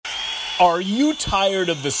Are you tired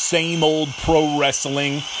of the same old pro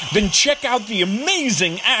wrestling? Then check out the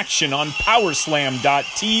amazing action on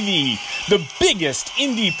Powerslam.tv, the biggest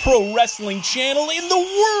indie pro wrestling channel in the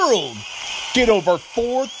world. Get over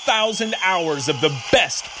 4,000 hours of the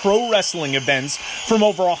best pro wrestling events from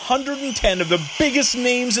over 110 of the biggest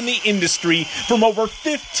names in the industry from over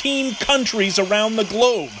 15 countries around the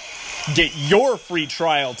globe. Get your free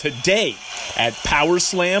trial today at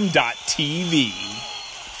Powerslam.tv.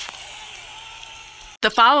 The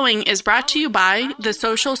following is brought to you by the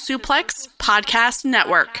Social Suplex Podcast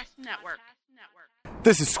Network.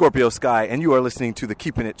 This is Scorpio Sky, and you are listening to the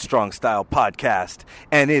Keepin' It Strong Style podcast,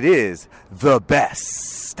 and it is the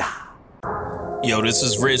best. Yo, this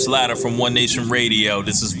is Rich Latta from One Nation Radio.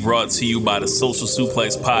 This is brought to you by the Social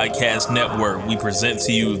Suplex Podcast Network. We present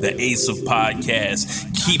to you the Ace of Podcasts,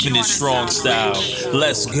 Keeping It Strong Style.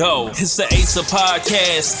 Let's go. It's the Ace of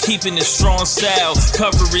Podcasts, Keeping It Strong Style.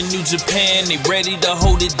 Covering New Japan, they ready to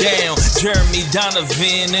hold it down. Jeremy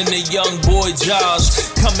Donovan and the young boy Josh.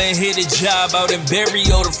 Come and hit a job out in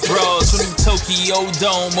Barrio the Frost. From the Tokyo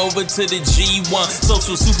Dome over to the G1.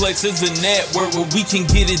 Social Suplex is the network where we can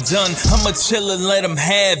get it done. I'ma chill and let them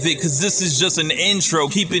have it, cause this is just an intro.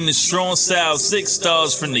 Keeping the strong style, 6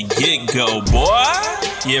 stars from the get-go, boy.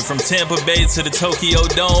 Yeah, from Tampa Bay to the Tokyo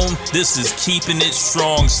Dome, this is Keeping It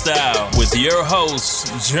Strong Style with your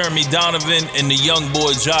hosts, Jeremy Donovan and the young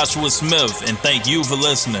boy Joshua Smith. And thank you for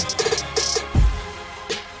listening.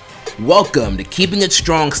 Welcome to Keeping It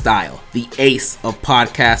Strong Style, the ace of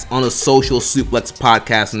podcasts on the Social Suplex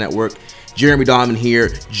Podcast Network. Jeremy Donovan here,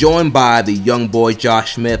 joined by the young boy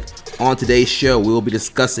Josh Smith. On today's show, we will be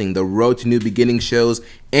discussing the Road to New Beginning shows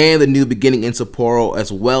and the New Beginning in Sapporo,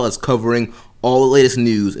 as well as covering all the latest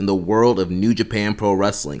news in the world of New Japan Pro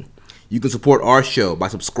Wrestling. You can support our show by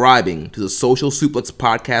subscribing to the Social Suplex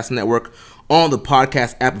Podcast Network on the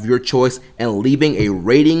podcast app of your choice and leaving a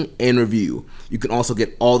rating and review. You can also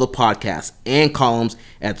get all the podcasts and columns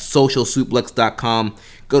at socialsuplex.com.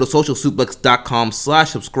 Go to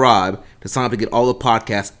socialsuplex.com/subscribe to sign up to get all the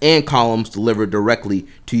podcasts and columns delivered directly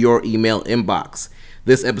to your email inbox.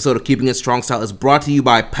 This episode of Keeping It Strong Style is brought to you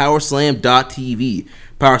by Powerslam.tv.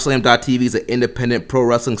 Powerslam.tv is an independent pro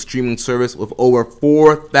wrestling streaming service with over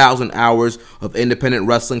 4,000 hours of independent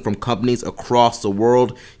wrestling from companies across the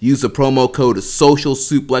world. Use the promo code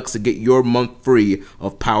SOCIALSUPLEX to get your month free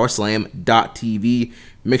of Powerslam.tv.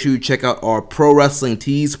 Make sure you check out our pro wrestling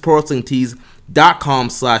tees,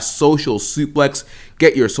 prowrestlingtees.com/socialsuplex.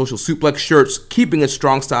 Get your Social Suplex shirts, Keeping It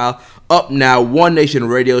Strong Style, up now. One Nation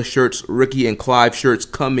Radio shirts, Ricky and Clive shirts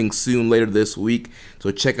coming soon later this week. So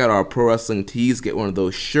check out our pro wrestling tees, get one of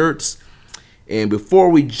those shirts. And before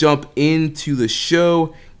we jump into the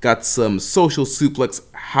show, got some Social Suplex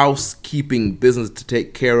housekeeping business to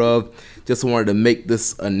take care of. Just wanted to make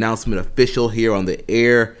this announcement official here on the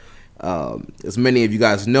air. As many of you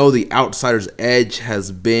guys know, the Outsider's Edge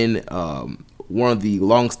has been one of the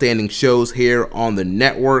long-standing shows here on the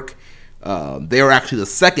network. They were actually the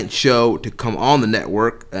second show to come on the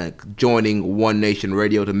network, joining One Nation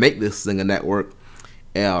Radio to make this thing a network.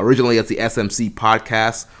 Originally, it's the SMC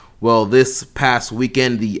podcast. Well, this past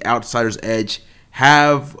weekend, the Outsider's Edge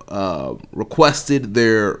have requested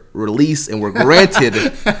their release and were granted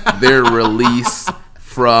their release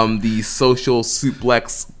from the Social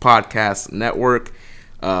Suplex Podcast Network.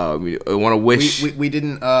 I want to wish we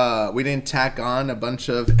didn't tack on a bunch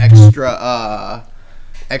of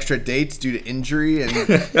extra dates due to injury and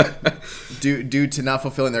due to not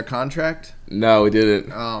fulfilling their contract. No, we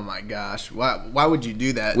didn't. Oh my gosh, why would you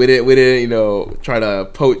do that? We didn't try to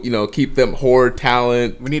keep them hoard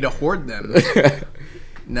talent. We need to hoard them.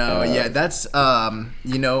 No, yeah, that's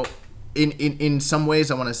in some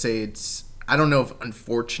ways I want to say it's, I don't know if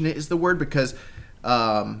unfortunate is the word, because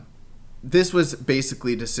this was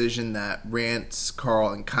basically a decision that Rance, Carl,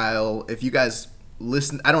 and Kyle, if you guys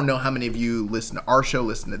listen, I don't know how many of you listen to our show,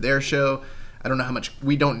 listen to their show. I don't know how much,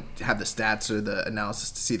 we don't have the stats or the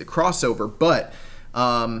analysis to see the crossover, but,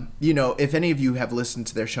 if any of you have listened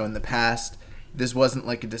to their show in the past, this wasn't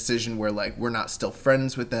like a decision where like we're not still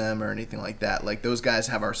friends with them or anything like that. Like, those guys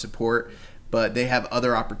have our support, but they have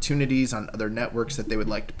other opportunities on other networks that they would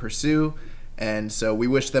like to pursue. And so we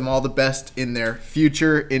wish them all the best in their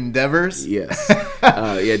future endeavors. Yes.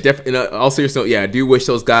 Yeah, definitely. All seriousness, yeah, I do wish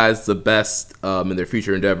those guys the best in their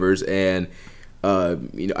future endeavors. And, I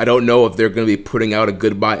don't know if they're going to be putting out a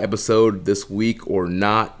goodbye episode this week or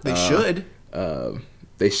not. They should.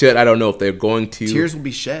 They should. I don't know if they're going to. Tears will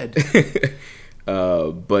be shed.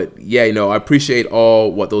 But yeah, I appreciate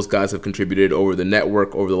all what those guys have contributed over the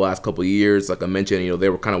network over the last couple of years. Like I mentioned, they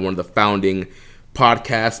were kind of one of the founding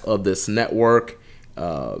podcasts of this network.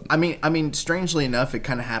 I mean, strangely enough, it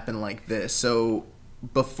kind of happened like this. So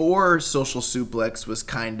before Social Suplex was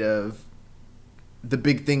kind of the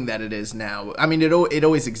big thing that it is now. I mean, it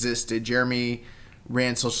always existed. Jeremy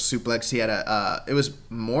ran Social Suplex. He had it was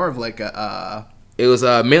more of like it was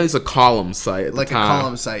mainly a column site at like the time. A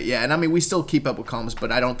column site, yeah. And I mean, we still keep up with columns,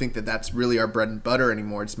 but I don't think that that's really our bread and butter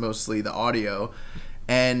anymore. It's mostly the audio.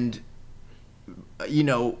 And you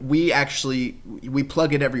know, we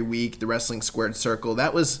plug it every week, the Wrestling Squared Circle.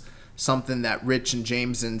 That was something that Rich and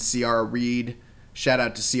James and Ciara Reed, shout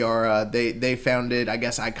out to Ciara, they founded. I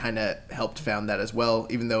guess I kind of helped found that as well,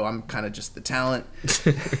 even though I'm kind of just the talent.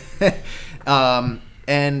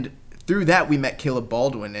 And through that, we met Caleb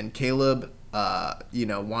Baldwin, and Caleb,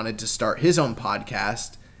 wanted to start his own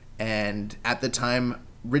podcast. And at the time,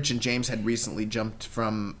 Rich and James had recently jumped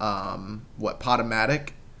from, Podomatic.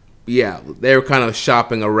 Yeah, they were kind of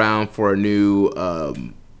shopping around for a new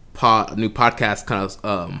podcast kind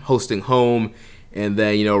of hosting home. And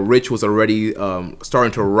then, you know, Rich was already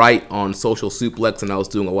starting to write on Social Suplex, and I was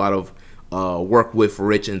doing a lot of work with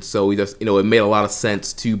Rich. And so we just, it made a lot of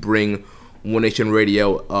sense to bring One Nation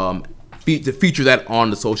Radio, to feature that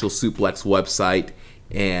on the Social Suplex website.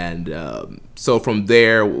 And so from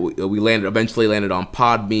there, we eventually landed on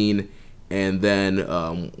Podbean. And then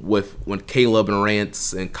when Caleb and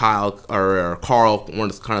Rance and Carl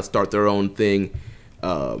wanted to kind of start their own thing,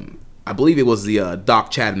 I believe it was the Doc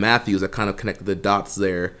Chad Matthews that kind of connected the dots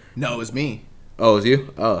there. No, it was me. Oh, it was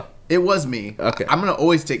you? Oh. It was me. Okay. I'm going to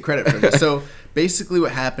always take credit for this. So basically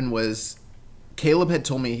what happened was Caleb had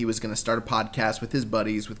told me he was going to start a podcast with his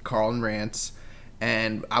buddies, with Carl and Rance,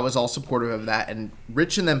 and I was all supportive of that. And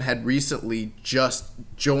Rich and them had recently just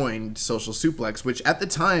joined Social Suplex, which at the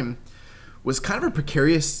time was kind of a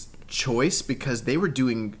precarious choice because they were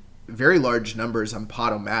doing very large numbers on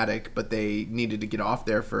Podomatic, but they needed to get off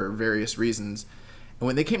there for various reasons. And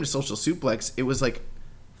when they came to Social Suplex, it was like,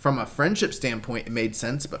 from a friendship standpoint, it made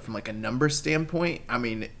sense, but from like a numbers standpoint, I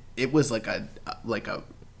mean, it was like a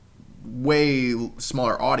way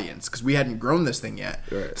smaller audience because we hadn't grown this thing yet.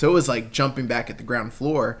 Right. So it was like jumping back at the ground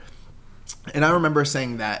floor. And I remember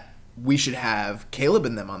saying that we should have Caleb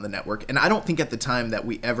and them on the network. And I don't think at the time that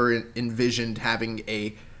we ever envisioned having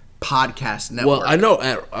a podcast network. Well, I know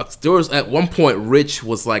there was at one point Rich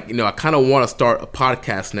was like, I kind of want to start a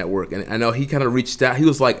podcast network. And I know he kind of reached out. He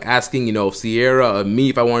was like asking, Sierra, me,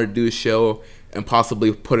 if I wanted to do a show and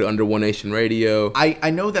possibly put it under One Nation Radio. I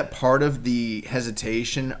know that part of the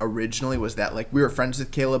hesitation originally was that, like, we were friends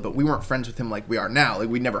with Caleb, but we weren't friends with him like we are now. Like,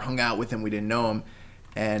 we never hung out with him. We didn't know him.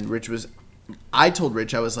 And I told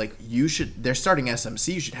Rich, I was like, they're starting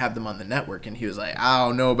SMC, you should have them on the network. And he was like, I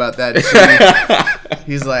don't know about that.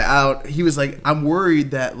 He was like, I'm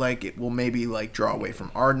worried that, like, it will maybe, like, draw away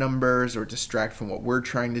from our numbers or distract from what we're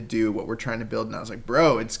trying to do, what we're trying to build. And I was like,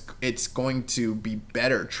 bro, it's going to be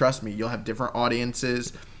better. Trust me, you'll have different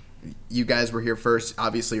audiences. You guys were here first.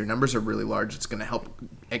 Obviously, your numbers are really large. It's going to help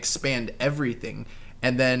expand everything.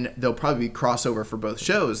 And then there'll probably be crossover for both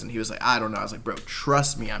shows. And he was like, I don't know. I was like, bro,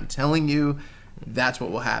 trust me. I'm telling you, that's what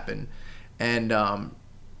will happen. And,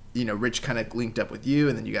 Rich kind of linked up with you,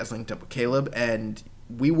 and then you guys linked up with Caleb. And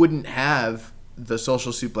we wouldn't have the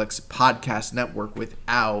Social Suplex podcast network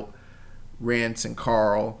without Rance and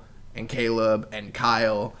Carl and Caleb and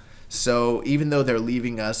Kyle. So even though they're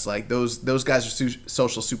leaving us, like, those guys are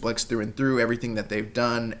Social Suplex through and through. Everything that they've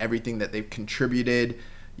done, everything that they've contributed.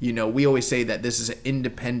 We always say that this is an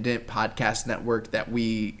independent podcast network that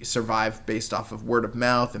we survive based off of word of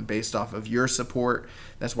mouth and based off of your support.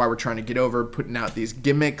 That's why we're trying to get over putting out these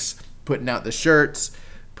gimmicks, putting out the shirts,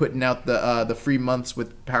 putting out the free months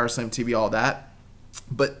with PowerSlam TV, all that.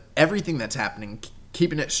 But everything that's happening,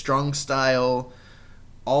 keeping it strong style,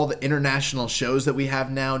 all the international shows that we have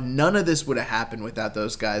now, none of this would have happened without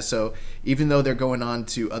those guys. So even though they're going on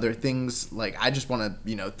to other things, like, I just want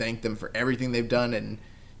to, thank them for everything they've done. And,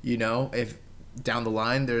 if down the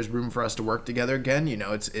line there's room for us to work together again,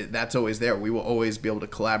 that's always there. We will always be able to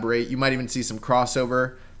collaborate. You might even see some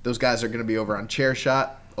crossover. Those guys are going to be over on Chair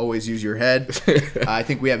Shot. Always use your head. I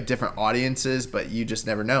think we have different audiences, but you just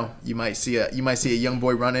never know. You might see a young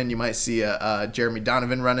boy running. You might see a Jeremy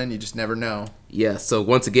Donovan running. You just never know. Yeah. So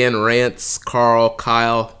once again, Rance, Carl,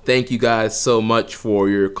 Kyle, thank you guys so much for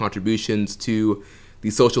your contributions to the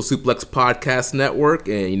Social Suplex Podcast Network.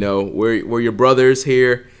 And we're your brothers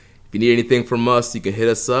here. If you need anything from us, you can hit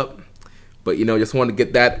us up. But just wanted to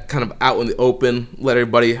get that kind of out in the open, let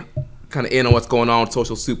everybody kind of in on what's going on with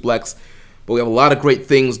Social Suplex. But we have a lot of great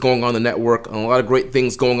things going on in the network, and a lot of great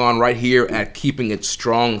things going on right here at Keeping It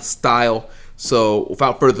Strong Style. So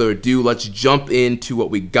without further ado, let's jump into what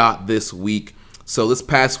we got this week. So this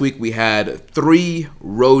past week we had 3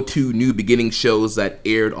 Road to New Beginning shows that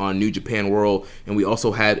aired on New Japan World, and we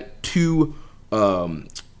also had 2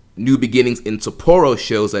 New Beginnings in Sapporo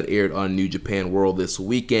shows that aired on New Japan World this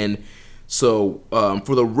weekend. So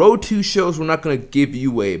for the Road to shows, we're not going to give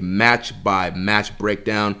you a match-by-match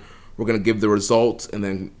breakdown. We're going to give the results and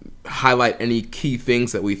then highlight any key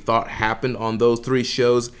things that we thought happened on those 3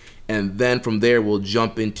 shows. And then from there, we'll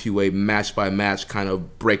jump into a match-by-match kind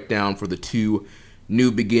of breakdown for the 2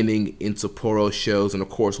 New Beginning in Sapporo shows. And, of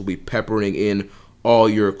course, we'll be peppering in all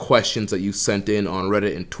your questions that you sent in on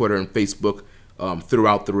Reddit and Twitter and Facebook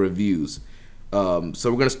throughout the reviews. So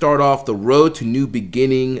we're going to start off the Road to New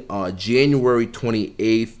Beginning January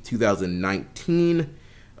 28th, 2019.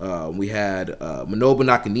 We had Minobu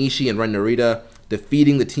Nakanishi and Ren Narita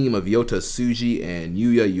defeating the team of Yota Tsuji and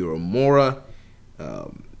Yuya Uemura.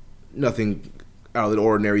 Nothing out of the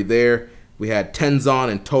ordinary there. We had Tenzan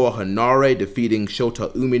and Toa Hanare defeating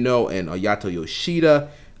Shota Umino and Ayato Yoshida.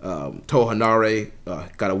 Toa Hanare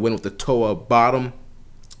got a win with the Toa bottom.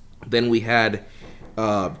 Then we had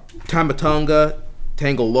Tamatonga,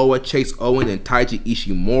 Tango Loa, Chase Owen, and Taiji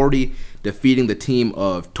Ishimori defeating the team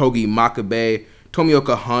of Togi Makabe,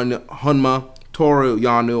 Tomioka Honma, Toru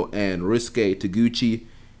Yano, and Ryusuke Taguchi.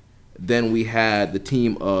 Then we had the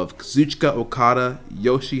team of Kazuchika Okada,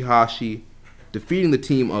 Yoshihashi, defeating the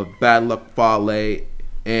team of Bad Luck Fale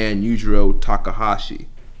and Yujiro Takahashi.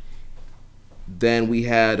 Then we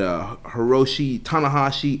had Hiroshi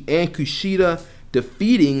Tanahashi and Kushida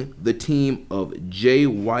defeating the team of Jay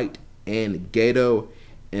White and Gedo.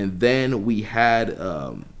 And then we had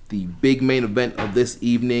the big main event of this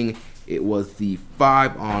evening. It was the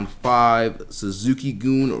 5-on-5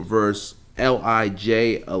 Suzuki-gun versus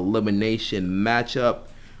LIJ elimination matchup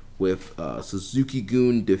with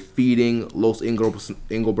Suzuki-gun defeating Los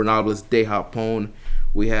Ingobernables de Japón.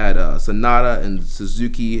 We had Sanada and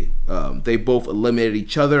Suzuki. They both eliminated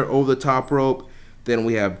each other over the top rope. Then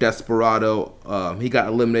we have Desperado. He got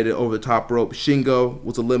eliminated over the top rope. Shingo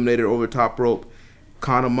was eliminated over the top rope.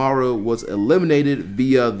 Kanemaru was eliminated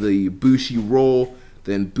via the Bushi roll.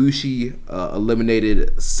 Then Bushi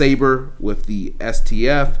eliminated Sabre with the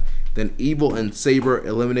STF. Then Evil and Sabre were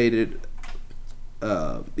eliminated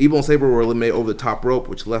over the top rope,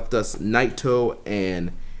 which left us Naito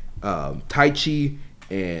and Taichi.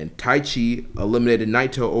 And Taichi eliminated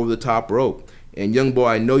Naito over the top rope. And Young Boy,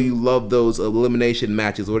 I know you love those elimination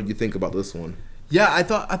matches. What did you think about this one? Yeah, I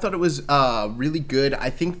thought it was really good. I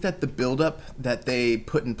think that the build-up that they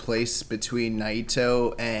put in place between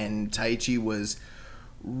Naito and Taichi was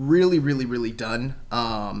really, really, really done,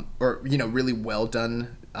 really well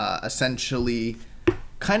done. Essentially,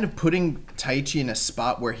 kind of putting Taichi in a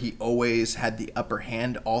spot where he always had the upper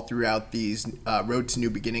hand all throughout these Road to New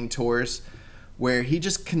Beginning tours, where he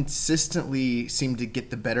just consistently seemed to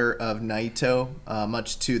get the better of Naito,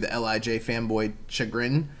 much to the LIJ fanboy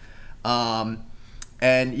chagrin. But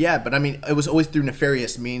I mean, it was always through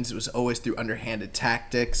nefarious means. It was always through underhanded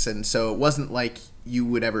tactics, and so it wasn't like you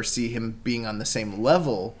would ever see him being on the same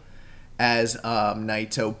level as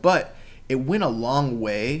Naito, but it went a long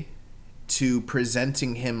way to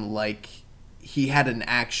presenting him like he had an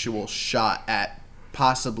actual shot at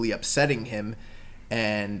possibly upsetting him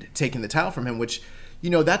and taking the title from him, which,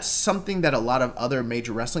 that's something that a lot of other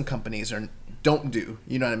major wrestling companies don't do.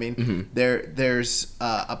 You know what I mean? Mm-hmm. There's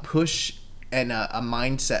a push and a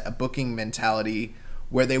mindset, a booking mentality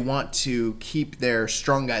where they want to keep their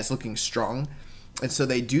strong guys looking strong. And so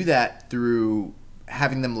they do that through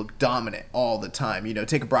having them look dominant all the time.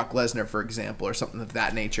 Take a Brock Lesnar, for example, or something of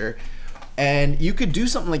that nature. And you could do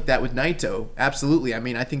something like that with Naito. Absolutely. I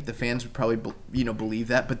mean, I think the fans would probably, believe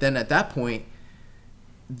that. But then at that point,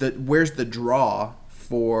 where's the draw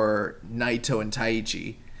for Naito and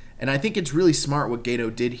Taichi? And I think it's really smart what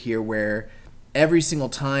Gedo did here, where every single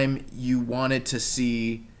time you wanted to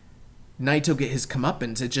see Naito get his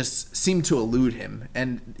comeuppance, it just seemed to elude him.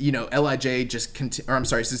 And, LIJ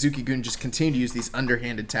Suzuki-gun just continued to use these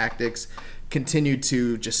underhanded tactics, continued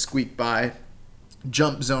to just squeak by,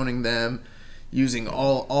 jump zoning them, using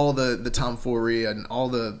all the tomfoolery and all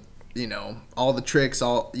the tricks,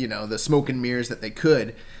 the smoke and mirrors that they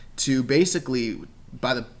could, to basically,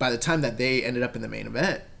 by the time that they ended up in the main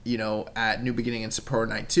event, at New Beginning and Sapporo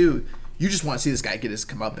Night 2, you just want to see this guy get his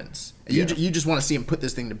comeuppance. Yeah. You just want to see him put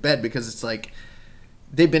this thing to bed, because it's like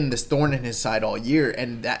they've been this thorn in his side all year,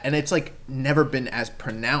 and it's like never been as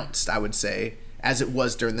pronounced, I would say, as it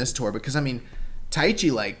was during this tour. Because I mean,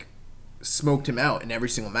 Taichi smoked him out in every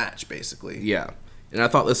single match, basically. Yeah, and I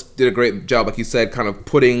thought this did a great job, like you said, kind of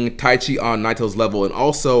putting Taichi on Naito's level, and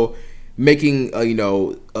also making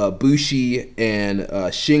Bushi and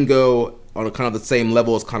Shingo on kind of the same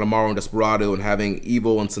level as Kanemaru and Desperado, and having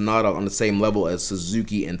Evil and Sonata on the same level as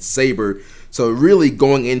Suzuki and Sabre. So really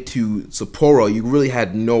going into Sapporo, you really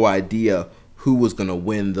had no idea who was going to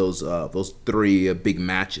win those three big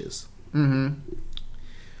matches. Mm-hmm.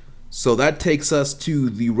 So that takes us to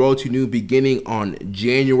the Road to New beginning on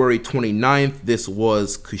January 29th. This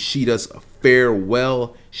was Kushida's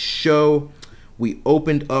farewell show. We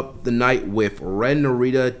opened up the night with Ren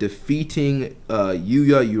Narita defeating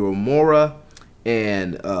Yuya Uemura.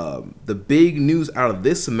 And the big news out of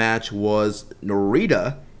this match was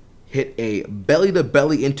Narita hit a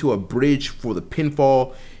belly-to-belly into a bridge for the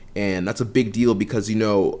pinfall. And that's a big deal because,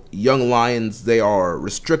 Young Lions, they are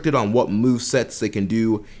restricted on what movesets they can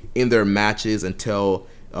do in their matches until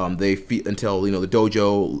the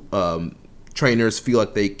dojo trainers feel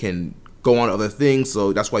like they can go on to other things.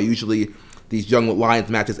 So that's why usually these Young Lions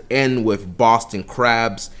matches end with Boston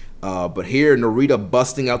Crabs. But here, Narita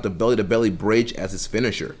busting out the belly-to-belly bridge as his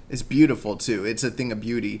finisher. It's beautiful, too. It's a thing of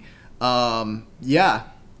beauty. I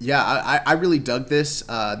really dug this.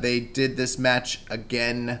 They did this match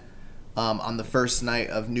again on the first night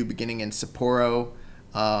of New Beginning in Sapporo.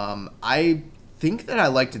 I think that I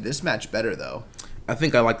liked this match better, though. I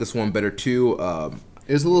think I like this one better, too.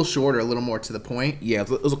 It was a little shorter, a little more to the point. Yeah, it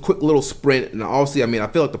was a quick little sprint. And obviously, I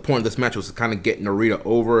feel like the point of this match was to kind of get Narita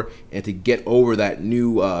over and to get over that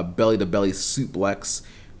new belly-to-belly suplex.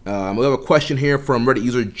 We have a question here from Reddit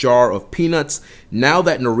user Jar of Peanuts. Now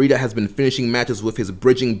that Narita has been finishing matches with his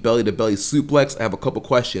bridging belly-to-belly suplex, I have a couple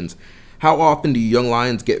questions. How often do Young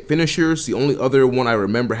Lions get finishers? The only other one I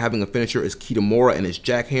remember having a finisher is Kitamura and his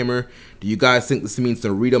jackhammer. Do you guys think this means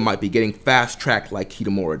Narita might be getting fast-tracked like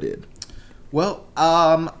Kitamura did? Well,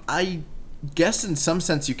 I guess in some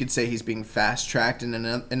sense you could say he's being fast-tracked, and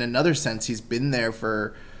in another sense he's been there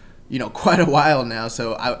for quite a while now,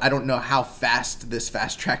 so I don't know how fast this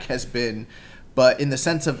fast track has been, but in the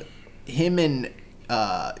sense of him and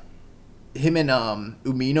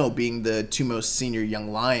Umino being the two most senior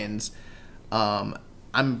Young Lions,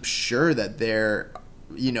 I'm sure that they're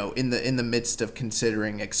in the midst of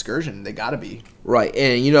considering excursion. They gotta be. Right,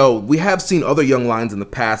 and we have seen other Young Lions in the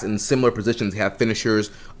past in similar positions have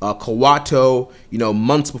finishers. Kawato,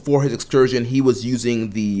 months before his excursion, he was using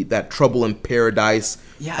that Trouble in Paradise.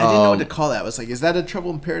 Yeah, I didn't know what to call that. I was like, is that a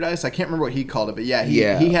Trouble in Paradise? I can't remember what he called it, but he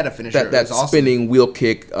had a finisher. That awesome. Spinning wheel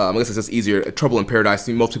kick. I guess it's just easier. Trouble in Paradise.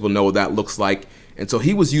 Most people know what that looks like, and so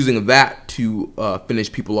he was using that to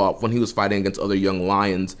finish people off when he was fighting against other Young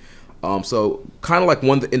Lions. So kind of like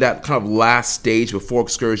in that kind of last stage before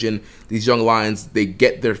excursion, these Young Lions, they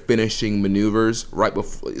get their finishing maneuvers right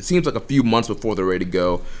before. It seems like a few months before they're ready to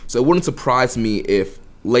go. So it wouldn't surprise me if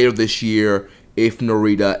later this year, if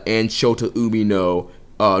Narita and Shota Umino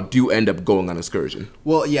do end up going on excursion.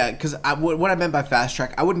 Well, yeah, because what I meant by fast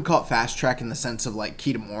track, I wouldn't call it fast track in the sense of like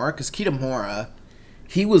Kitamura, because Kitamura,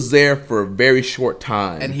 he was there for a very short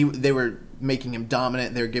time, and they were making him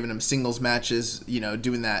dominant. They were giving him singles matches,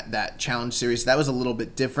 doing that challenge series. That was a little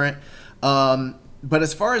bit different. But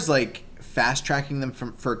as far as like fast tracking them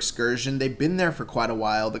for excursion, they've been there for quite a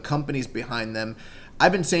while. The company's behind them.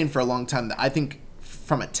 I've been saying for a long time that I think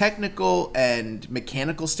from a technical and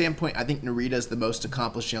mechanical standpoint, I think Narita is the most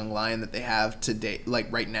accomplished Young Lion that they have to date,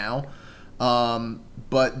 like right now.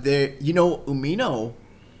 But they're, Umino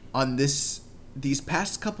on these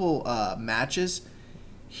past couple matches,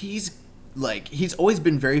 he's always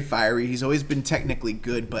been very fiery. He's always been technically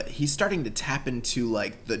good, but he's starting to tap into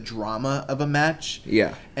like the drama of a match.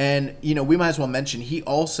 Yeah. And we might as well mention he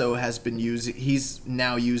also has been he's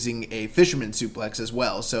now using a fisherman suplex as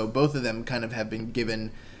well. So both of them kind of have been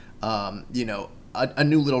given a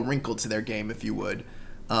new little wrinkle to their game, if you would.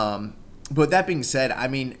 But that being said, I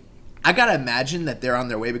gotta imagine that they're on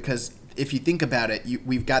their way, because if you think about it,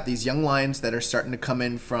 we've got these Young Lions that are starting to come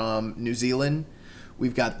in from New Zealand.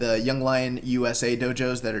 We've got the Young Lion USA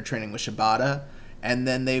dojos that are training with Shibata. And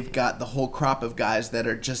then they've got the whole crop of guys that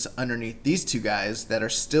are just underneath these two guys that are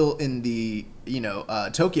still in the,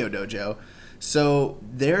 Tokyo dojo. So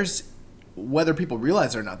there's, whether people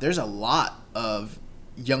realize it or not, there's a lot of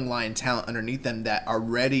Young Lion talent underneath them that are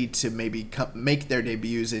ready to maybe make their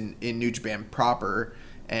debuts in New Japan proper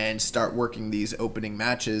and start working these opening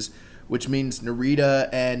matches, which means Narita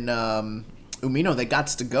and Umino, they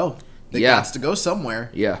gots to go. They gots to go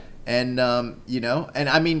somewhere. Yeah. And,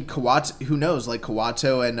 Kawato, who knows, like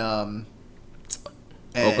Kawato and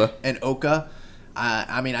Oka.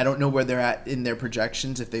 I don't know where they're at in their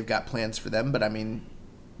projections, if they've got plans for them, but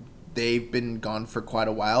they've been gone for quite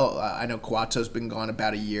a while. I know Kawato's been gone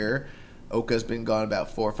about a year. Oka's been gone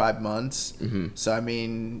about 4 or 5 months. Mm-hmm. So,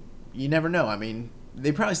 you never know.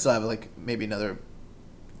 They probably still have, maybe another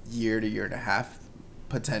year to year and a half,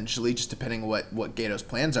 potentially, just depending what Gato's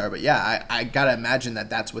plans are. But yeah, I gotta imagine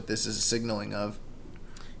that's what this is a signaling of.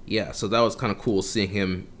 Yeah, so that was kind of cool seeing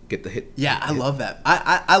him get the hit. Yeah, I love that.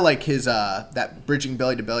 I like his that bridging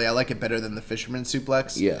belly to belly. I like it better than the fisherman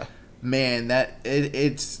suplex. Yeah. Man,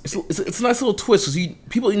 it's a nice little twist because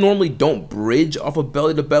people normally don't bridge off of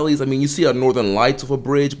belly to bellies. I mean, you see a Northern Lights with a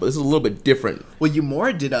bridge, but this is a little bit different. Well,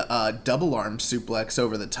 Yumura did a double arm suplex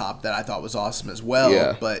over the top that I thought was awesome as well.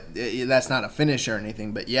 Yeah. But that's not a finish or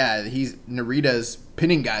anything. But yeah, Narita's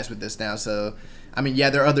pinning guys with this now. So, I mean, yeah,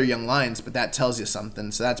 there are other young lions, but that tells you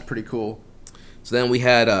something. So that's pretty cool. So then we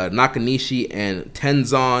had Nakanishi and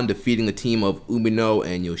Tenzan defeating the team of Umino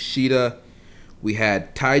and Yoshida. We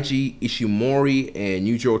had Taiji Ishimori and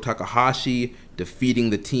Yujiro Takahashi defeating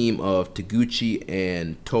the team of Taguchi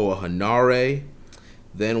and Toa Hanare.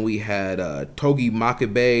 Then we had Togi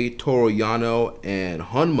Makabe, Toru Yano, and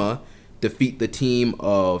Honma defeat the team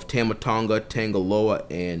of Tamatonga, Tangaloa,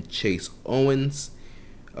 and Chase Owens.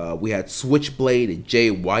 We had Switchblade, Jay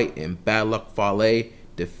White, and Bad Luck Fale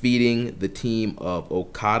defeating the team of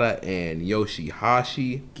Okada and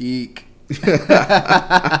Yoshihashi. Geek.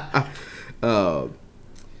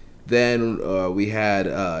 Then we had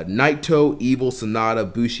Naito, Evil, Sonata,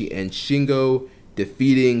 Bushi, and Shingo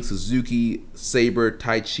defeating Suzuki, Sabre,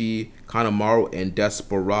 Taichi, Kanemaru, and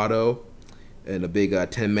Desperado in a big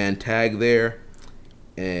 10-man tag there.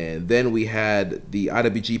 And then we had the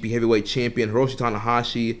IWGP Heavyweight Champion Hiroshi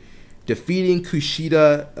Tanahashi defeating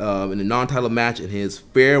Kushida in a non-title match in his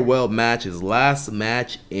farewell match, his last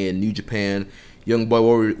match in New Japan. Young boy,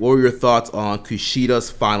 what were your thoughts on Kushida's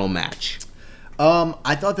final match?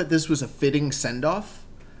 I thought that this was a fitting send-off.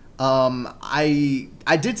 I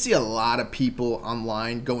did see a lot of people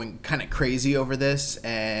online going kind of crazy over this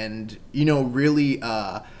and, really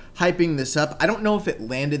hyping this up. I don't know if it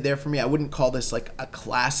landed there for me. I wouldn't call this like a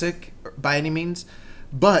classic by any means.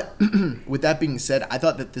 But with that being said, I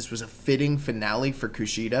thought that this was a fitting finale for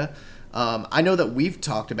Kushida. I know that we've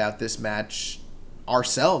talked about this match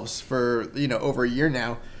ourselves for, over a year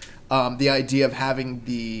now. The idea of having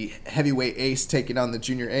the heavyweight ace taking on the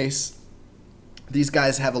junior ace. These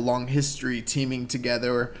guys have a long history teaming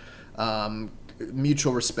together,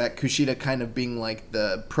 mutual respect. Kushida kind of being like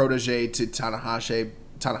the protege to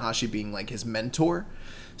Tanahashi being like his mentor.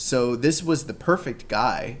 So this was the perfect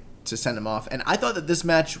guy to send him off. And I thought that this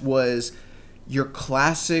match was your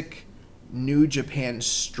classic New Japan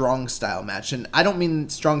strong style match. And I don't mean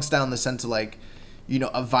strong style in the sense of like,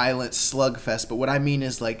 a violent slugfest. But what I mean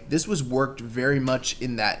is like this was worked very much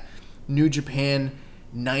in that New Japan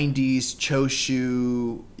 90s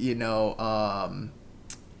Choshu,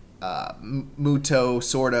 Muto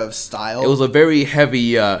sort of style. It was a very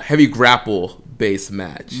heavy grapple based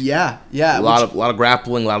match. Yeah. A lot of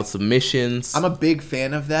grappling, a lot of submissions. I'm a big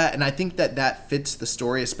fan of that, and I think that fits the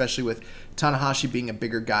story, especially with Tanahashi being a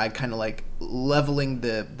bigger guy, kind of like leveling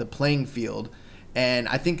the playing field. And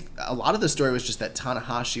I think a lot of the story was just that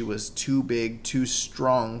Tanahashi was too big, too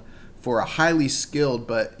strong for a highly skilled,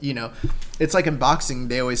 but, it's like in boxing,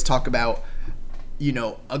 they always talk about,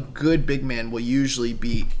 a good big man will usually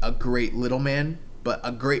beat a great little man, but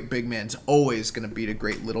a great big man's always going to beat a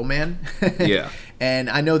great little man. Yeah. And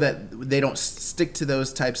I know that they don't stick to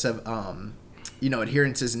those types of,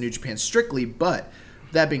 adherences in New Japan strictly, but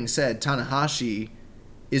that being said, Tanahashi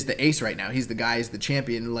is the ace right now. He's the guy, he's the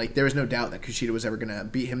champion. Like, there was no doubt that Kushida was ever going to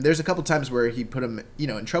beat him. There's a couple times where he put him,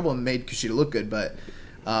 in trouble and made Kushida look good, but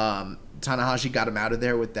Tanahashi got him out of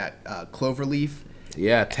there with that clover leaf.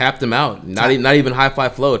 Yeah, tapped him out. Not even high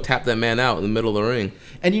five flow. Tapped that man out in the middle of the ring.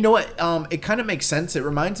 And you know what? It kind of makes sense. It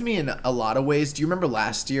reminds me in a lot of ways. Do you remember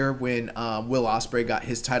last year when Will Ospreay got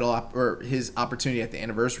his his opportunity at the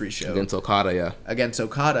anniversary show against Okada? Yeah, against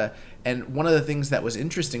Okada. And one of the things that was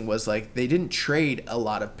interesting was like they didn't trade a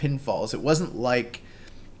lot of pinfalls. It wasn't like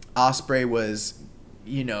Ospreay was,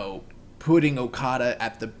 putting Okada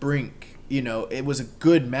at the brink. It was a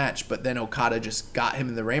good match, but then Okada just got him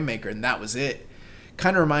in the Rainmaker, and that was it.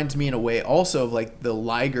 Kind of reminds me in a way also of like the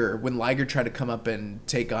Liger, when Liger tried to come up and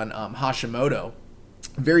take on Hashimoto.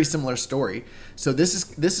 Very similar story. So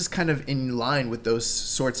this is kind of in line with those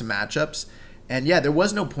sorts of matchups. And yeah, there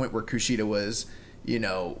was no point where Kushida was,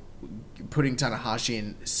 putting Tanahashi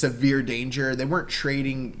in severe danger. They weren't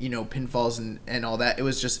trading, pinfalls and all that. It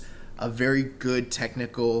was just a very good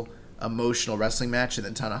technical, emotional wrestling match, and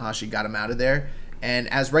then Tanahashi got him out of there. And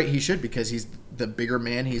as right he should, because he's the bigger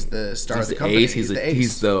man, he's the star of the company. He's the ace.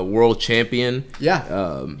 He's the world champion.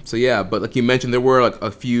 Yeah. But like you mentioned, there were like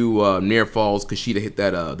a few near falls. Kushida hit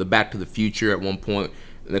that the Back to the Future at one point,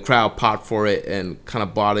 and the crowd popped for it and kind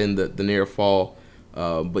of bought in the near fall.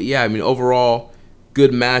 But yeah, I mean overall,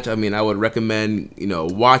 good match. I mean, I would recommend,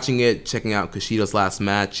 watching it, checking out Kushida's last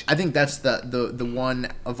match. I think that's the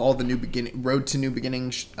one of all the Road to New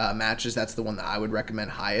Beginning matches. That's the one that I would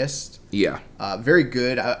recommend highest. Yeah. Very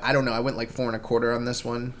good. I don't know. I went like 4.25 on this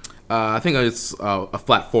one. I think it's a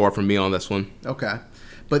flat 4 from me on this one. Okay.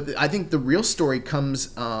 But I think the real story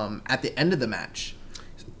comes at the end of the match.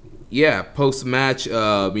 Yeah, post-match,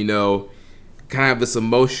 kind of have this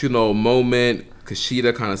emotional moment.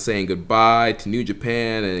 Kushida kind of saying goodbye to New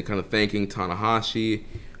Japan and kind of thanking Tanahashi.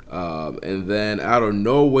 And then out of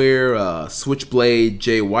nowhere, Switchblade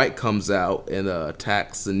Jay White comes out and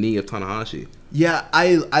attacks the knee of Tanahashi. Yeah,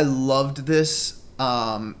 I loved this.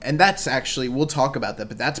 And that's actually, we'll talk about that,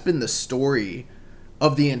 but that's been the story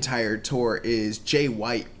of the entire tour, is Jay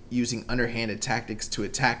White using underhanded tactics to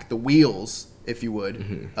attack the wheels, if you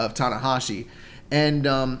would, of Tanahashi. And,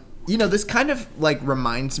 this kind of like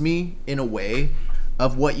reminds me in a way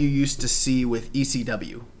of what you used to see with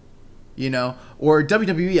ECW, or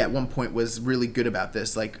WWE at one point was really good about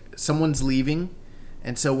this. Like, someone's leaving,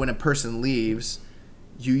 and so when a person leaves,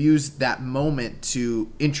 you use that moment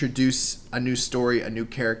to introduce a new story, a new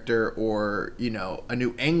character, or, a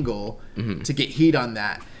new angle to get heat on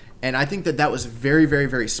that. And I think that was very, very,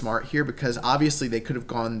 very smart here, because obviously they could have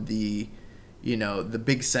gone the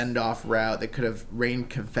big send-off route. They could have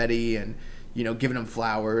rained confetti and, given him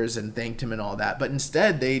flowers and thanked him and all that. But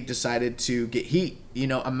instead, they decided to get heat,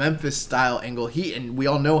 a Memphis-style angle heat. And we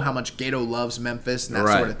all know how much Gato loves Memphis and that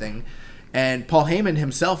sort of thing. And Paul Heyman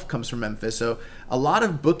himself comes from Memphis. So a lot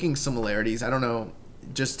of booking similarities. I don't know,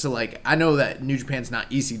 just to I know that New Japan's not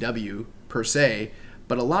ECW per se,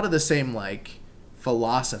 but a lot of the same,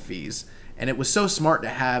 philosophies. And it was so smart to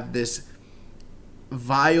have this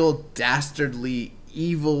vile, dastardly,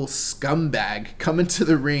 evil scumbag come into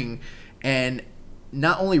the ring and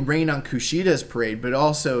not only rain on Kushida's parade, but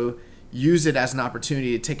also use it as an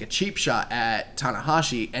opportunity to take a cheap shot at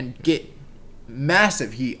Tanahashi and get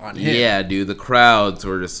massive heat on him. Yeah, dude, the crowds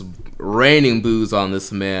were just raining boos on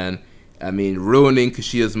this man. I mean, ruining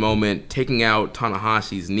Kushida's moment, taking out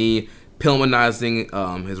Tanahashi's knee,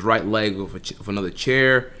 Pillmanizing his right leg with another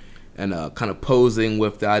chair, and kind of posing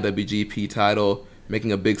with the IWGP title,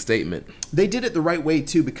 making a big statement. They did it the right way,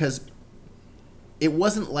 too, because it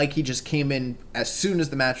wasn't like he just came in as soon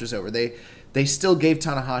as the match was over. They still gave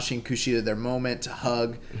Tanahashi and Kushida their moment to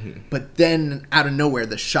hug, but then out of nowhere,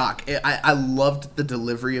 the shock. I loved the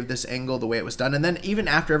delivery of this angle, the way it was done. And then even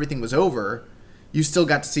after everything was over, you still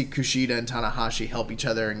got to see Kushida and Tanahashi help each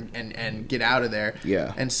other and get out of there.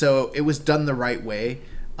 Yeah. And so it was done the right way.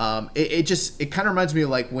 It kind of reminds me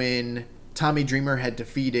of when Tommy Dreamer had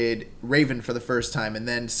defeated Raven for the first time, and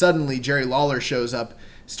then suddenly Jerry Lawler shows up,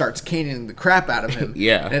 starts caning the crap out of him.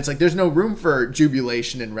 Yeah. And it's there's no room for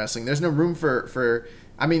jubilation in wrestling. There's no room for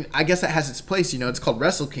I mean, I guess that has its place, it's called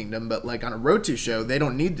Wrestle Kingdom, but on a Road to show, they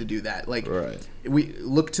don't need to do that. Right. We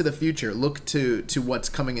look to the future, look to what's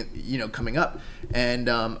coming, coming up. And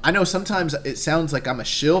I know sometimes it sounds like I'm a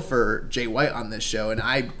shill for Jay White on this show, and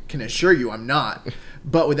I can assure you I'm not.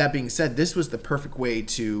 But with that being said, this was the perfect way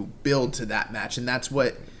to build to that match, and that's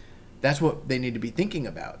what they need to be thinking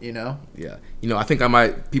about, Yeah. I think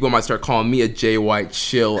people might start calling me a Jay White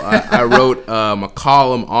shill. I wrote a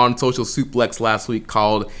column on Social Suplex last week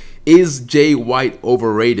called "Is Jay White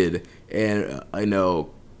Overrated?" And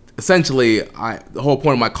essentially, the whole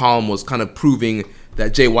point of my column was kind of proving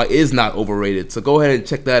that Jay White is not overrated. So go ahead and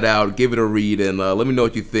check that out, give it a read, and let me know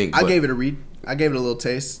what you think. I gave it a read. I gave it a little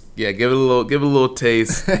taste. Yeah, give it a little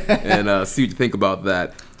taste, and see what you think about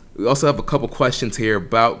that. We also have a couple questions here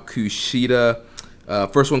about Kushida.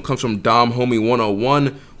 First one comes from Dom Homie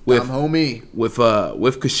 101. With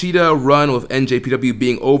Kushida run with NJPW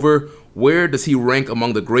being over, where does he rank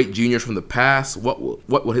among the great juniors from the past? What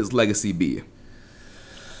would his legacy be?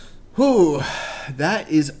 Whew,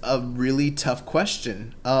 that is a really tough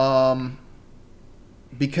question.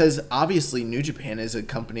 Because obviously New Japan is a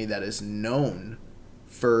company that is known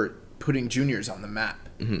for putting juniors on the map.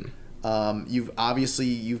 Mm-hmm.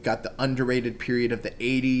 You've got the underrated period of the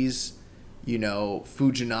 80s,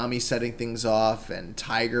 Fujinami setting things off, and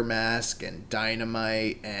Tiger Mask and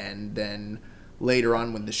Dynamite, and then later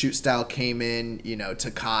on when the shoot style came in,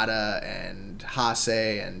 Takada and Hase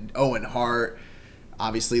and Owen Hart,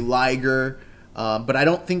 obviously Liger. But I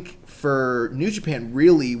don't think for New Japan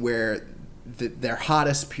really where their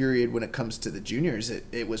hottest period when it comes to the juniors,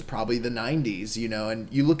 it was probably the 90s,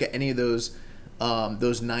 and you look at any of those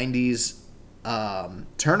 90s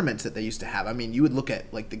tournaments that they used to have. I mean, you would look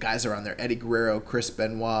at the guys around there: Eddie Guerrero, Chris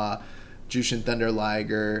Benoit, Jushin Thunder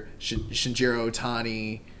Liger, Shinjiro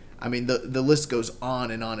Otani. I mean, the list goes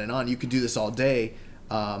on and on and on. You could do this all day.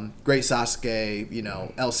 Great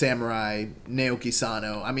Sasuke, El Samurai, Naoki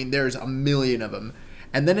Sano. I mean, there's a million of them.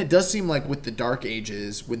 And then it does seem like with the Dark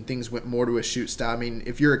Ages, when things went more to a shoot style, I mean,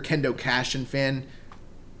 if you're a Kendo Kashin fan,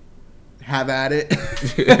 have at it.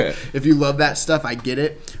 If you love that stuff, I get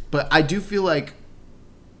it. But I do feel like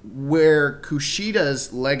where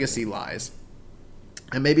Kushida's legacy lies,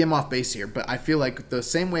 and maybe I'm off base here, but I feel like the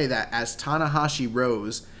same way that as Tanahashi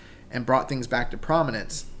rose and brought things back to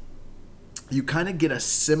prominence, you kind of get a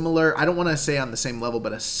similar, I don't want to say on the same level,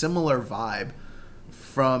 but a similar vibe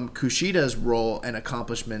from Kushida's role and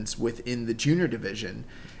accomplishments within the junior division.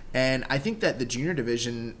 And I think that the junior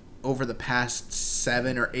division over the past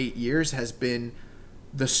 7 or 8 years has been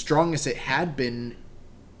the strongest it had been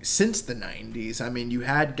since the 90s. I mean, you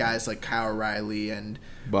had guys like Kyle O'Reilly and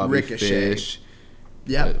Bobby Ricochet. Fish.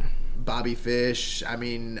 Yeah, Bobby Fish. I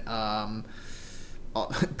mean,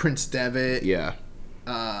 Prince Devitt. Yeah.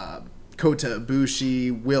 Kota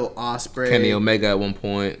Ibushi, Will Ospreay, Kenny Omega at one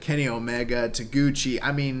point. Kenny Omega, Taguchi.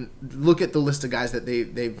 I mean, look at the list of guys that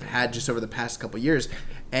they've had just over the past couple years.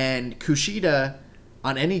 And Kushida,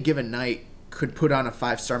 on any given night, could put on a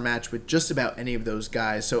 5-star match with just about any of those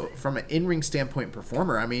guys. So from an in-ring standpoint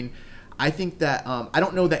performer, I mean, I think that I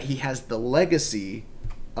don't know that he has the legacy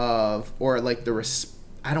of, or like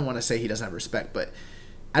I don't want to say he doesn't have respect, but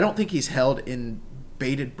I don't think he's held in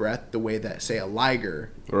bated breath the way that, say, a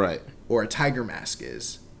Liger Right. or a Tiger Mask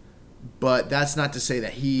is. But that's not to say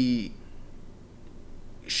that he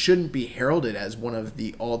shouldn't be heralded as one of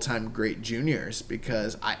the all-time great juniors,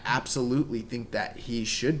 because I absolutely think that he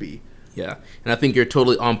should be. Yeah, and I think you're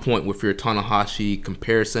totally on point with your Tanahashi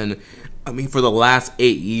comparison. I mean, for the last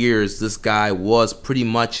 8 years, this guy was pretty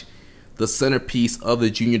much the centerpiece of the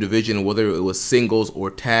junior division, whether it was singles or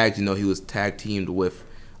tags. He was tag teamed with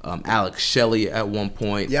Alex Shelley at one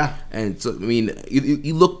point. Yeah. And so, I mean,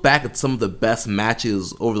 you look back at some of the best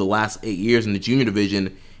matches over the last 8 years in the junior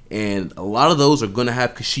division, and a lot of those are going to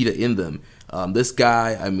have Kushida in them. This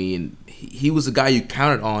guy, I mean, he was a guy you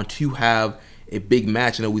counted on to have a big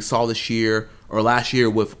match. We saw this year or last year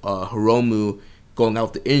with Hiromu going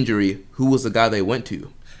out with the injury. Who was the guy they went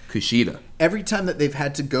to? Kushida. Every time that they've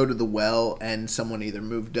had to go to the well and someone either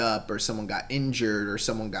moved up or someone got injured or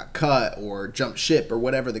someone got cut or jumped ship or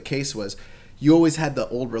whatever the case was, you always had the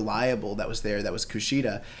old reliable that was there, that was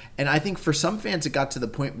Kushida. And I think for some fans it got to the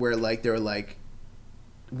point where like they were like,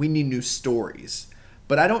 we need new stories.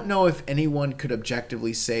 But I don't know if anyone could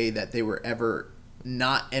objectively say that they were ever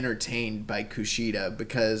not entertained by Kushida,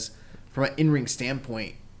 because from an in-ring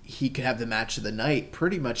standpoint, he could have the match of the night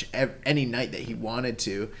pretty much any night that he wanted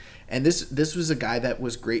to. And this was a guy that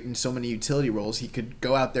was great in so many utility roles. He could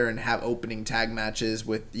go out there and have opening tag matches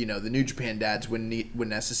with, the New Japan dads when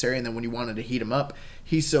necessary. And then when you wanted to heat him up,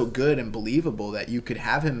 he's so good and believable that you could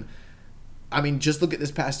have him. I mean, just look at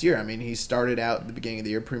this past year. I mean, he started out at the beginning of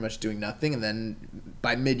the year pretty much doing nothing. And then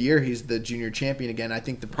by mid-year, he's the junior champion again. I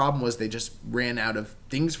think the problem was they just ran out of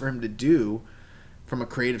things for him to do from a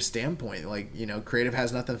creative standpoint. Like, creative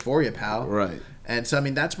has nothing for you, pal. Right. And so, I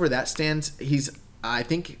mean, that's where that stands. I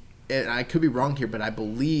think, and I could be wrong here, but I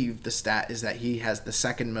believe the stat is that he has the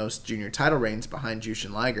second most junior title reigns behind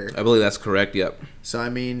Jushin Liger. I believe that's correct, yep. So, I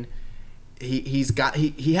mean, he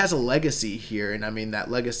has a legacy here, and I mean,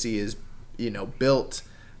 that legacy is, built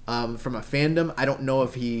from a fandom. I don't know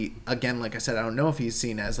if he, again, like I said, I don't know if he's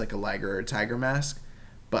seen as like a Liger or a Tiger Mask,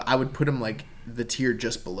 but I would put him like the tier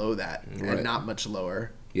just below that, right, and not much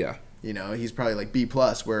lower. Yeah. He's probably like B+,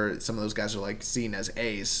 where some of those guys are like seen as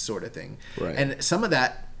A's sort of thing. Right. And some of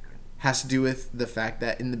that has to do with the fact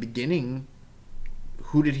that in the beginning,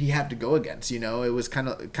 who did he have to go against? It was kind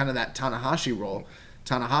of that Tanahashi role.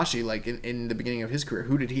 Tanahashi, like in the beginning of his career,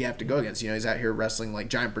 who did he have to go against? He's out here wrestling like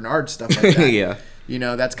Giant Bernard, stuff like that. Yeah.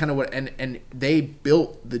 That's kind of what, and they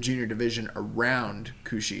built the junior division around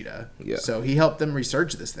Kushida. Yeah. So he helped them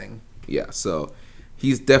resurge this thing. Yeah, so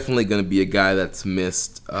he's definitely going to be a guy that's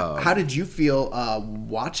missed. How did you feel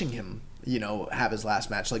watching him, have his last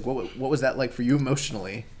match? Like, what was that like for you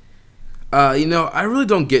emotionally? I really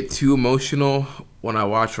don't get too emotional when I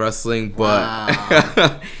watch wrestling, but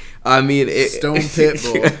wow. I mean, Stone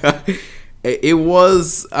Pitbull. It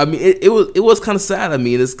was. I mean, it was kind of sad. I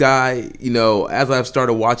mean, this guy, as I've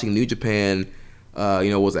started watching New Japan,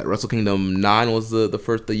 was that Wrestle Kingdom 9 was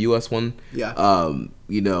the US one. Yeah.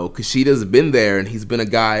 Kushida's been there, and he's been a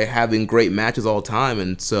guy having great matches all the time,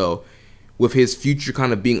 and so with his future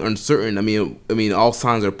kind of being uncertain, I mean, all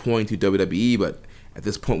signs are pointing to WWE, but at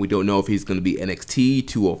this point, we don't know if he's going to be NXT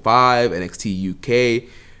 205, NXT UK.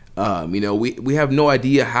 We have no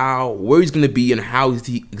idea where he's going to be and how is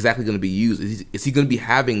he exactly going to be used. Is he going to be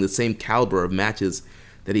having the same caliber of matches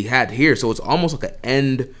that he had here. So it's almost like an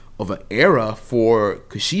end of an era for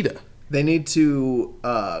Kushida. They need to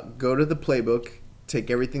go to the playbook, take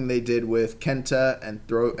everything they did with Kenta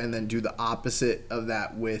and then do the opposite of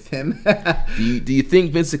that with him. Do you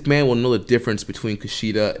think Vince McMahon will know the difference between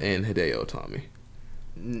Kushida and Hideo, Tommy?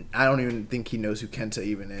 I don't even think he knows who Kenta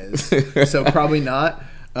even is, so probably not.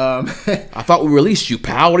 I thought we released you,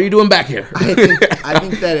 pal. What are you doing back here? I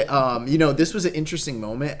think that this was an interesting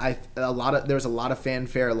moment. There was a lot of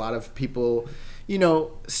fanfare, a lot of people,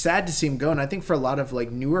 sad to see him go. And I think for a lot of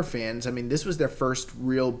like newer fans, I mean, this was their first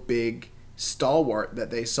real big stalwart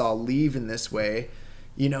that they saw leave in this way.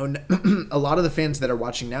 A lot of the fans that are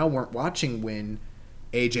watching now weren't watching when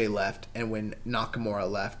AJ left and when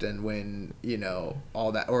Nakamura left and when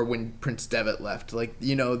all that, or when Prince Devitt left, like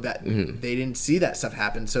that they didn't see that stuff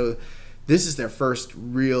happen. So this is their first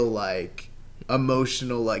real like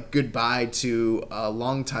emotional like goodbye to a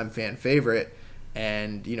longtime fan favorite.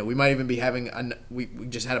 And we might even be having we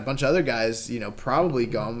just had a bunch of other guys probably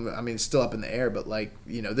gone. I mean, it's still up in the air, but like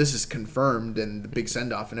this is confirmed and the big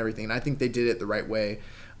send off and everything. And I think they did it the right way.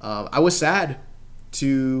 I was sad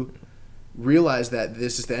to realize that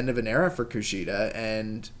this is the end of an era for Kushida,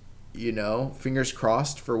 and fingers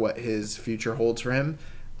crossed for what his future holds for him.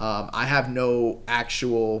 I have no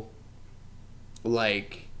actual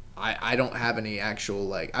I don't have any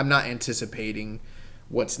actual I'm not anticipating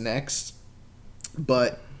what's next,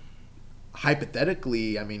 but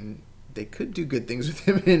hypothetically, I mean, they could do good things with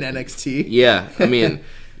him in NXT. Yeah, I mean,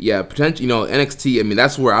 potential. NXT. I mean,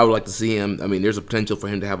 that's where I would like to see him. I mean, there's a potential for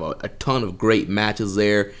him to have a ton of great matches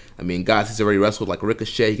there. I mean, guys he's already wrestled like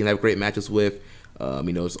Ricochet, he can have great matches with.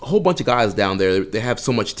 There's a whole bunch of guys down there. They have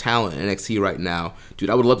so much talent in NXT right now, dude.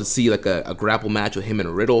 I would love to see like a grapple match with him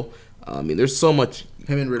and Riddle. I mean, there's so much.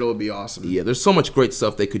 Him and Riddle would be awesome. Yeah, there's so much great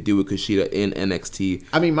stuff they could do with Kushida in NXT.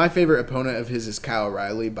 I mean, my favorite opponent of his is Kyle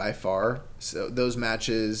O'Reilly by far. So those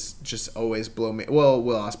matches just always blow me. Well,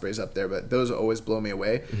 Will Ospreay's up there, but those always blow me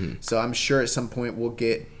away. Mm-hmm. So I'm sure at some point we'll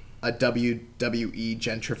get a WWE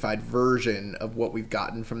gentrified version of what we've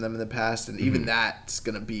gotten from them in the past, and even that's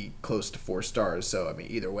going to be close to 4 stars. So I mean,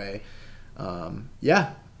 either way,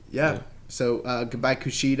 yeah. So goodbye,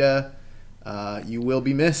 Kushida. You will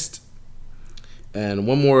be missed. And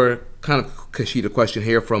one more kind of Kushida question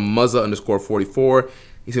here from Muzza_44.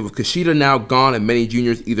 He said, with Kushida now gone and many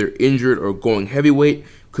juniors either injured or going heavyweight,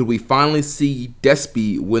 could we finally see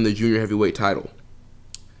Despy win the junior heavyweight title?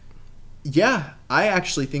 Yeah, I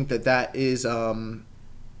actually think that is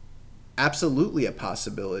absolutely a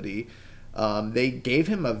possibility. They gave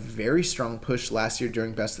him a very strong push last year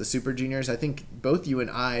during Best of the Super Juniors. I think both you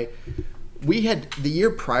and I, we had, the year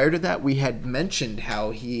prior to that, we had mentioned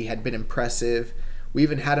how he had been impressive. We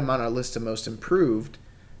even had him on our list of most improved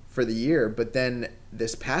for the year, but then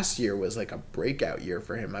this past year was like a breakout year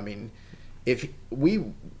for him. I mean, if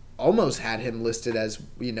we almost had him listed as,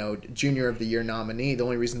 junior of the year nominee, the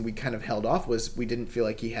only reason we kind of held off was we didn't feel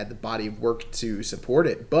like he had the body of work to support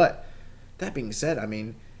it. But that being said, I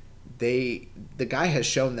mean, the guy has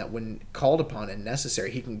shown that when called upon and necessary,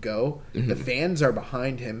 he can go. Mm-hmm. The fans are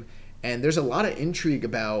behind him. And there's a lot of intrigue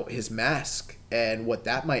about his mask and what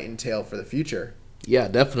that might entail for the future. Yeah,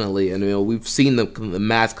 definitely. And we've seen the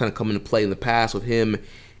mask kind of come into play in the past with him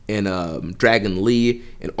and Dragon Lee.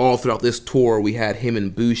 And all throughout this tour, we had him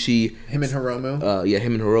and Bushi. Him and Hiromu.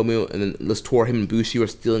 Him and Hiromu. And then this tour, him and Bushi were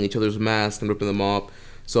stealing each other's masks and ripping them off.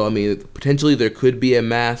 So, I mean, potentially there could be a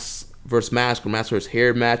mask versus mask or mask versus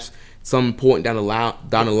hair match at some point down the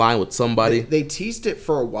line with somebody. They teased it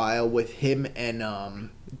for a while with him and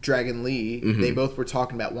Dragon Lee. Mm-hmm. They both were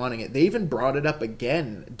talking about wanting it. They even brought it up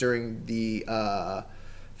again during the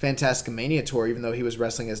Fantasticmania tour, even though he was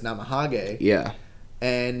wrestling as Namahage. Yeah.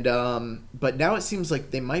 And but now it seems like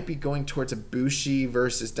they might be going towards a Bushi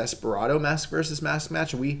versus Desperado mask versus mask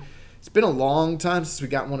match. It's been a long time since we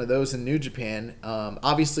got one of those in New Japan.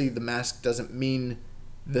 Obviously, the mask doesn't mean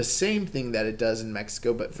the same thing that it does in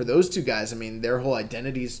Mexico, but for those two guys, I mean, their whole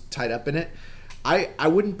identity's tied up in it. I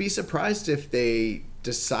wouldn't be surprised if they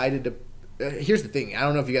decided to. Here's the thing: I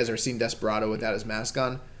don't know if you guys ever seen Desperado without his mask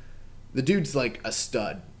on. The dude's like a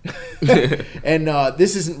stud. And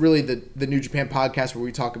this isn't really the New Japan podcast where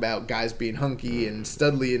we talk about guys being hunky and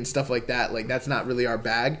studly and stuff like that. Like, that's not really our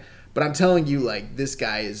bag. But I'm telling you, like, this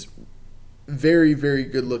guy is very, very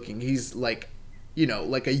good looking. He's like,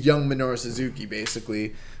 like a young Minoru Suzuki,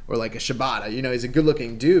 basically, or like a Shibata. He's a good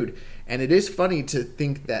looking dude. And it is funny to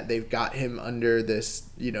think that they've got him under this,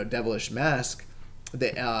 devilish mask.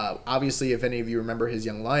 They, obviously, if any of you remember his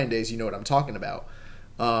Young Lion days, you know what I'm talking about.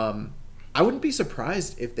 I wouldn't be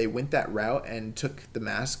surprised if they went that route and took the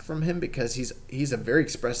mask from him, because he's a very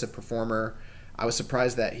expressive performer. I was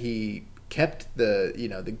surprised that he kept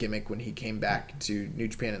the gimmick when he came back to New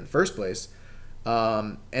Japan in the first place.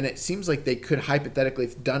 And it seems like they could hypothetically,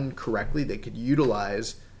 if done correctly, they could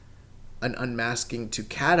utilize an unmasking to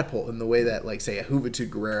catapult in the way that, like, say, a Juventud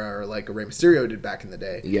Guerrera or like a Rey Mysterio did back in the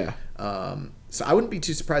day. Yeah. So I wouldn't be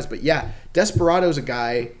too surprised. But yeah, Desperado's a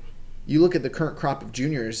guy. You look at the current crop of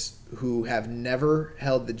juniors who have never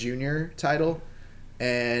held the junior title,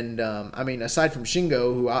 and I mean, aside from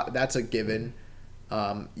Shingo, who that's a given.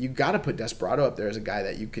 You got to put Desperado up there as a guy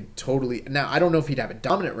that you could totally. Now, I don't know if he'd have a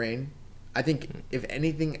dominant reign. I think, if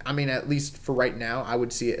anything, I mean, at least for right now, I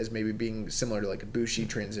would see it as maybe being similar to like a Bushi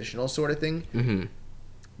transitional sort of thing. Mm-hmm.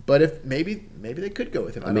 But if maybe they could go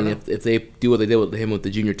with him. I mean, if they do what they did with him with the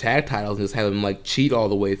junior tag titles and just have him like cheat all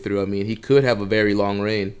the way through, I mean, he could have a very long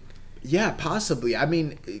reign. Yeah, possibly. I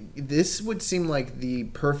mean, this would seem like the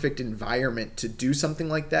perfect environment to do something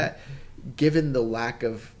like that, given the lack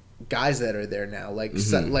of guys that are there now. Like,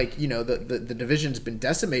 like the division's been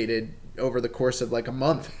decimated over the course of like a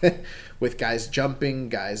month with guys jumping,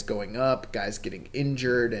 guys going up, guys getting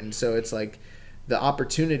injured, and so it's like the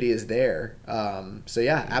opportunity is there. So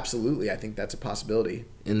yeah, absolutely, I think that's a possibility.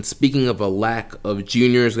 And speaking of a lack of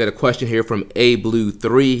juniors, we got a question here from A Blue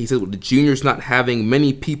 3. He says, with the juniors not having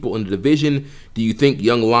many people in the division, do you think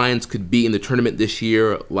Young Lions could be in the tournament this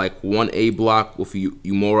year, like 1A block with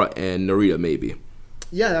Umura and Narita maybe?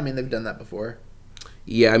 Yeah, I mean, they've done that before.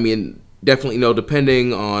 Yeah, I mean, definitely,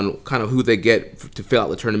 depending on kind of who they get to fill out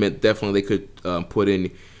the tournament, definitely they could put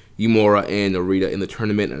in Umura and Narita in the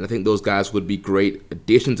tournament, and I think those guys would be great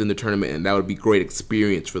additions in the tournament, and that would be great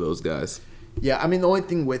experience for those guys. Yeah, I mean, the only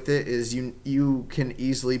thing with it is you can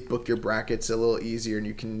easily book your brackets a little easier, and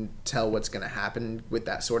you can tell what's going to happen with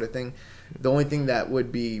that sort of thing. The only thing that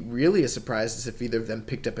would be really a surprise is if either of them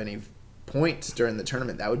picked up any points during the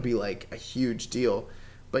tournament. That would be like a huge deal.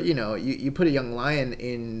 But, you put a young lion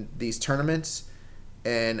in these tournaments,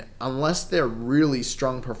 and unless they're really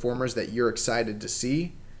strong performers that you're excited to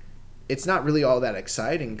see, it's not really all that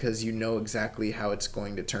exciting because you know exactly how it's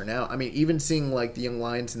going to turn out. I mean, even seeing like the Young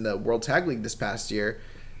Lions in the World Tag League this past year,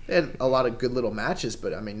 they had a lot of good little matches,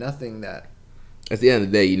 but I mean, nothing that... At the end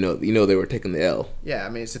of the day, you know they were taking the L. Yeah, I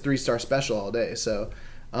mean, it's a 3-star special all day. So,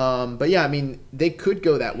 but yeah, I mean, they could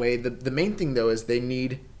go that way. The main thing, though, is they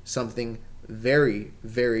need something very,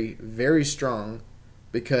 very, very strong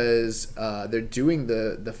because they're doing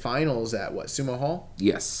the finals at Sumo Hall?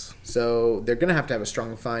 Yes. So they're going to have a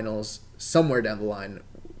strong finals somewhere down the line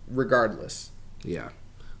regardless. Yeah.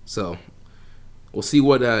 So we'll see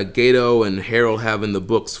what Gato and Harold have in the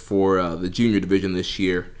books for the junior division this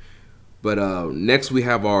year. But next we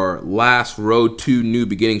have our last Road to New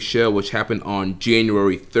Beginning show, which happened on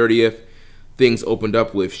January 30th. Things opened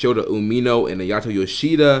up with Shota Umino and Ayato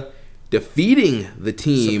Yoshida defeating the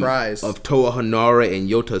team of Toa Hanare and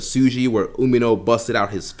Yota Tsuji, where Umino busted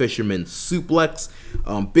out his fisherman suplex.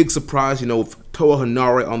 Big surprise, with Toa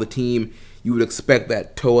Hanare on the team, you would expect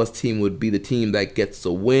that Toa's team would be the team that gets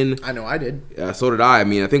the win. I know I did. So did I. I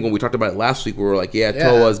mean, I think when we talked about it last week, we were like,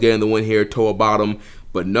 Toa's getting the win here, Toa bottom.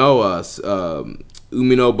 But no,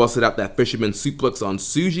 Umino busted out that fisherman suplex on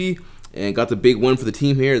Tsuji and got the big win for the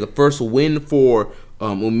team here. The first win for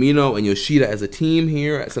Umino and Yoshida as a team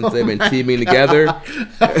here since they've been teaming together.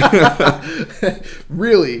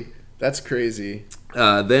 Really? That's crazy.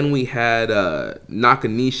 Then we had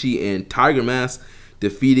Nakanishi and Tiger Mask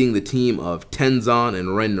defeating the team of Tenzan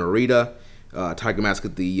and Ren Narita. Tiger Mask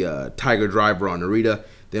with the Tiger Driver on Narita.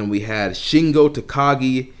 Then we had Shingo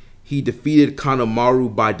Takagi. He defeated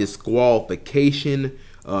Kanemaru by disqualification.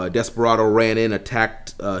 Desperado ran in,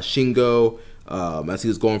 attacked Shingo as he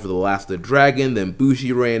was going for the last of the dragon. Then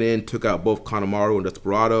Bushi ran in, took out both Kanemaru and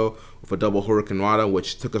Desperado with a double Hurricane Rana,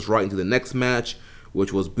 which took us right into the next match,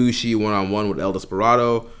 which was Bushi one-on-one with El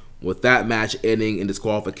Desperado, with that match ending in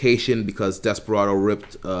disqualification because Desperado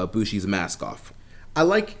ripped Bushi's mask off. I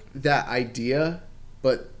like that idea,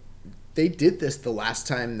 but they did this the last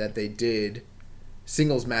time that they did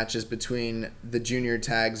singles matches between the junior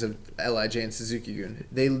tags of LIJ and Suzuki-gun.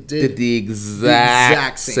 They did the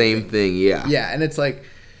exact same thing. Yeah, and it's like,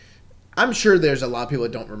 I'm sure there's a lot of people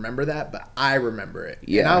that don't remember that, but I remember it.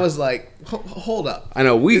 Yeah. And I was like, hold up. I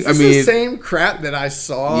know. Is this the same crap that I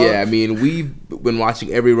saw? Yeah, I mean, we've been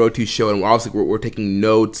watching every Road 2 show, and obviously we're taking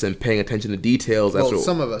notes and paying attention to details. Well,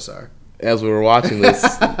 some of us are. As we were watching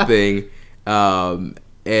this thing.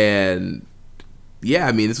 And... yeah,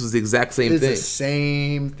 I mean, this was the exact same thing. It's the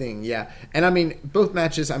same thing, yeah. And, I mean, both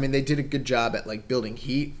matches, I mean, they did a good job at, like, building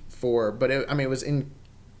heat for... but, it was in...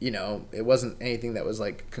 it wasn't anything that was,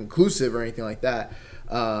 like, conclusive or anything like that.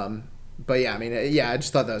 But, yeah, I mean, I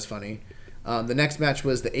just thought that was funny. The next match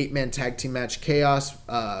was the 8-man tag team match, Chaos,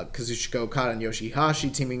 Kazuchika Okada and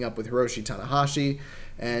Yoshihashi teaming up with Hiroshi Tanahashi,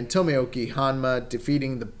 and Tomoaki Hanma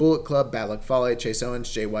defeating the Bullet Club, Bad Luck Fale, Chase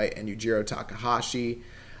Owens, Jay White, and Yujiro Takahashi.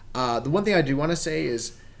 The one thing I do want to say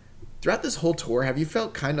is, throughout this whole tour, have you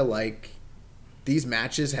felt kind of like these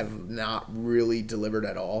matches have not really delivered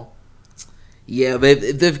at all? Yeah,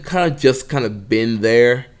 they've kind of been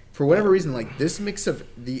there. For whatever reason, like this mix of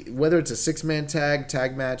whether it's a 6-man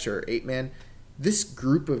tag match or 8-man, this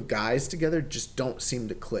group of guys together just don't seem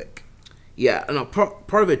to click. Yeah, no,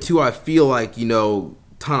 part of it too, I feel like,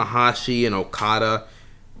 Tanahashi and Okada,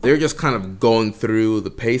 they're just kind of going through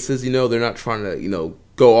the paces, they're not trying to,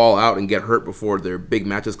 go all out and get hurt before their big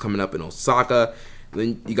matches coming up in Osaka. And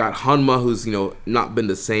then you got Hanma, who's, not been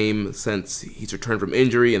the same since he's returned from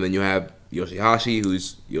injury, and then you have Yoshihashi,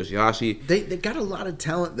 who's Yoshihashi. They got a lot of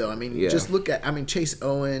talent, though. I mean, just look at, Chase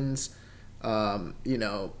Owens,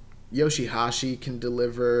 Yoshihashi can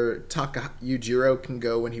deliver, Yujiro can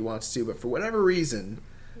go when he wants to, but for whatever reason,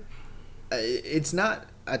 it's not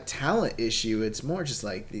a talent issue. It's more just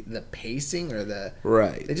like the pacing or the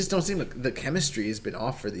right. They just don't seem like the chemistry has been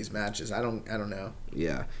off for these matches. I don't know.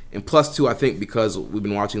 Yeah, and plus too, I think because we've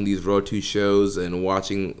been watching these Road 2 shows and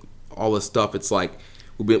watching all this stuff, it's like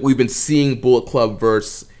we've been seeing Bullet Club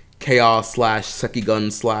versus Chaos /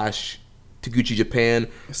 Sekigun / Taguchi Japan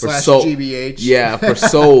for GBH. Yeah, for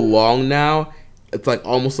so long now. It's like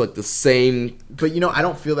almost like the same. But I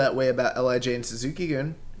don't feel that way about LIJ and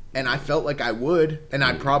Suzuki-gun. And I felt like I would, and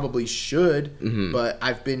I probably should, but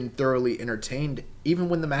I've been thoroughly entertained. Even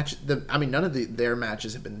when none of their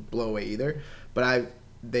matches have been blow away either, but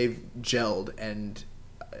they've gelled, and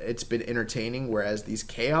it's been entertaining. Whereas these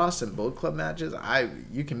Chaos and Bullet Club matches,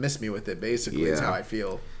 you can miss me with it. Basically, is how I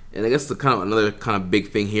feel. And I guess another kind of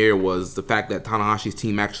big thing here was the fact that Tanahashi's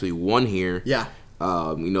team actually won here. Yeah.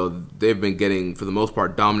 They've been getting, for the most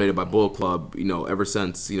part, dominated by Bullet Club, ever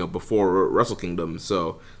since, before Wrestle Kingdom.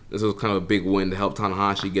 So this was kind of a big win to help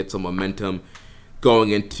Tanahashi get some momentum going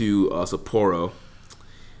into Sapporo.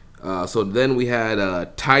 So then we had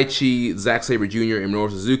Taichi, Zack Sabre Jr., and Minoru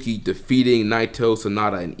Suzuki defeating Naito,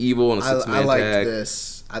 Sonata, and Evil in a 6-man tag. I liked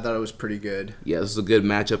this. I thought it was pretty good. Yeah, this is a good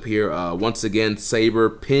matchup here. Once again, Sabre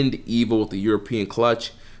pinned Evil with the European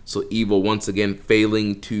clutch. So Evil once again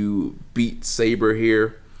failing to beat Sabre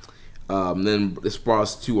here. Then this brought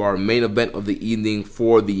us to our main event of the evening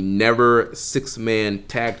for the Never 6-man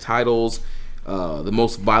tag titles. The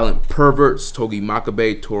most violent perverts, Togi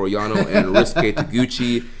Makabe, Toru Yano, and Ryusuke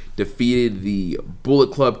Taguchi, defeated the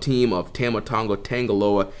Bullet Club team of Tama Tonga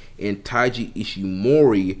Tangaloa and Taiji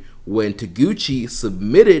Ishimori when Taguchi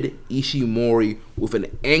submitted Ishimori with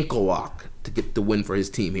an ankle lock to get the win for his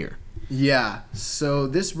team here. Yeah, so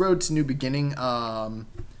this Road to New Beginning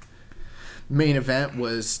main event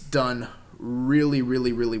was done really,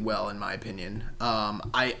 really, really well, in my opinion.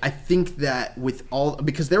 I think that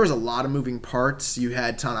because there was a lot of moving parts. You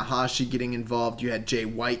had Tanahashi getting involved, you had Jay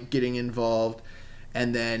White getting involved,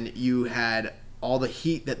 and then you had all the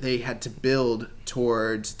heat that they had to build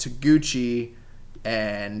towards Taguchi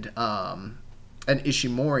and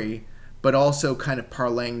Ishimori, but also kind of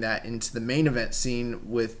parlaying that into the main event scene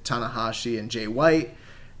with Tanahashi and Jay White,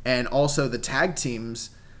 and also the tag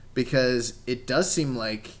teams, because it does seem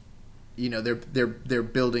like they're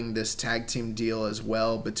building this tag team deal as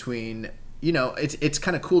well between it's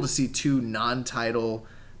kind of cool to see two non-title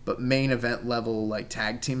but main event level like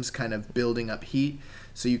tag teams kind of building up heat.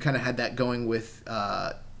 So you kind of had that going with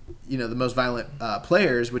the most violent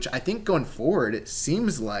players, which I think going forward it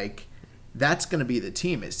seems like that's going to be the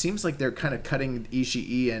team. It seems like they're kind of cutting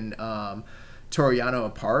Ishii and Toru Yano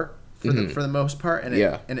apart for the most part,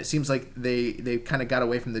 and it seems like they kind of got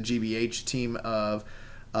away from the GBH team of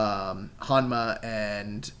Hanma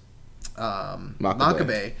and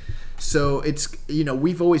Makabe. So it's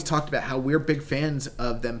we've always talked about how we're big fans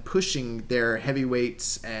of them pushing their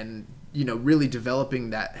heavyweights and really developing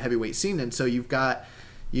that heavyweight scene, and so you've got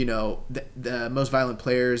the most violent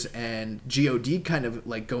players and GOD kind of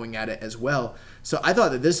like going at it as well. So I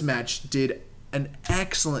thought that this match did an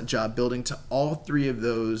excellent job building to all three of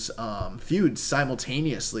those feuds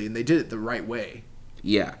simultaneously, and they did it the right way.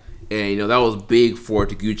 Yeah, and that was big for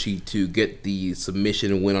Taguchi to get the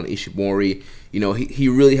submission win on Ishimori. He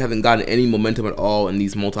really hasn't gotten any momentum at all in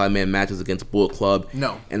these multi-man matches against Bullet Club.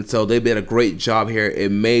 No. And so they did a great job here. It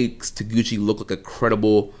makes Taguchi look like a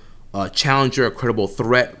credible challenger, a credible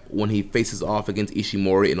threat when he faces off against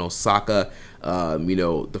Ishimori in Osaka.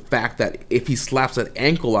 The fact that if he slaps that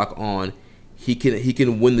ankle lock on, he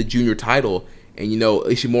can win the junior title. And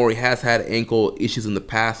Ishimori has had ankle issues in the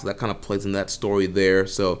past, so that kind of plays in that story there.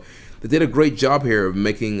 So they did a great job here of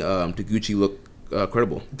making Taguchi look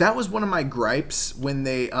credible. That was one of my gripes when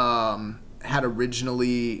they had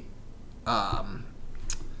originally done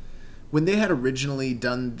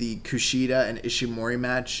the Kushida and Ishimori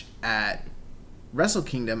match at Wrestle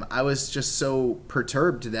Kingdom. I was just so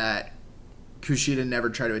perturbed that Kushida never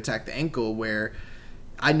tried to attack the ankle, where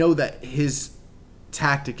I know that his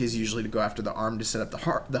tactic is usually to go after the arm to set up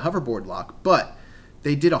the hoverboard lock, but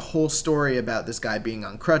they did a whole story about this guy being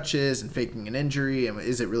on crutches and faking an injury, and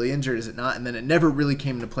is it really injured, is it not? And then it never really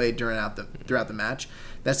came into play throughout the match.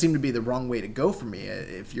 That seemed to be the wrong way to go for me.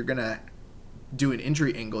 If you're gonna do an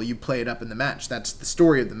injury angle, you play it up in the match. That's the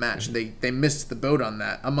story of the match. They missed the boat on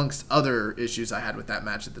that, amongst other issues I had with that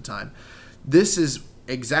match at the time. This is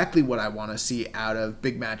exactly what I want to see out of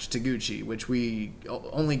Big Match Taguchi, which we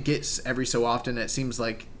only get every so often. It seems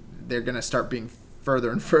like they're going to start being further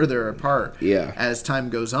and further apart as time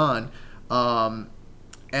goes on.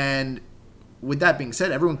 And with that being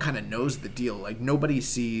said, everyone kind of knows the deal. Like, nobody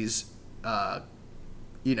sees,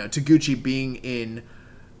 Taguchi being in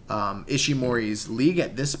Ishimori's league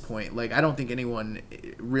at this point. Like, I don't think anyone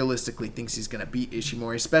realistically thinks he's going to beat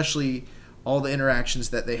Ishimori, especially all the interactions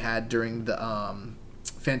that they had during the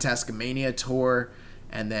Fantasticmania tour,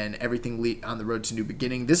 and then everything on the road to New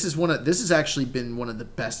Beginning. This has actually been one of the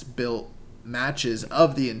best built matches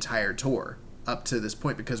of the entire tour up to this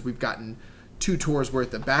point, because we've gotten 2 tours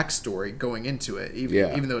worth of backstory going into it,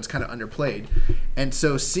 even though it's kind of underplayed. And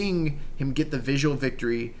so seeing him get the visual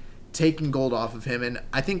victory, taking gold off of him, and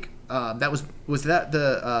I think that was that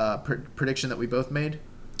the prediction that we both made?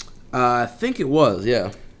 I think it was,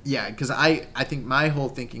 yeah. Yeah, because I think my whole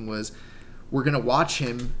thinking was, we're going to watch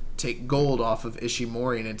him take gold off of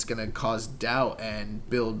Ishimori, and it's going to cause doubt and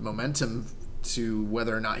build momentum to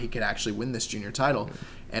whether or not he could actually win this junior title.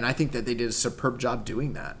 And I think that they did a superb job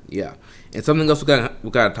doing that. Yeah. And something else we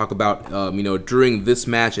got to talk about, during this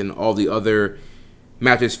match and all the other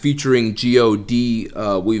matches featuring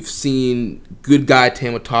GOD, we've seen good guy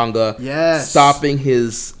Tama Tonga stopping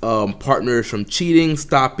his partners from cheating,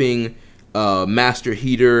 stopping Master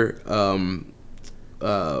Heater,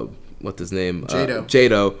 what's his name?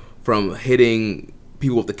 Jado from hitting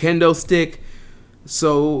people with the kendo stick.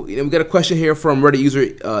 So, we got a question here from Reddit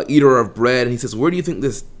user Eater of Bread, and he says, where do you think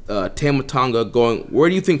Tama Tonga is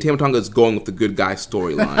going with the good guy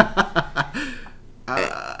storyline?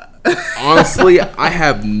 Honestly, I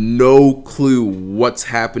have no clue what's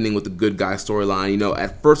happening with the good guy storyline.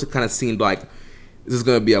 At first it kind of seemed like this is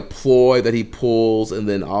going to be a ploy that he pulls, and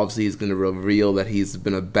then obviously he's going to reveal that he's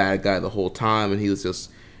been a bad guy the whole time, and he was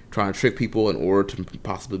just trying to trick people in order to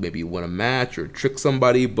possibly maybe win a match or trick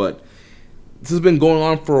somebody. But this has been going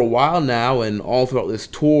on for a while now, and all throughout this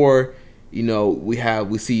tour, we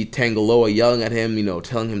see Tangaloa yelling at him,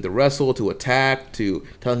 telling him to wrestle, to attack, to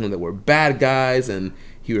telling him that we're bad guys, and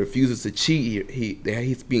he refuses to cheat.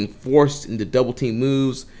 He's being forced into double team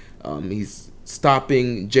moves. He's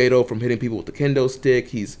stopping Jado from hitting people with the kendo stick.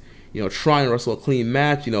 He's trying to wrestle a clean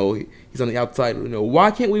match. He's on the outside.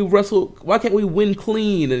 Why can't we wrestle? Why can't we win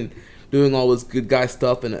clean? And doing all this good guy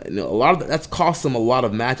stuff, and a lot of that's cost them a lot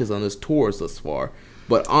of matches on this tour thus far.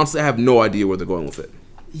 But honestly, I have no idea where they're going with it.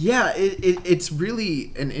 Yeah, it's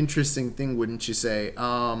really an interesting thing, wouldn't you say?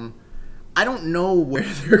 I don't know where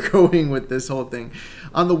they're going with this whole thing.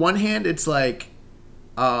 On the one hand, it's like,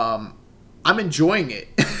 I'm enjoying it.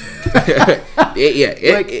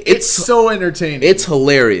 It's so entertaining. It's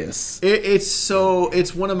hilarious.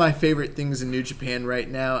 It's one of my favorite things in New Japan right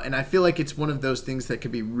now, and I feel like it's one of those things that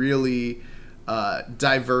could be really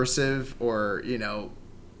diversive, or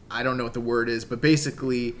I don't know what the word is, but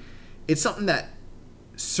basically it's something that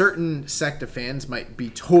certain sect of fans might be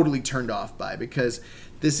totally turned off by, because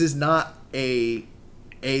this is not a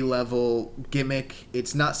A-level gimmick.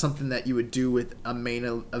 It's not something that you would do with a main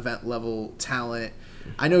event level talent.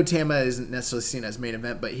 I know Tama isn't necessarily seen as main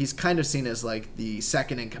event, but he's kind of seen as like the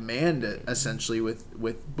second in command, essentially,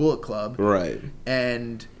 with Bullet Club. Right.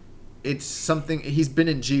 And it's something, he's been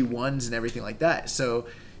in G1s and everything like that. So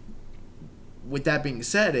with that being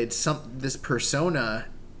said, this persona,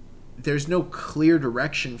 there's no clear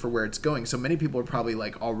direction for where it's going. So many people are probably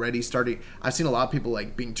like already starting. I've seen a lot of people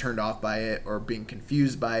like being turned off by it or being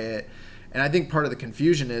confused by it. And I think part of the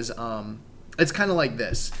confusion is it's kind of like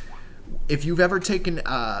this. If you've ever taken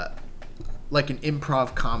like an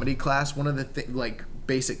improv comedy class, one of the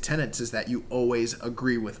basic tenets is that you always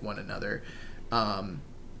agree with one another.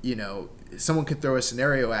 Someone could throw a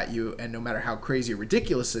scenario at you, and no matter how crazy or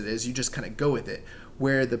ridiculous it is, you just kind of go with it.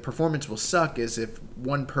 Where the performance will suck is if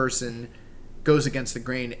one person goes against the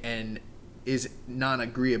grain and is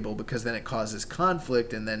non-agreeable, because then it causes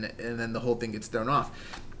conflict, and then the whole thing gets thrown off.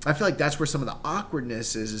 I feel like that's where some of the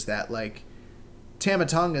awkwardness is that like Tama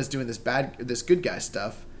Tonga is doing this good guy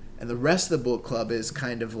stuff, and the rest of the Bullet Club is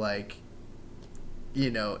kind of like,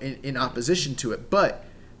 in opposition to it, but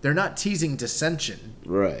they're not teasing dissension.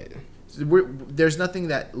 Right. There's nothing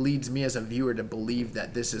that leads me as a viewer to believe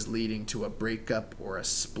that this is leading to a breakup or a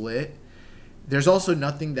split. There's also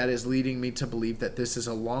nothing that is leading me to believe that this is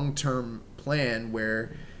a long-term plan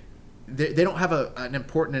where they don't have an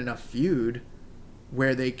important enough feud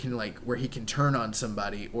where they can where he can turn on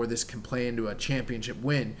somebody or this can play into a championship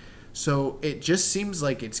win. So it just seems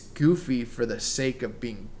like it's goofy for the sake of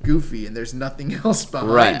being goofy, and there's nothing else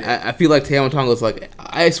behind it. I feel like Tama Tonga's like,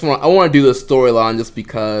 I want to do this storyline just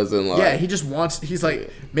because, and he just wants. He's like,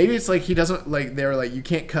 maybe it's like he doesn't they're like, you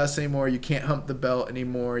can't cuss anymore, you can't hump the belt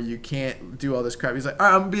anymore, you can't do all this crap. He's like, all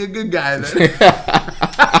right, I'm gonna be a good guy then.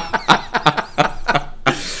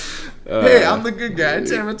 Hey, I'm the good guy,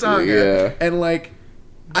 Tama Tonga. Yeah. And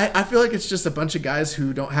I feel like it's just a bunch of guys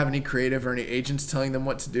who don't have any creative or any agents telling them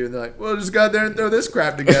what to do. They're like, well, just go out there and throw this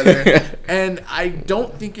crap together. And I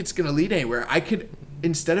don't think it's going to lead anywhere.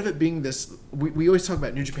 Instead of it being this, we always talk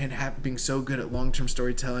about New Japan being so good at long-term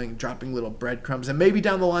storytelling, dropping little breadcrumbs, and maybe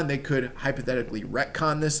down the line they could hypothetically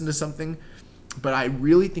retcon this into something. But I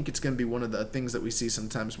really think it's going to be one of the things that we see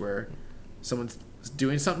sometimes where someone's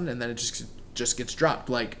doing something and then it just gets dropped.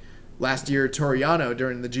 Like last year, Toriano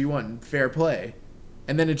during the G1, Fair Play.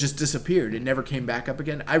 And then it just disappeared. It never came back up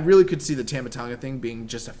again. I really could see the Tama Tonga thing being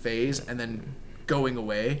just a phase and then going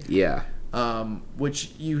away. Yeah.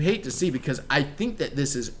 Which you hate to see because I think that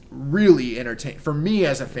this is really entertaining. For me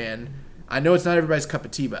as a fan, I know it's not everybody's cup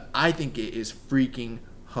of tea, but I think it is freaking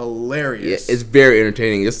hilarious. Yeah, it's very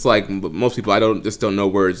entertaining. It's like most people, I don't know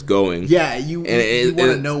where it's going. Yeah, you want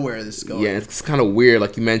to know where this is going. Yeah, it's kind of weird,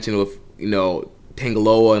 like you mentioned with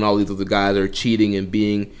Tangaloa and all these other guys are cheating and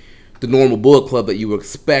being the normal Bullet Club that you would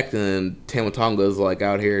expect, and Tama Tonga is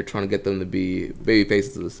out here trying to get them to be baby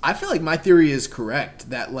faces. I feel like my theory is correct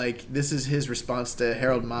that this is his response to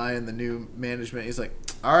Harold Mai and the new management. He's like,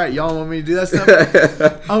 all right, y'all want me to do that stuff?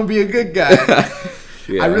 I'm gonna be a good guy.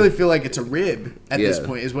 Yeah. I really feel like it's a rib at this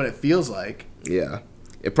point, is what it feels like. Yeah,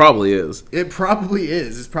 it probably is. It probably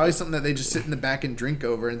is. It's probably something that they just sit in the back and drink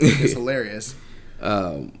over and think is hilarious.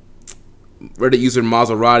 Reddit user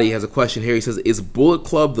Maserati has a question here. He says, is Bullet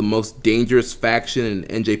Club the most dangerous faction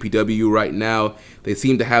in NJPW right now? They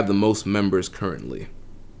seem to have the most members currently.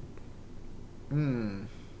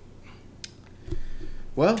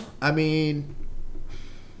 Well, I mean,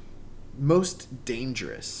 most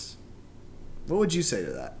dangerous. What would you say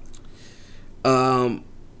to that?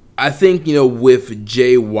 I think, with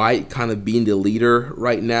Jay White kind of being the leader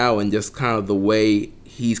right now and just kind of the way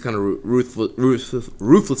he's kind of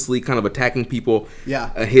ruthlessly kind of attacking people.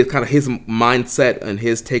 Yeah. His mindset and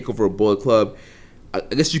his takeover of Bullet Club. I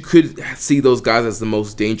guess you could see those guys as the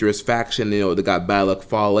most dangerous faction. They got Bad Luck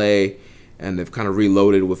Fale, and they've kind of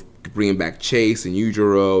reloaded with bringing back Chase and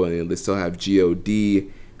Yujiro, and they still have God,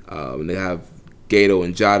 and they have Gato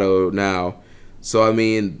and Jado now. So I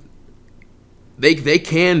mean, they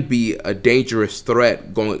can be a dangerous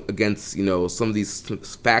threat going against some of these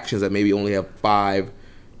factions that maybe only have 5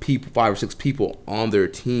 or 6 people on their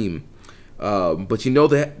team. But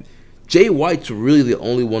that Jay White's really the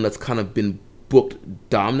only one that's kind of been booked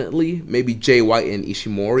dominantly. Maybe Jay White and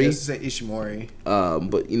Ishimori. Yes, say Ishimori.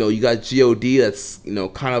 But you got God that's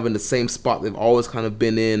kind of in the same spot they've always kind of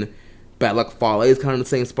been in. Bad Luck Fale is kind of in the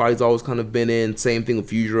same spot he's always kind of been in. Same thing with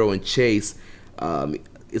Yujiro and Chase.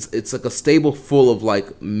 It's like a stable full of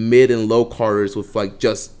mid and low carders with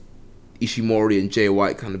just Ishimori and Jay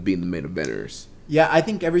White kind of being the main eventers. Yeah, I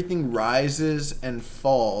think everything rises and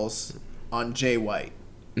falls on Jay White.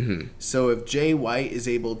 Mm-hmm. So if Jay White is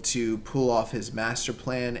able to pull off his master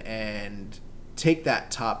plan and take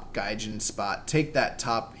that top Gaijin spot, take that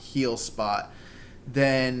top heel spot,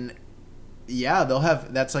 then yeah, they'll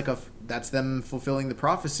have that's them fulfilling the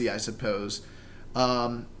prophecy, I suppose.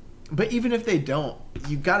 But even if they don't,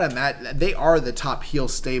 you gotta imagine they are the top heel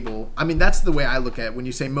stable. I mean, that's the way I look at it. When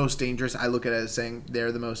you say most dangerous, I look at it as saying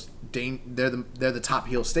they're the most they're the top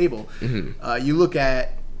heel stable. Mm-hmm. You look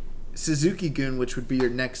at Suzuki-gun, which would be your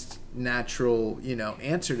next natural,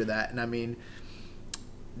 answer to that. And I mean,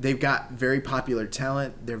 they've got very popular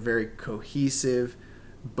talent. They're very cohesive,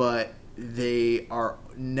 but they are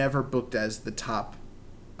never booked as the top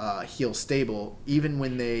heel stable, even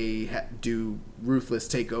when they do ruthless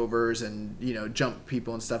takeovers and jump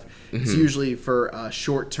people and stuff. Mm-hmm. It's usually for a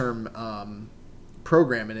short-term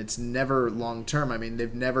program, and it's never long-term. I mean,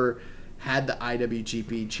 they've never had the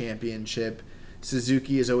IWGP championship.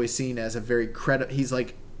 Suzuki is always seen as a very he's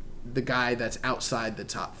the guy that's outside the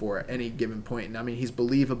top 4 at any given point. And I mean, he's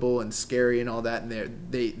believable and scary and all that,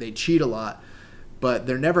 and they cheat a lot, but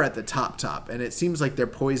they're never at the top. And it seems like they're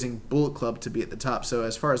poising Bullet Club to be at the top. So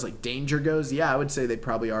as far as like danger goes, yeah, I would say they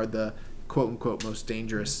probably are the quote unquote most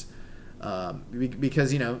dangerous,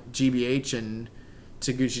 because, you know, GBH and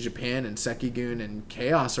Taguchi Japan and Sekigun and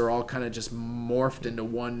Chaos are all kind of just morphed into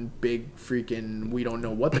one big freaking, we don't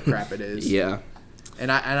know what the crap it is. Yeah.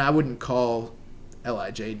 And I wouldn't call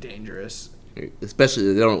LIJ dangerous. Especially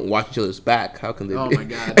if they don't watch each other's back. How can they Oh be? my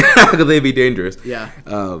God. How can they be dangerous? Yeah.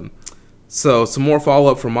 So some more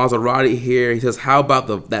follow-up from Maserati here. He says, how about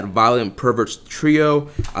that Violent Perverts trio?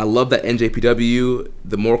 I love that NJPW.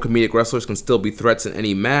 The more comedic wrestlers can still be threats in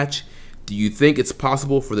any match. Do you think it's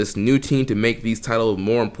possible for this new team to make these titles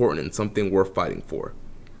more important and something worth fighting for?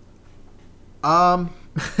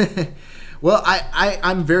 Well,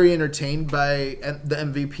 I'm very entertained by the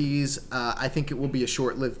MVPs. I think it will be a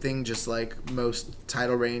short-lived thing, just like most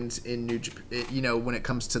title reigns in New Japan, you know, when it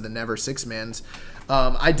comes to the Never Six-Mans.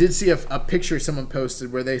 I did see a picture someone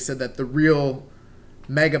posted where they said that the real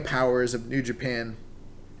mega powers of New Japan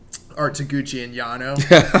are Taguchi and Yano.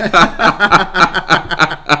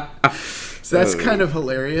 So that's kind of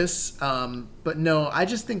hilarious. But no, I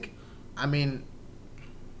just think, I mean,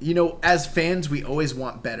 you know, as fans, we always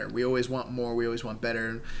want better. We always want more. We always want better.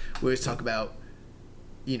 And we always talk about,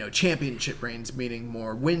 you know, championship reigns meaning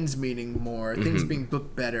more, wins meaning more, things being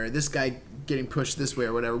booked better, this guy getting pushed this way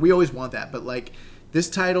or whatever. We always want that. But, like, this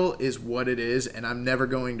title is what it is, and I'm never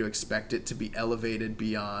going to expect it to be elevated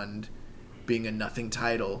beyond being a nothing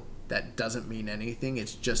title that doesn't mean anything.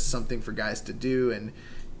 It's just something for guys to do, and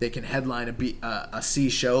they can headline a C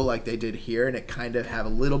show like they did here, and it kind of have a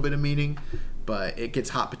little bit of meaning. But it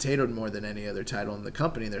gets hot potatoed more than any other title in the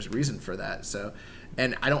company. There's a reason for that. So,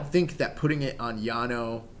 and I don't think that putting it on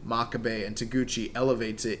Yano, Makabe, and Taguchi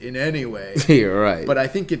elevates it in any way. You're right. But I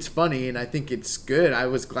think it's funny and I think it's good. I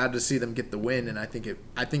was glad to see them get the win, and I think it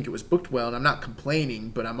was booked well. And I'm not complaining,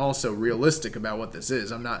 but I'm also realistic about what this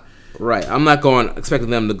is. I'm not. Right. I'm not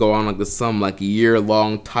expecting them to go on like some like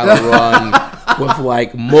year-long title run with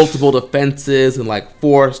like multiple defenses and like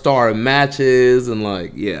 4-star matches and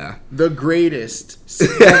like, yeah. The greatest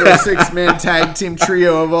six-man tag team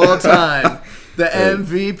trio of all time. The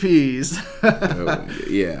MVPs.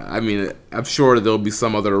 Yeah. I mean, I'm sure there'll be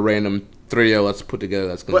some other random trio that's put together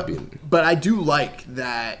that's going to be. But I do like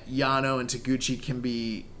that Yano and Taguchi can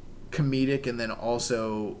be comedic and then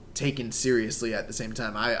also taken seriously at the same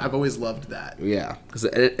time. I've always loved that. Yeah, because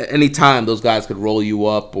at any time those guys could roll you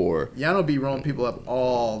up, or Yano be rolling people up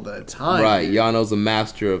all the time. Right, dude. Yano's a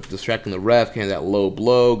master of distracting the ref, getting that low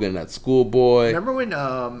blow, getting that schoolboy. Remember when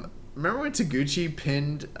Taguchi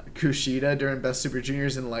pinned Kushida during Best Super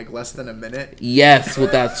Juniors in like less than a minute? Yes,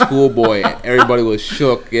 with that schoolboy. Everybody was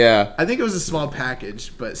shook, yeah. I think it was a small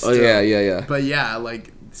package, but still. Oh, yeah. But yeah,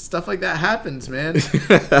 like, stuff like that happens, man.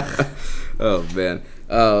 Oh, man.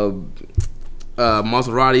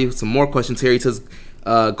 Maserati, some more questions here. He says,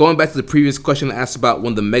 going back to the previous question asked about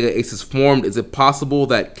when the Mega Aces formed, is it possible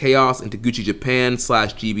that Chaos and Taguchi Japan /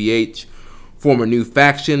 GBH form a new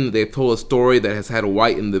faction? They've told a story that has had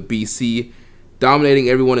White in the BC dominating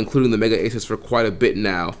everyone, including the Mega Aces, for quite a bit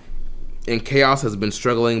now. And Chaos has been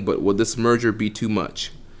struggling, but would this merger be too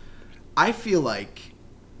much? I feel like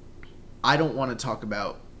I don't want to talk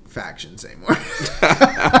about factions anymore.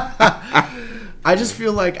 I just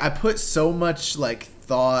feel like I put so much like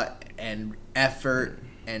thought and effort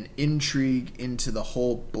and intrigue into the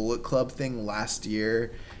whole Bullet Club thing last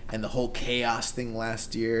year and the whole Chaos thing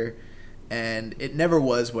last year, and it never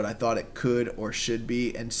was what I thought it could or should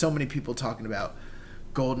be. And so many people talking about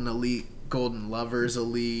Golden Elite, Golden Lovers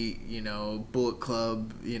Elite, you know, Bullet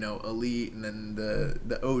Club, you know, Elite, and then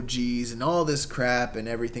the OGs and all this crap and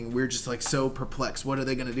everything. We're just like so perplexed. What are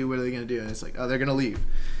they gonna do? What are they gonna do? And it's like, oh, they're gonna leave.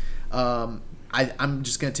 I'm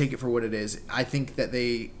just gonna take it for what it is. I think that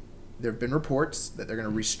there have been reports that they're gonna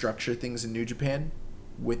restructure things in New Japan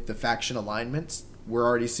with the faction alignments. We're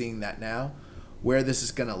already seeing that now. Where this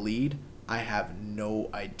is gonna lead, I have no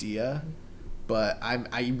idea. But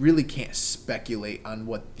I really can't speculate on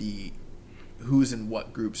who's in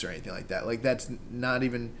what groups or anything like that. Like, that's not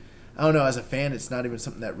even, I don't know, as a fan, it's not even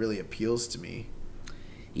something that really appeals to me.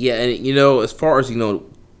 Yeah, and you know, as far as, you know,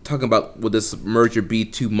 talking about would this merger be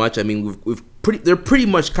too much, I mean, they're pretty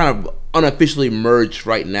much kind of unofficially merged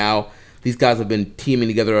right now. These guys have been teaming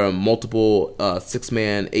together on multiple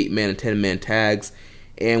 6-man, 8-man, and 10-man tags,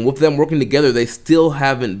 and with them working together, they still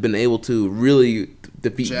haven't been able to really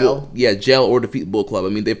defeat gel or defeat Bullet Club. I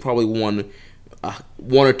mean, they've probably won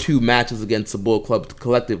 1 or 2 matches against the Bullet Club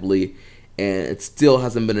collectively, and it still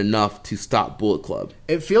hasn't been enough to stop Bullet Club.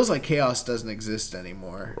 It feels like Chaos doesn't exist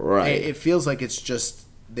anymore. Right. It feels like it's just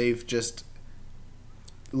they've just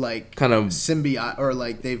like kind of symbiote, or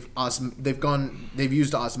like they've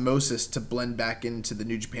used osmosis to blend back into the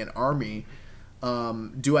New Japan Army.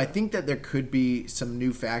 Do I think that there could be some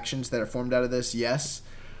new factions that are formed out of this? Yes.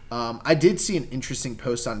 I did see an interesting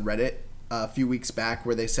post on Reddit a few weeks back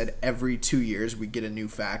where they said every 2 years we get a new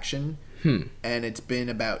faction. And it's been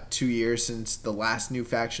about 2 years since the last new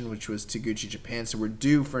faction, which was Taguchi Japan. So we're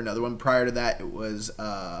due for another one. Prior to that, it was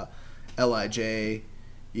LIJ,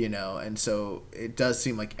 and so it does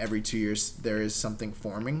seem like every 2 years there is something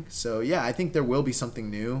forming. So yeah, I think there will be something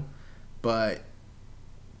new, but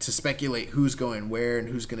to speculate who's going where and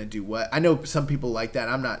who's going to do what, I know some people like that.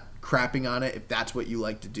 I'm not crapping on it. If that's what you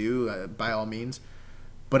like to do, by all means,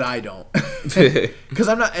 but I don't, because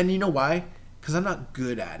I'm not. And you know why? Because I'm not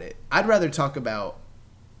good at it. I'd rather talk about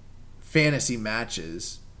fantasy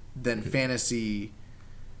matches than fantasy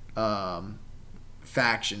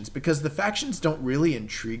factions, because the factions don't really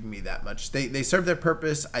intrigue me that much. They serve their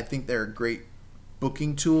purpose. I think they're a great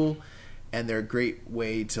booking tool, and they're a great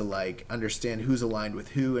way to like understand who's aligned with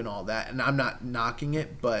who and all that. And I'm not knocking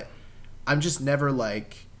it, but I'm just never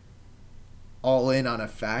like all in on a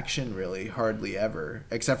faction, really, hardly ever,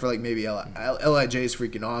 except for like maybe LIJ is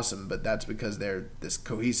freaking awesome, but that's because they're this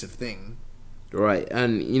cohesive thing, right?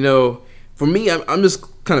 And for me, I'm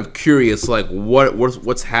just kind of curious, like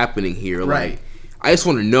what's happening here, right? Like, I just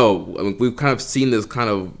want to know. I mean, we've kind of seen this kind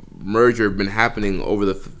of merger been happening over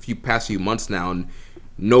the past few months now, and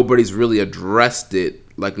nobody's really addressed it.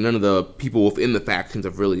 Like, none of the people within the factions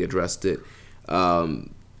have really addressed it.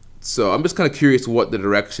 So I'm just kind of curious what the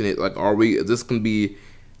direction is. Like, is this going to be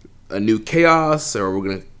a new Chaos, or we're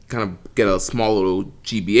going to kind of get a small little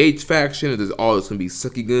GBH faction? Or is all it's going to be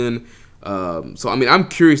Sukigun? So, I mean, I'm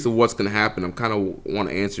curious to what's going to happen. I'm kind of want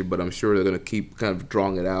to answer, but I'm sure they're going to keep kind of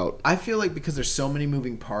drawing it out. I feel like because there's so many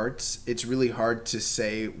moving parts, it's really hard to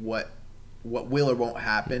say what will or won't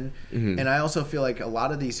happen. Mm-hmm. And I also feel like a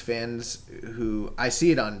lot of these fans who, I see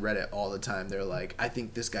it on Reddit all the time, they're like, I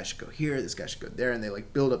think this guy should go here, this guy should go there, and they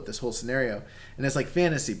like build up this whole scenario, and it's like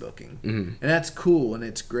fantasy booking. Mm-hmm. And that's cool and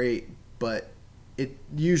it's great, but it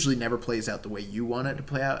usually never plays out the way you want it to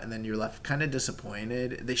play out, and then you're left kind of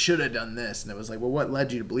disappointed. They should have done this, and it was like, well, what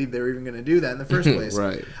led you to believe they were even going to do that in the first place?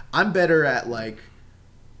 Right. I'm better at like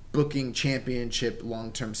booking championship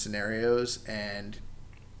long-term scenarios and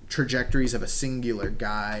trajectories of a singular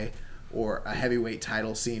guy or a heavyweight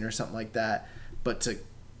title scene or something like that, but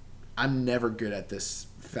I'm never good at this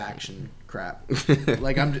faction crap.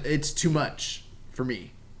 Like, it's too much for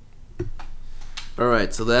me. All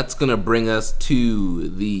right, so that's gonna bring us to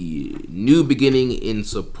the new beginning in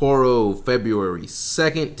Sapporo, February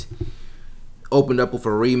 2nd. Opened up with a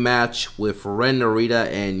rematch with Ren Narita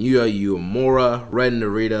and Yuya Uemura. Ren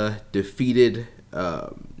Narita defeated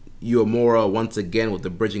Uemura once again with the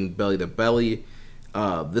bridging belly to belly.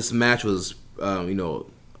 This match was,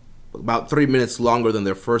 about 3 minutes longer than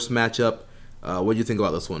their first matchup. What do you think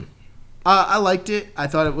about this one? I liked it. I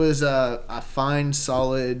thought it was a fine,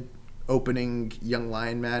 solid opening Young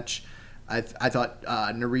Lion match. I thought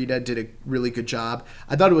Narita did a really good job.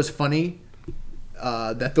 I thought it was funny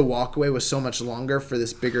that the walkaway was so much longer for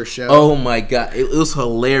this bigger show. Oh my god, it was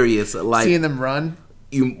hilarious! Like, seeing them run.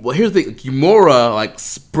 Here's the thing: Uemura like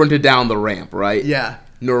sprinted down the ramp, right? Yeah.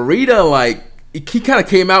 Narita he kind of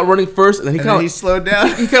came out running first, and then he slowed down.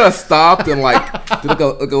 He kind of stopped and did like a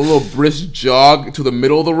little brisk jog to the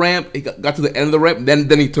middle of the ramp. He got to the end of the ramp,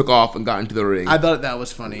 then he took off and got into the ring. I thought that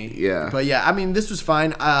was funny. Yeah, but yeah, I mean, this was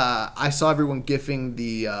fine. I saw everyone gifting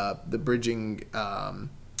the bridging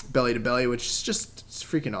belly to belly, which is it's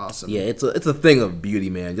freaking awesome. Yeah, it's a thing of beauty,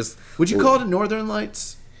 man. Would you call it a Northern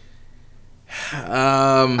Lights?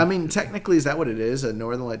 I mean, technically, is that what it is? A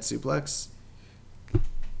Northern Lights suplex?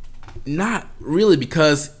 Not really,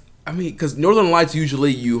 because Northern Lights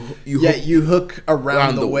usually you hook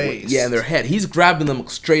around the waist. Yeah, in their head. He's grabbing them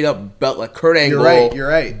straight up, belt like Kurt Angle. You're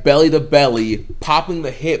right. Belly to belly, popping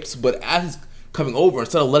the hips, but as he's coming over,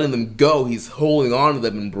 instead of letting them go, he's holding on to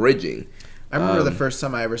them and bridging. I remember the first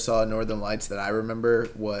time I ever saw Northern Lights that I remember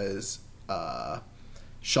was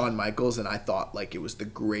Shawn Michaels, and I thought like it was the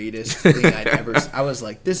greatest thing I'd ever. I was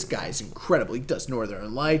like, this guy's incredible. He does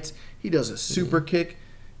Northern Lights. He does a super kick.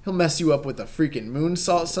 He'll mess you up with a freaking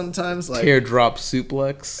moonsault sometimes. Like teardrop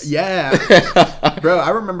suplex. Yeah. Bro, I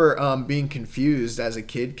remember being confused as a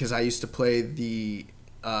kid because I used to play the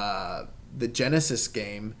Genesis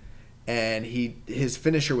game, and his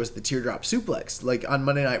finisher was the teardrop suplex, like on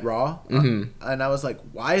Monday Night Raw. Mm-hmm. And I was like,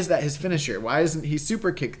 why is that his finisher? Why isn't he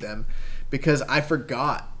super kick them? Because I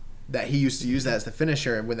forgot that he used to use that as the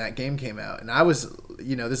finisher when that game came out. And I was,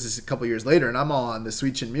 this is a couple years later, and I'm all on the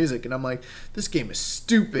Sweet Chin Music, and I'm like, this game is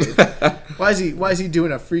stupid. Why is he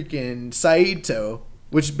doing a freaking Saito?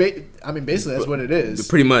 Which, basically that's what it is.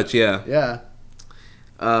 Pretty much, yeah. Yeah.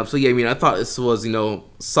 I thought this was,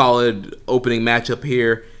 solid opening matchup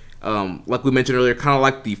here. Like we mentioned earlier, kind of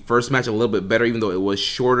like the first match a little bit better, even though it was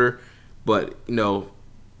shorter. But,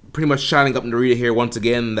 pretty much shining up Narita here once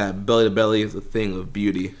again. That belly-to-belly is a thing of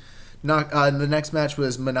beauty. The next match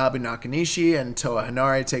was Manabu Nakanishi and Toa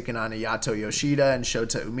Hanare taking on Ayato Yoshida and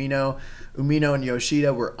Shota Umino. Umino and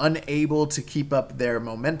Yoshida were unable to keep up their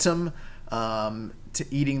momentum to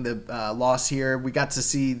eating the loss here. We got to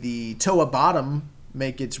see the Toa Bottom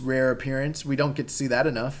make its rare appearance. We don't get to see that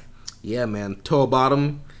enough. Yeah, man. Toa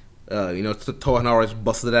Bottom, Toa Hanare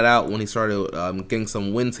busted that out when he started getting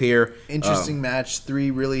some wins here. Interesting match. 3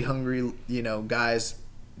 really hungry, guys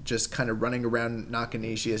just kind of running around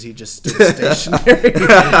Nakanishi as he just stood stationary in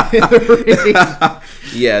the ring.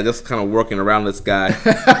 Yeah, just kind of working around this guy.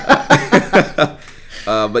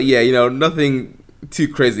 But yeah, nothing too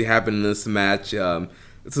crazy happened in this match.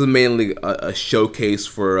 This is mainly a showcase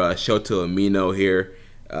for Shota Umino here.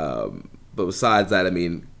 But besides that,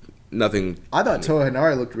 nothing. I thought Toa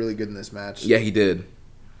Hanare looked really good in this match. Yeah, he did.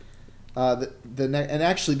 And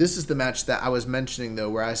actually, this is the match that I was mentioning, though,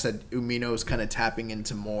 where I said Umino's kind of tapping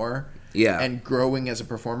into more and growing as a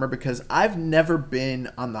performer, because I've never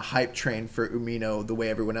been on the hype train for Umino the way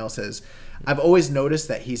everyone else has. I've always noticed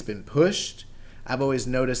that he's been pushed. I've always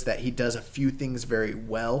noticed that he does a few things very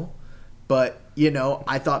well. But,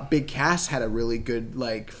 I thought Big Cass had a really good,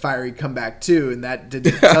 fiery comeback, too, and that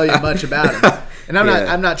didn't tell you much about him. And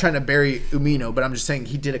I'm not trying to bury Umino, but I'm just saying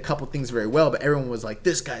he did a couple things very well, but everyone was like,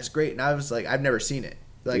 this guy's great. And I was like, I've never seen it.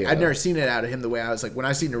 I've never seen it out of him the way I was like, when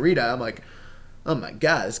I see Narita, I'm like, oh my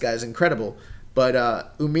God, this guy's incredible. But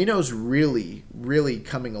Umino's really, really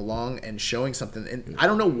coming along and showing something. And I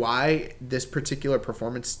don't know why this particular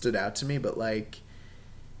performance stood out to me, but,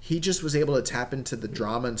 he just was able to tap into the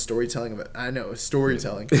drama and storytelling of it. I know,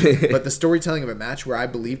 storytelling. But the storytelling of a match where I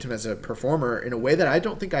believed him as a performer in a way that I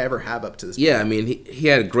don't think I ever have up to this point. Yeah, he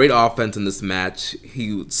had a great offense in this match.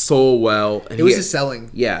 He sold well. And it was his selling.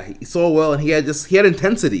 Yeah, he sold well, and he had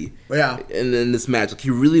intensity. Yeah. In this match. He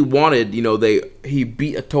really wanted, he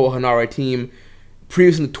beat a Toa Hanare team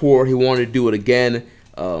previous in the tour. He wanted to do it again.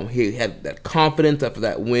 He had that confidence after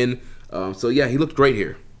that win. He looked great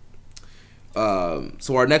here.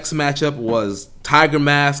 So our next matchup was Tiger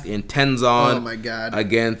Mask and Tenzan. Oh my God.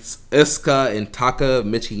 Against Isuka and Taka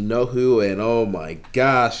Michinoku, and oh my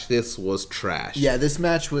gosh, this was trash. Yeah, this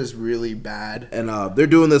match was really bad. And they're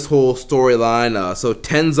doing this whole storyline. So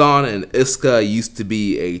Tenzan and Isuka used to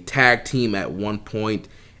be a tag team at one point,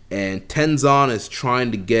 and Tenzan is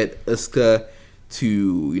trying to get Isuka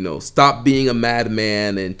to stop being a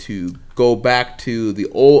madman and to go back to the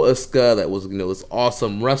old Isuka that was this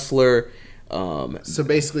awesome wrestler. So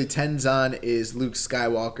basically, Tenzan is Luke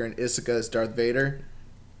Skywalker and Isuka is Darth Vader.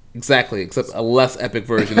 Exactly, except a less epic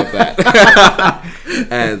version of that.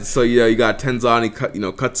 And so you got Tenzan. He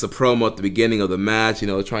cuts a promo at the beginning of the match.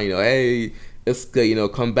 Trying hey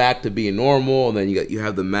Isuka, come back to being normal. And then you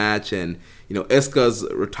have the match, and Isuka's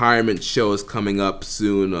retirement show is coming up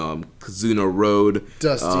soon. Kazuna Road.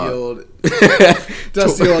 Dusty old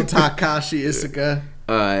Takashi Isuka.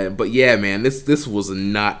 But yeah, man, this was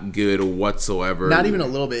not good whatsoever. Not even a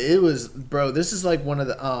little bit. It was, bro. This is like one of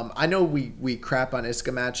the. I know we crap on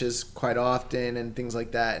Isuka matches quite often and things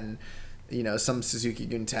like that, and some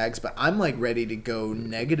Suzuki-gun tags. But I'm ready to go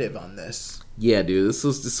negative on this. Yeah, dude, this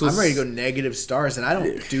was. I'm ready to go negative stars, and I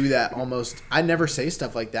don't do that almost. I never say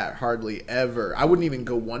stuff like that hardly ever. I wouldn't even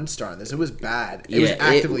go 1 star on this. It was bad. It was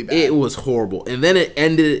actively bad. It was horrible, and then it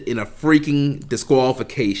ended in a freaking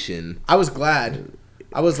disqualification. I was glad.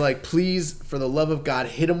 I was like, please, for the love of God,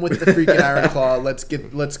 hit him with the freaking Iron Claw. Let's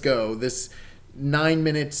go. This 9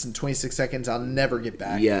 minutes and 26 seconds, I'll never get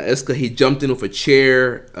back. Yeah, Isuka, he jumped in with a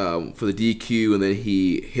chair for the DQ, and then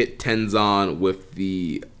he hit Tenzan with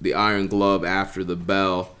the Iron Glove after the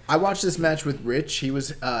bell. I watched this match with Rich. He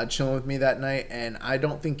was chilling with me that night, and I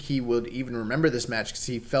don't think he would even remember this match because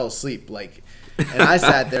he fell asleep. And I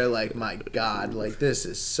sat there my God, this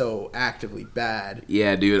is so actively bad.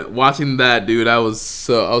 Yeah, dude. Watching that, dude, I was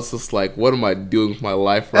just like, what am I doing with my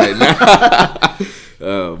life right now?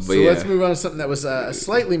 Let's move on to something that was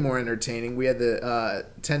slightly more entertaining. We had the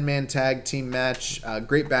 10-man tag team match.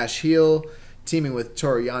 Great Bash Heel teaming with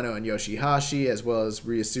Toru Yano and Yoshihashi, as well as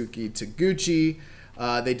Ryusuke Taguchi.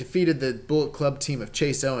 They defeated the Bullet Club team of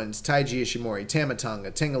Chase Owens, Taiji Ishimori, Tama Tonga,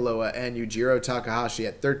 Tangaloa, and Yujiro Takahashi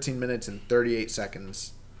at 13 minutes and 38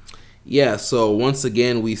 seconds. Yeah, so once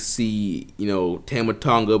again we see, Tama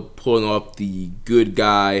Tonga pulling off the good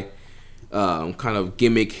guy kind of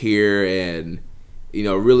gimmick here and,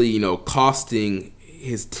 really, costing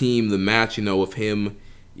his team the match, with him,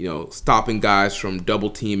 stopping guys from double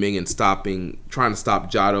teaming and trying to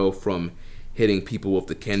stop Jado from hitting people with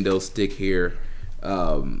the kendo stick here.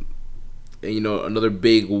 And, another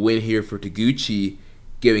big win here for Taguchi,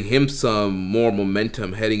 giving him some more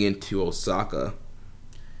momentum heading into Osaka.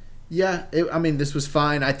 Yeah, this was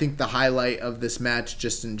fine. I think the highlight of this match,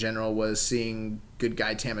 just in general, was seeing good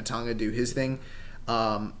guy Tama Tonga do his thing.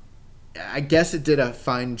 I guess it did a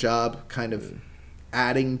fine job, kind of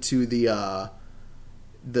adding to the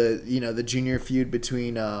junior feud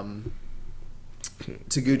between Taguchi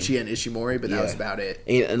and Ishimori, but that was about it.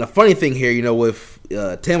 And the funny thing here, with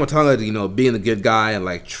Tama Tonga, being the good guy and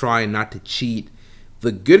like trying not to cheat.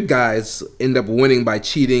 The good guys end up winning by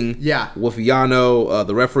cheating. Yeah. With Yano,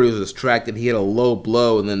 the referee was distracted. He had a low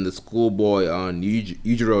blow, and then the schoolboy on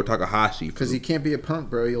Yujiro Takahashi. Because you can't be a punk,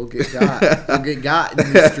 bro. You'll get got. You'll get got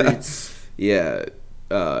in the streets. Yeah.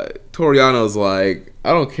 Toriano's like,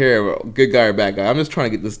 I don't care about good guy or bad guy. I'm just trying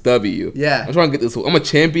to get this W. Yeah. I'm trying to get this. I'm a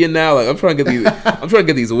champion now. Like I'm trying to get these. I'm trying to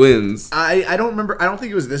get these wins. I don't remember. I don't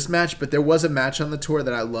think it was this match, but there was a match on the tour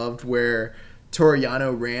that I loved where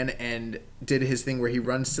Toriano ran and did his thing where he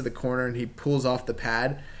runs to the corner and he pulls off the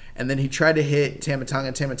pad, and then he tried to hit Tama Tonga,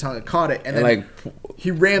 and Tama Tonga caught it, and then he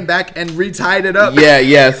ran back and retied it up. Yeah,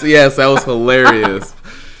 yes, that was hilarious.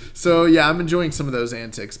 So yeah, I'm enjoying some of those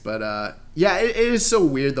antics, but it is so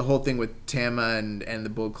weird, the whole thing with Tama and the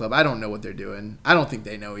Bullet Club. I don't know what they're doing. I don't think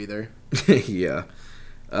they know either. Yeah.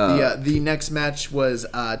 The next match was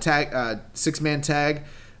six-man tag.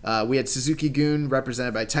 We had Suzuki-gun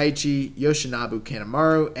represented by Taichi, Yoshinobu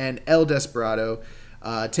Kanemaru, and El Desperado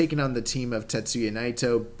taking on the team of Tetsuya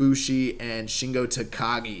Naito, Bushi, and Shingo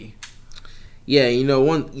Takagi. Yeah,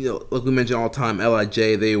 like we mentioned all the time,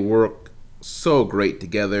 LIJ, they work so great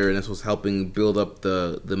together, and this was helping build up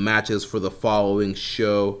the matches for the following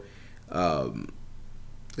show.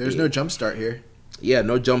 There's no jump start here. Yeah,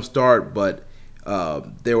 no jump start, but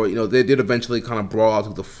they did eventually kind of brawl out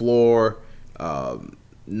to the floor.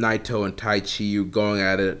 Naito and Taichi going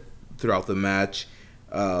at it throughout the match.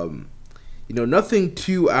 Nothing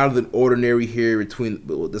too out of the ordinary here between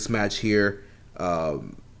this match here.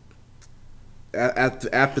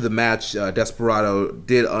 After the match, Desperado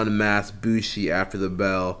did unmask Bushi after the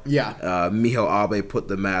bell. Yeah. Miho Abe put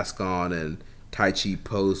the mask on, and Taichi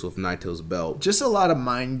posed with Naito's belt. Just a lot of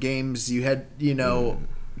mind games. You had,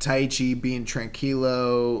 Taichi being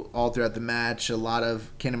tranquilo all throughout the match. A lot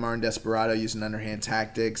of Kanemaru and Desperado using underhand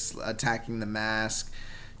tactics, attacking the mask,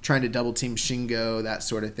 trying to double team Shingo, that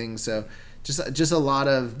sort of thing. So just a lot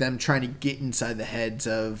of them trying to get inside the heads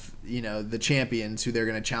of, the champions who they're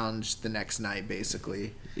going to challenge the next night,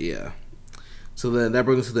 basically. Yeah. So then that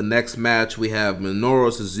brings us to the next match. We have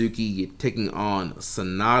Minoru Suzuki taking on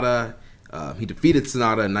Sanada. He defeated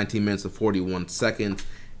Sanada in 19 minutes and 41 seconds.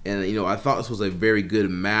 And, I thought this was a very good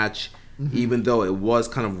match, even though it was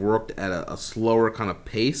kind of worked at a slower kind of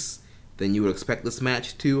pace than you would expect this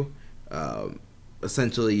match to.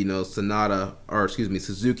 Essentially,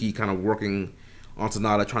 Suzuki kind of working on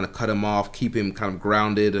Sanada, trying to cut him off, keep him kind of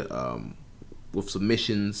grounded with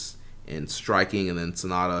submissions and striking. And then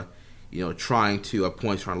Sanada, trying to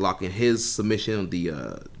lock in his submission,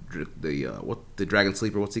 the Dragon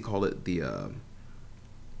Sleeper, what's he called it?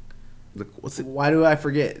 Why do I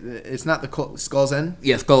forget? It's not the Skull's End?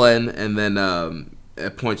 Yeah, Skull End, and then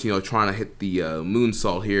at points, trying to hit the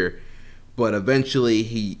moonsault here. But eventually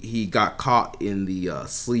he got caught in the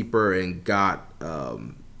sleeper and got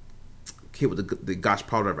hit with the Gotch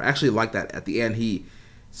Power Driver. I actually like that. At the end,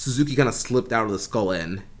 Suzuki kind of slipped out of the Skull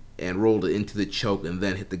End and rolled it into the choke and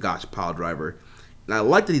then hit the Gotch Power Driver. And I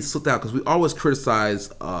like that he slipped out because we always criticize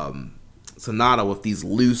Sanada with these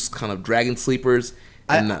loose kind of dragon sleepers.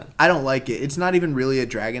 I don't like it. It's not even really a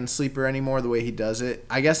dragon sleeper anymore, the way he does it.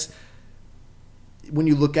 I guess when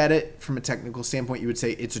you look at it from a technical standpoint, you would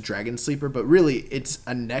say it's a dragon sleeper, but really it's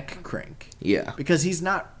a neck crank. Yeah. Because he's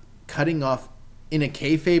not cutting off, in a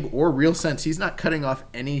kayfabe or real sense, he's not cutting off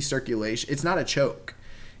any circulation. It's not a choke.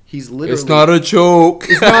 He's literally... It's not a choke.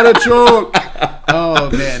 It's not a choke.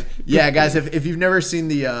 Oh, man. Yeah, guys, if you've never seen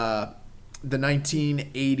the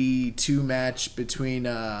 1982 match between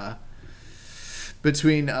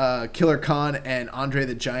Killer Khan and Andre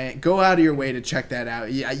the Giant, go out of your way to check that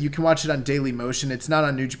out. Yeah, you can watch it on Daily Motion. It's not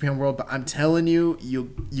on New Japan World, but I'm telling you,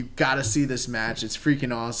 you got to see this match. It's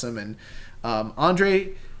freaking awesome. And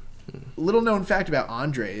Andre, little known fact about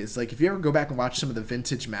Andre is, like, if you ever go back and watch some of the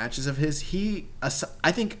vintage matches of his,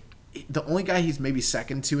 I think the only guy he's maybe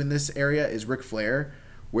second to in this area is Ric Flair,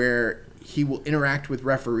 where he will interact with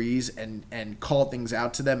referees and call things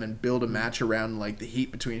out to them and build a match around like the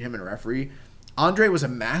heat between him and a referee. Andre was a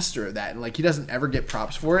master of that, and like he doesn't ever get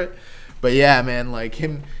props for it. But yeah, man, like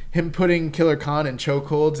him putting Killer Khan in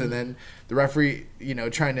chokeholds and then the referee,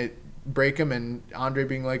 trying to break him and Andre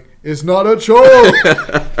being like, "It's not a choke."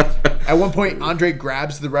 At one point, Andre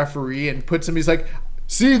grabs the referee and puts him. He's like,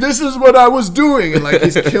 "See, this is what I was doing," and like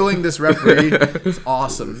he's killing this referee. It's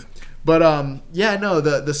awesome. But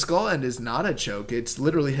the skull end is not a choke. It's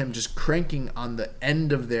literally him just cranking on the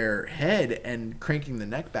end of their head and cranking the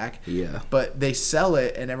neck back. Yeah. But they sell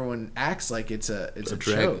it and everyone acts like it's a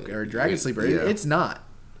choke or a dragon sleeper. Yeah. It's not.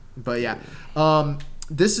 But yeah.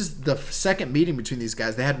 This is the second meeting between these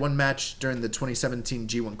guys. They had one match during the 2017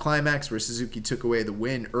 G1 Climax where Suzuki took away the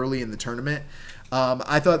win early in the tournament.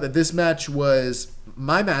 I thought that this match was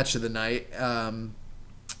my match of the night.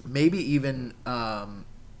 Maybe even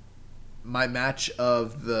my match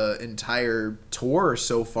of the entire tour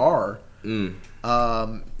so far.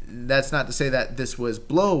 That's not to say that this was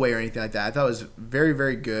blow away or anything like that. I thought it was very,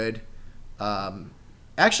 very good.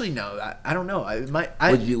 Actually, no, I don't know.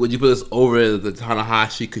 Would you put this over the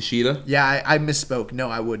Tanahashi Kushida? Yeah, I misspoke. No,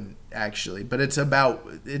 I wouldn't actually. But it's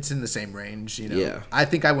in the same range. Yeah. I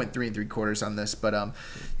think I went 3 3/4 on this, but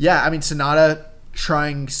yeah. I mean, Sonata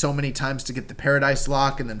trying so many times to get the Paradise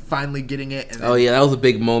Lock and then finally getting it. And then, that was a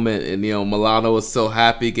big moment, and Milano was so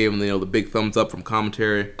happy, gave him the big thumbs up from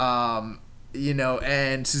commentary.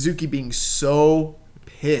 And Suzuki being so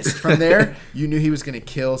pissed from there, you knew he was going to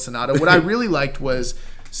kill Sonata. What I really liked was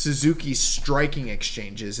Suzuki's striking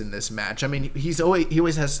exchanges in this match. I mean, he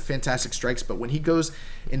always has fantastic strikes, but when he goes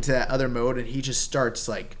into that other mode and he just starts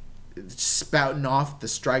like spouting off the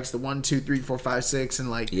strikes, the 1, 2, 3, 4, 5, 6,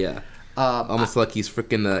 and like almost like he's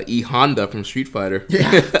freaking E Honda from Street Fighter.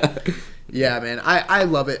 Yeah. Yeah, man, I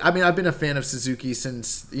love it. I mean, I've been a fan of Suzuki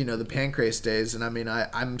since the Pancrase days, and I mean,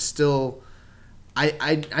 I'm still.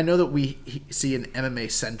 I know that we see an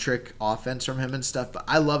MMA centric offense from him and stuff, but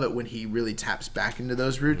I love it when he really taps back into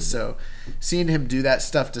those roots. So seeing him do that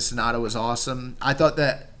stuff to Sonata was awesome. I thought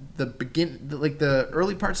that the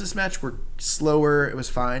early parts of this match were slower. It was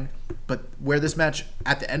fine, but where this match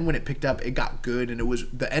at the end when it picked up, it got good, and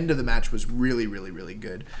the end of the match was really, really, really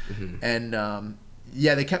good. Mm-hmm. And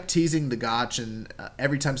they kept teasing the Gotch, and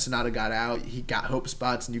every time Sonata got out, he got hope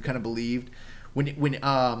spots, and you kind of believed. When he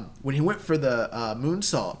went for the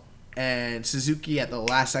moonsault and Suzuki at the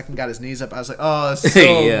last second got his knees up, I was like, oh, it's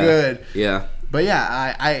so good. Yeah. But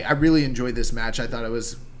yeah, I really enjoyed this match. I thought it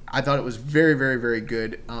was very, very, very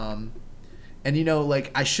good. And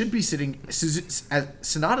I should be sitting.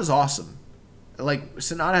 Sonata's awesome. Like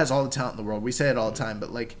Sonata has all the talent in the world. We say it all the time,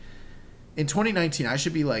 but like in 2019, I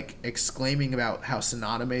should be like exclaiming about how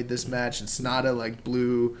Sonata made this match and Sonata like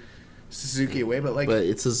blew Suzuki away, but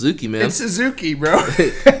it's Suzuki, man. It's Suzuki, bro.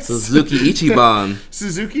 Suzuki Ichiban.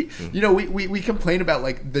 Suzuki. We complain about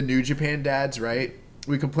like the New Japan dads, right?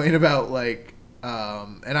 We complain about like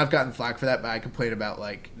and I've gotten flack for that, but I complain about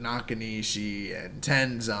like Nakanishi and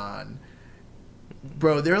Tenzan.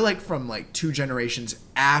 Bro, they're like from like 2 generations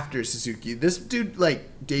after Suzuki. This dude like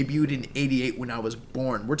debuted in 88 when I was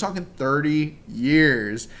born. We're talking 30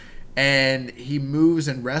 years, and he moves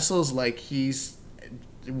and wrestles like he's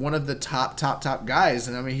one of the top guys,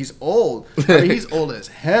 and I mean he's old. I mean he's old as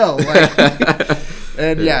hell. So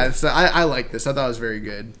I like this. I thought it was very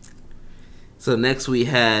good. So next we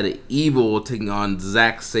had Evil taking on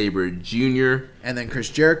Zack Sabre Jr. And then Chris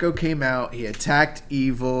Jericho came out. He attacked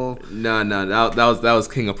Evil. No, that was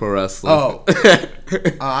King of Pro Wrestling. Oh,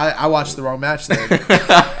 I watched the wrong match then.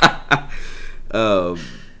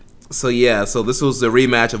 So this was the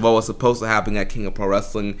rematch of what was supposed to happen at King of Pro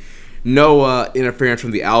Wrestling. No interference from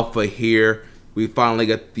the Alpha here. We finally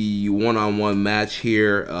got the one-on-one match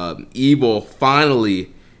here. Evil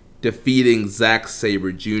finally defeating Zack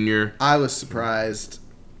Sabre Jr. I was surprised.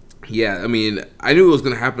 Yeah, I mean, I knew it was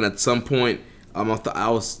going to happen at some point. I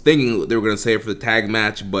was thinking they were going to save it for the tag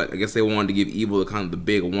match, but I guess they wanted to give Evil the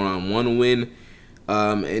big one-on-one win.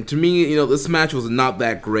 And to me, this match was not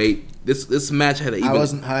that great. This match had I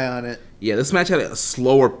wasn't high on it. Yeah, this match had a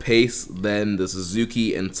slower pace than the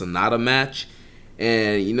Suzuki and Sonata match.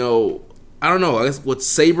 And, I don't know. I guess with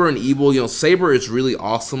Sabre and Evil, Sabre is really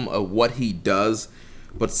awesome at what he does.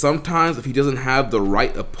 But sometimes if he doesn't have the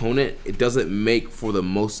right opponent, it doesn't make for the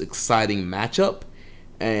most exciting matchup.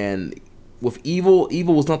 And with Evil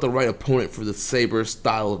was not the right opponent for the Sabre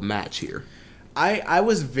style of match here. I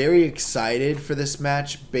was very excited for this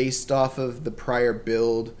match based off of the prior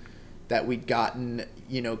build that we'd gotten,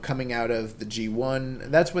 coming out of the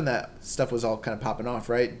G1. That's when that stuff was all kind of popping off,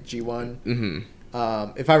 right? G1.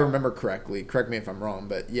 Mm-hmm. If I remember correctly, correct me if I'm wrong,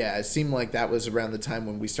 but yeah, it seemed like that was around the time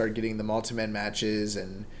when we started getting the multi-man matches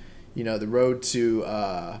and, the road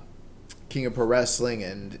to King of Pro Wrestling,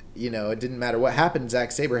 and, it didn't matter what happened.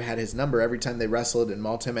 Zack Sabre had his number every time they wrestled in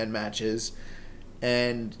multi-man matches.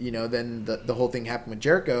 And, then the whole thing happened with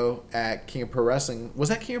Jericho at King of Pro Wrestling. Was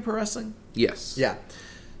that King of Pro Wrestling? Yes. Yeah.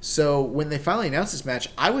 So when they finally announced this match,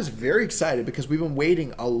 I was very excited because we've been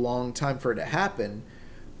waiting a long time for it to happen.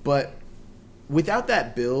 But without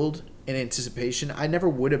that build and anticipation, I never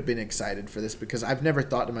would have been excited for this because I've never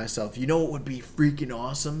thought to myself, what would be freaking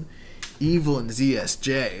awesome? Evil and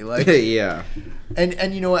ZSJ. Like, yeah.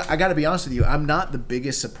 And you know what? I got to be honest with you. I'm not the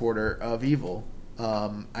biggest supporter of Evil.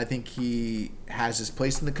 I think he has his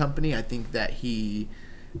place in the company. I think that he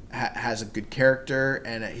has a good character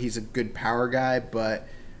and he's a good power guy, but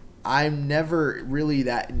I'm never really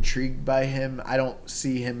that intrigued by him. I don't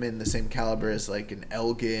see him in the same caliber as like an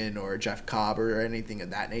Elgin or a Jeff Cobb or anything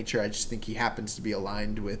of that nature. I just think he happens to be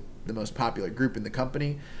aligned with the most popular group in the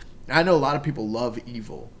company. I know a lot of people love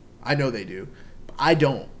Evil. I know they do. But I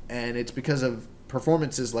don't. And it's because of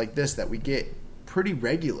performances like this that we get pretty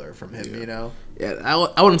regular from him, Yeah,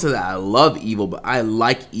 I wouldn't say that I love Evil, but I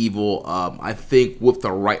like Evil. I think with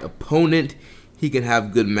the right opponent, he can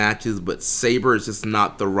have good matches, but Sabre is just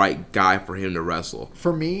not the right guy for him to wrestle.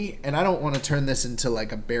 For me, and I don't want to turn this into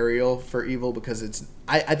like a burial for Evil because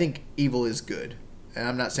I think Evil is good. And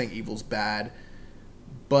I'm not saying Evil's bad,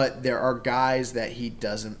 but there are guys that he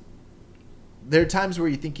doesn't. There are times where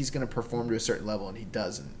you think he's going to perform to a certain level and he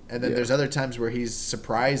doesn't. And then there's other times where he's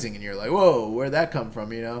surprising and you're like, whoa, where'd that come from,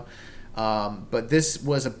 But this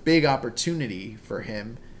was a big opportunity for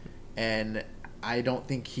him. And I don't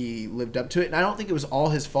think he lived up to it. And I don't think it was all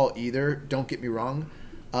his fault either. Don't get me wrong.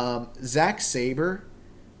 Zack Sabre,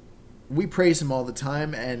 we praise him all the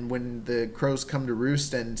time. And when the crows come to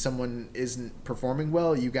roost and someone isn't performing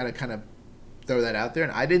well, you got to kind of throw that out there.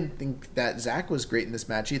 And I didn't think that Zack was great in this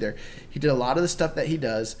match either. He did a lot of the stuff that he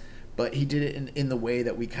does, but he did it in the way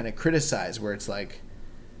that we kind of criticize, where it's like,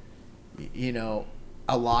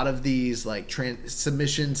 a lot of these like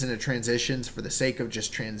submissions and transitions for the sake of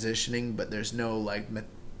just transitioning, but there's no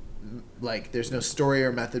there's no story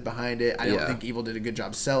or method behind it. I don't think Evil did a good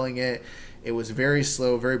job selling it. It was very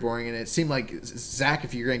slow, very boring, and it seemed like Zack,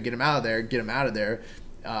 if you're going to get him out of there, get him out of there.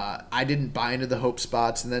 I didn't buy into the hope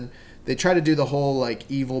spots, and then they try to do the whole like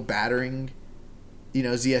Evil battering,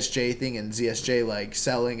 ZSJ thing, and ZSJ like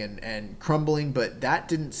selling and crumbling, but that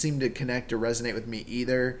didn't seem to connect or resonate with me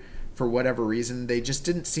either. For whatever reason, they just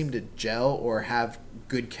didn't seem to gel or have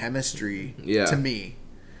good chemistry to me.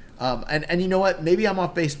 And you know what? Maybe I'm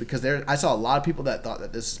off base because I saw a lot of people that thought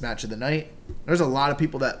that this is match of the night. There's a lot of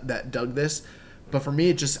people that dug this. But for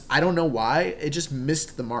me, I don't know why, it just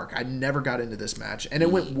missed the mark. I never got into this match. And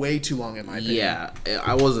it went way too long in my opinion. Yeah,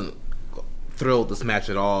 I wasn't thrilled with this match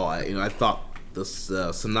at all. I thought this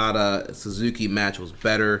Sonata Suzuki match was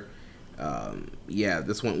better.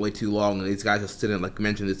 This went way too long, and these guys just didn't, like you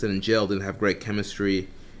mentioned, they didn't gel, didn't have great chemistry.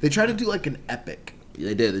 They tried to do like an epic.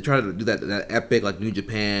 They did. They tried to do that epic, like New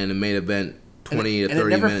Japan, the main event, 20 to 30 minutes.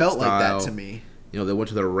 And it never felt like that to me. They went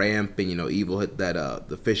to the ramp, and Evil hit that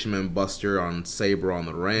the Fisherman Buster on Sabre on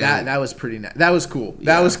the ramp. That was pretty nice. That was cool.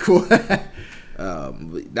 That was cool. That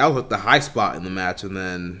was the high spot in the match, and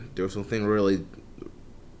then there was something really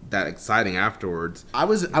that exciting afterwards. I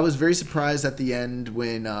was very surprised at the end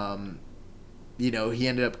when he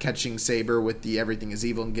ended up catching Sabre with the everything is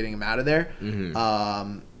evil and getting him out of there.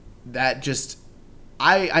 Mm-hmm. That just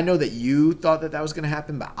I know that you thought that was going to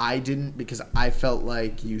happen, but I didn't, because I felt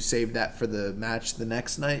like you saved that for the match the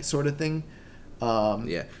next night, sort of thing.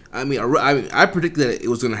 I predicted that it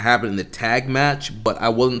was going to happen in the tag match, but I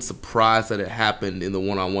wasn't surprised that it happened in the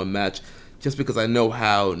one-on-one match, just because I know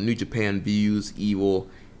how New Japan views Evil,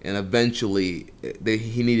 and eventually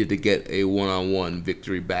he needed to get a one-on-one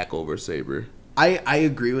victory back over Sabre. I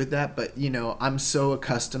agree with that, but I'm so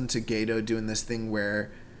accustomed to Gato doing this thing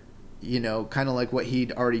where, kind of like what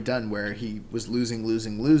he'd already done, where he was losing,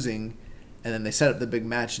 and then they set up the big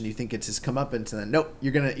match, and you think it's his comeuppance, and then nope,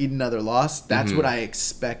 you're gonna eat another loss. That's what I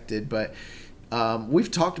expected, but we've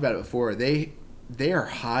talked about it before. They are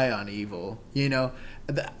high on Evil.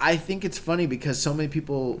 I think it's funny because so many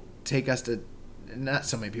people take us to, not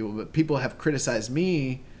so many people, but people have criticized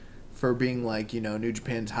me for being like, New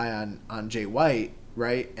Japan's high on Jay White,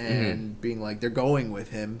 right? And being like, they're going with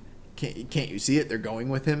him. Can't you see it? They're going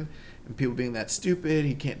with him. And people being that stupid,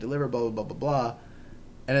 he can't deliver, blah, blah, blah, blah, blah.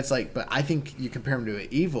 And it's like, but I think you compare him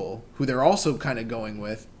to Evil, who they're also kind of going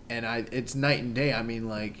with, And it's night and day. I mean,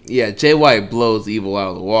 like... Yeah, Jay White blows Evil out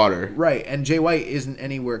of the water. Right, and Jay White isn't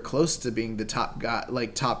anywhere close to being the top guy,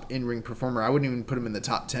 like, top in-ring performer. I wouldn't even put him in the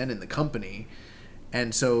top 10 in the company.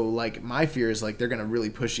 And so, like, my fear is, like, they're going to really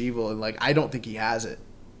push Evil. And, like, I don't think he has it.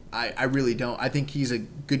 I really don't. I think he's a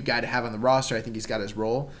good guy to have on the roster. I think he's got his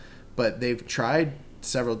role. But they've tried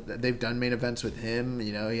several... They've done main events with him.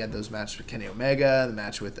 You know, he had those matches with Kenny Omega, the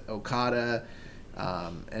match with Okada...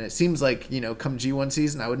 and it seems like, you know, come G1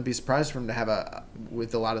 season, I wouldn't be surprised for him to have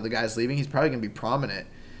with a lot of the guys leaving, he's probably going to be prominent.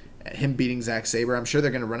 Him beating Zack Sabre, I'm sure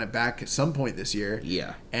they're going to run it back at some point this year.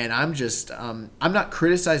 Yeah. And I'm just, I'm not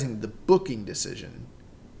criticizing the booking decision.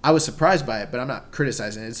 I was surprised by it, but I'm not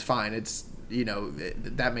criticizing it. It's fine. It's, you know,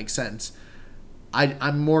 that makes sense.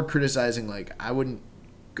 I'm more criticizing, like, I wouldn't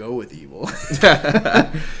go with Evil.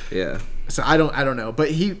 Yeah. So I don't know,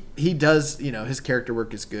 but he does, you know, his character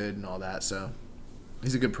work is good and all that, so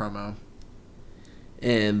he's a good promo.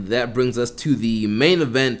 And that brings us to the main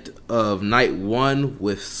event of night 1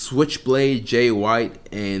 with Switchblade Jay White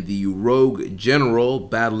and the Rogue General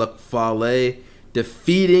Bad Luck Fale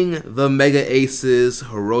defeating the Mega Aces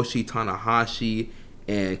Hiroshi Tanahashi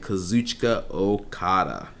and Kazuchika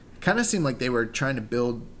Okada. Kind of seemed like they were trying to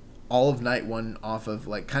build all of night 1 off of,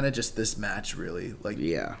 like, kind of just this match, really. Like,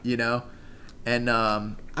 yeah, you know. And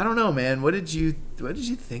I don't know, man. What did you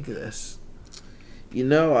think of this? You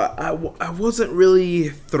know, I wasn't really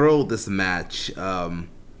thrilled this match. I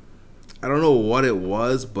don't know what it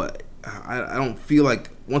was, but I don't feel like,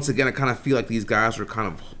 once again, I kind of feel like these guys were kind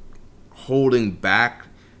of holding back,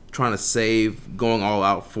 trying to save, going all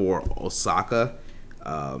out for Osaka.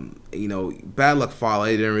 You know, Bad Luck Fale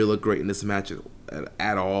didn't really look great in this match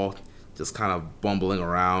at all. Just kind of bumbling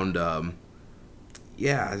around.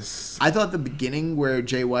 Yeah. I thought the beginning where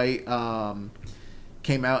Jay White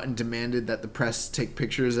came out and demanded that the press take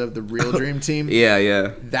pictures of the real Dream Team.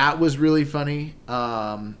 Yeah. That was really funny.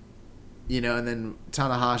 You know, and then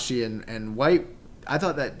Tanahashi and White, I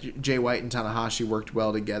thought that Jay White and Tanahashi worked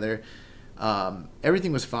well together.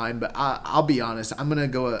 Everything was fine, but I'll be honest, I'm going to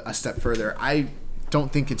go a step further. I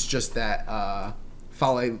don't think it's just that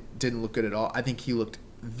Fale didn't look good at all. I think he looked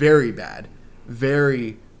very bad.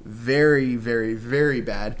 Very, very, very, very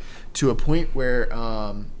bad, to a point where,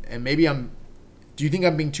 and maybe do you think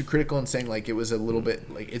I'm being too critical in saying, like, it was a little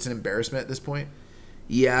bit, like, it's an embarrassment at this point?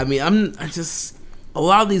 Yeah, I mean, I just, a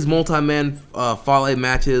lot of these multi-man Fale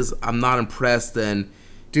matches, I'm not impressed. And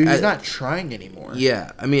dude, he's not trying anymore.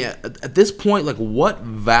 Yeah, I mean, at this point, like, what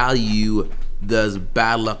value does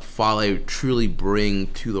Bad Luck Fale truly bring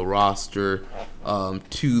to the roster,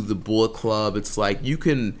 to the Bullet Club? It's like, you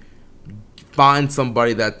can find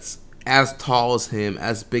somebody that's as tall as him,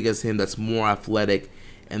 as big as him, that's more athletic,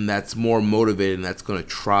 and that's more motivated, and that's going to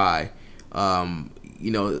try.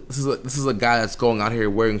 You know, this is a guy that's going out here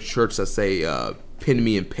wearing shirts that say "Pin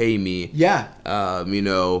me and pay me." Yeah. You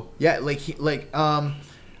know. Yeah,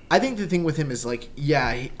 I think the thing with him is, like,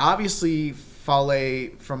 yeah, obviously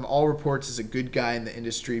Fale, from all reports, is a good guy in the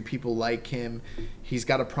industry. People like him. He's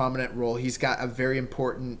got a prominent role. He's got a very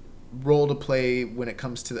important role to play when it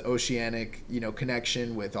comes to the oceanic, you know,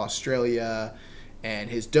 connection with Australia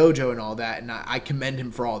and his dojo and all that, and I commend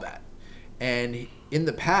him for all that. And in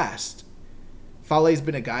the past, Fale's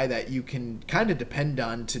been a guy that you can kind of depend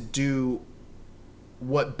on to do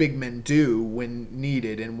what big men do when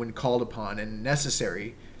needed and when called upon and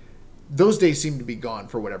necessary. Those days seem to be gone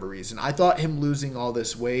for whatever reason. I thought him losing all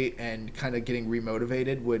this weight and kind of getting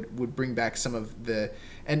remotivated would bring back some of the...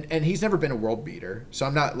 And he's never been a world beater, so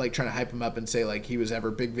I'm not, like, trying to hype him up and say, like, he was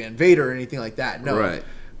ever Big Van Vader or anything like that. No. Right.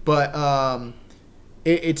 But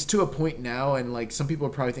it's to a point now, and, like, some people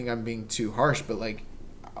probably think I'm being too harsh, but, like,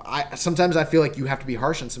 sometimes I feel like you have to be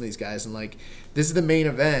harsh on some of these guys. And, like, this is the main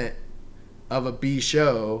event of a B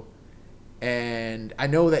show, and I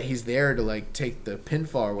know that he's there to, like, take the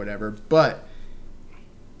pinfall or whatever, but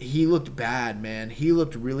he looked bad, man. He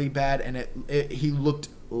looked really bad, and he looked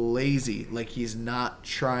lazy, like he's not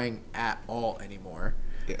trying at all anymore.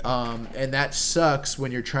 Yeah. And that sucks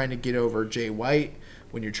when you're trying to get over Jay White,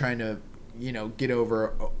 when you're trying to, you know, get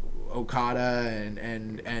over Okada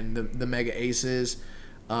and the Mega Aces.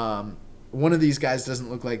 One of these guys doesn't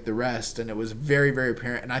look like the rest, and it was very, very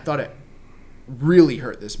apparent, and I thought it really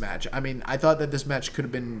hurt this match. I mean, I thought that this match could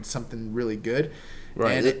have been something really good.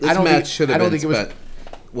 Right. And this match should have been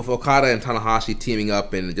with Okada and Tanahashi teaming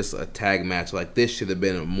up in just a tag match. Like, this should have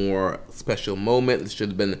been a more special moment. This should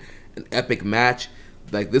have been an epic match.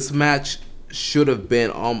 Like, this match should have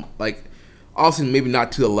been like, obviously maybe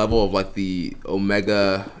not to the level of, like, the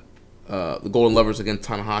Omega, the Golden Lovers against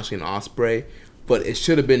Tanahashi and Ospreay, but it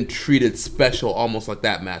should have been treated special, almost like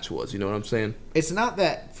that match was. You know what I'm saying? It's not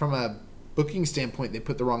that from a booking standpoint they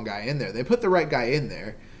put the wrong guy in there. They put the right guy in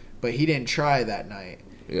there, but he didn't try that night.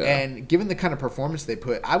 Yeah. And given the kind of performance they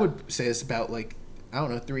put, I would say it's about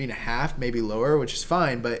 3.5, maybe lower, which is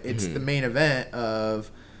fine. But it's the main event of,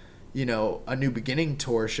 a New Beginning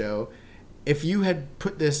tour show. If you had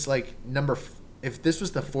put this if this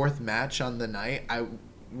was the 4th match on the night, I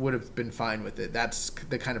would have been fine with it. That's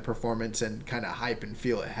the kind of performance and kind of hype and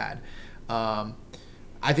feel it had. I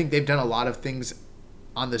think they've done a lot of things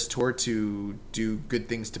on this tour to do good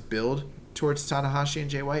things to build towards Tanahashi and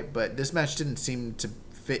Jay White, but this match didn't seem to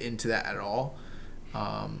fit into that at all.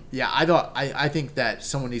 I think that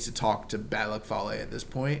someone needs to talk to Bad Luck Fale at this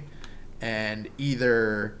point and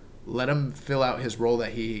either let him fill out his role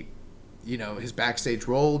that he, his backstage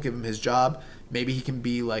role, give him his job. Maybe he can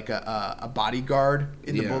be like a bodyguard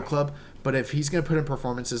in the Bullet Club. But if he's going to put in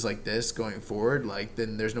performances like this going forward,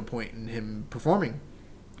 then there's no point in him performing.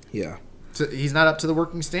 Yeah. So he's not up to the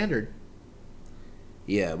working standard.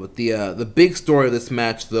 Yeah, but the big story of this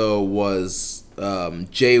match, though, was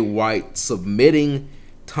Jay White submitting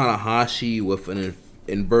Tanahashi with an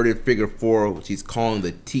inverted figure 4, which he's calling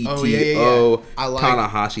the TTO. Oh, yeah.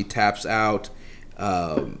 Tanahashi taps out.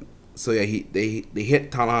 They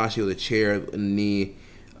hit Tanahashi with a chair in the knee.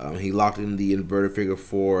 He locked in the inverted figure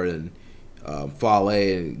 4, and Fale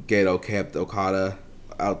and Gedo kept Okada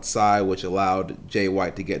outside, which allowed Jay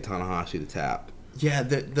White to get Tanahashi to tap. Yeah,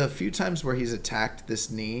 the few times where he's attacked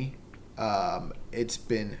this knee, it's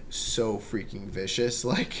been so freaking vicious.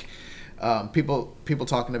 People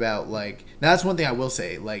talking about now that's one thing I will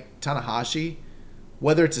say. Tanahashi,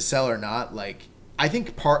 whether it's a sell or not, I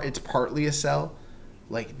think it's partly a sell.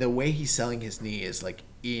 The way he's selling his knee is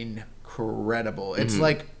incredible. It's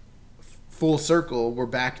full circle. We're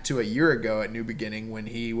back to a year ago at New Beginning when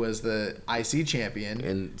he was the IC champion.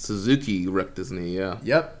 And Suzuki wrecked his knee, yeah.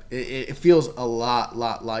 Yep. It feels a lot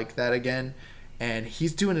like that again. And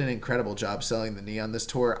he's doing an incredible job selling the knee on this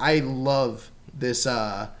tour. I love this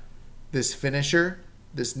this finisher,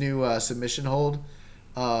 this new submission hold.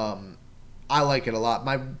 I like it a lot.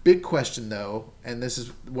 My big question, though, and this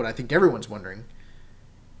is what I think everyone's wondering,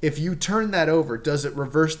 if you turn that over, does it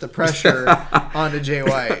reverse the pressure onto Jay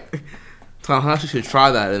White? Tanahashi should try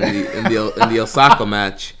that in the Osaka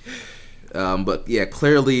match. But yeah,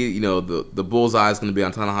 clearly, the bullseye is going to be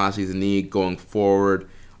on Tanahashi's knee going forward.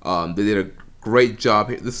 They did a great job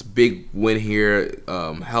here. This big win here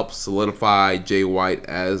helps solidify Jay White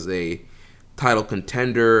as a title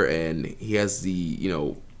contender, and he has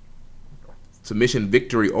the submission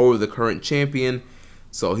victory over the current champion.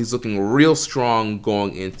 So he's looking real strong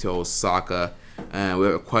going into Osaka. And we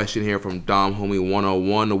have a question here from Dom Homie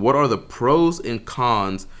 101. What are the pros and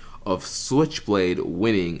cons of Switchblade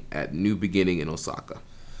winning at New Beginning in Osaka?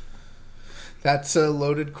 That's a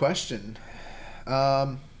loaded question.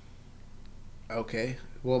 Okay.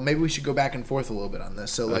 Well, maybe we should go back and forth a little bit on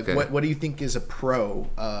this. So, what do you think is a pro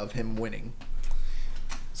of him winning?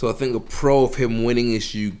 So I think a pro of him winning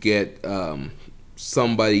is you get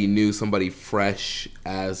somebody new, somebody fresh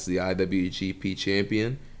as the IWGP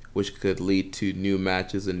champion, which could lead to new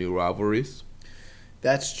matches and new rivalries.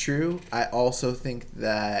 That's true. I also think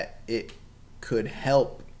that it could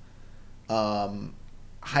help,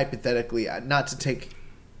 hypothetically, not to take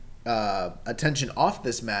attention off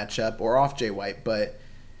this matchup or off Jay White, but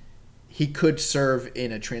he could serve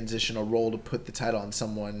in a transitional role to put the title on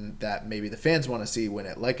someone that maybe the fans want to see win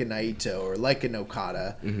it, like a Naito or like an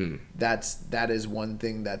Okada. Mm-hmm. That is one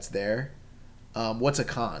thing that's there. What's a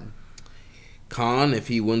con? Con, if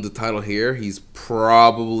he wins the title here, he's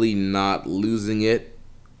probably not losing it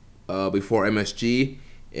before MSG,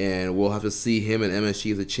 and we'll have to see him and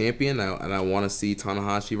MSG as a champion. And I want to see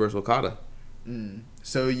Tanahashi versus Okada.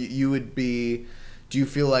 So you would be. Do you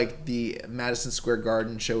feel like the Madison Square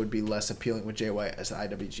Garden show would be less appealing with Jay White as the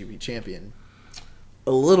IWGP champion?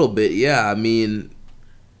 A little bit, yeah. I mean,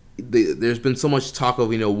 there's been so much talk of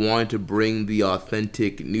wanting to bring the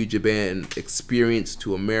authentic New Japan experience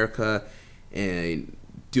to America, and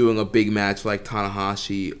doing a big match like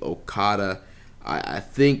Tanahashi Okada. I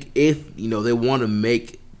think if they want to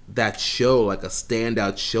make that show like a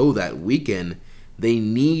standout show that weekend, they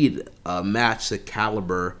need a match the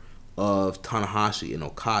caliber of Tanahashi and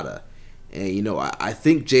Okada. And I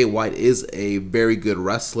think Jay White is a very good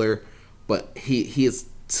wrestler, but he is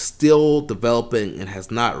still developing and has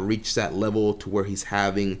not reached that level to where he's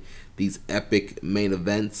having these epic main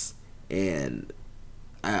events. And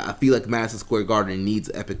I feel like Madison Square Garden needs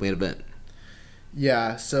an epic main event.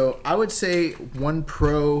 Yeah, so I would say one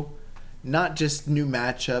pro not just new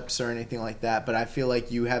matchups or anything like that, but I feel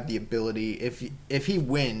like you have the ability, if he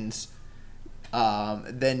wins,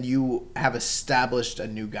 then you have established a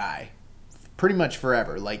new guy pretty much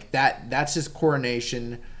forever. Like that's his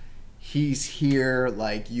coronation. He's here.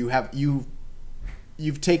 Like you've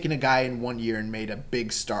taken a guy in 1 year and made a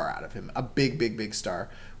big star out of him, a big star,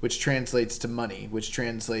 which translates to money, which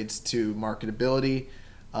translates to marketability,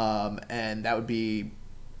 and that would be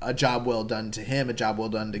a job well done to him, a job well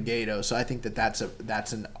done to Gato. So I think that's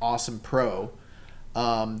an awesome pro.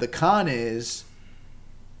 The con is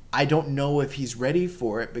I don't know if he's ready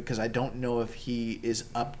for it, because I don't know if he is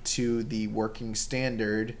up to the working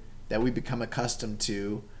standard that we become accustomed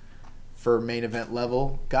to for main event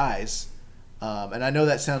level guys. And I know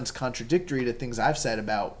that sounds contradictory to things I've said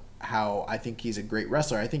about how I think he's a great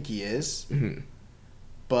wrestler. I think he is,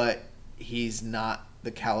 but he's not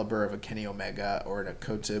the caliber of a Kenny Omega or a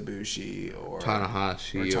Kota Ibushi or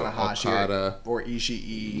Tanahashi or Okada or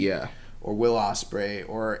Ishii, or Will Ospreay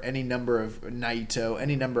or any number of Naito,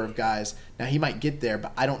 any number of guys. Now he might get there,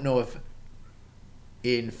 but I don't know if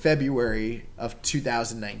in February of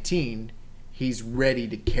 2019 he's ready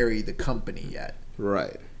to carry the company yet.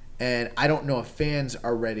 Right. And I don't know if fans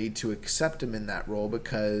are ready to accept him in that role,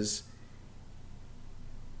 because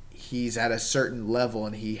he's at a certain level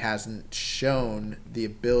and he hasn't shown the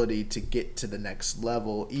ability to get to the next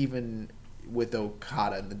level, even with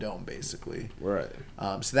Okada in the Dome, basically. Right.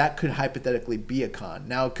 So that could hypothetically be a con.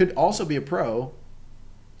 Now, it could also be a pro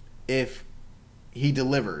if he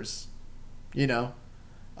delivers, if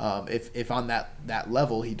on that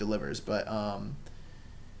level he delivers. But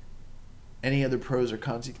any other pros or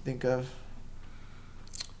cons you can think of?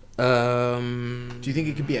 Do you think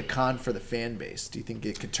it could be a con for the fan base? Do you think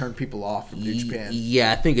it could turn people off from New Japan?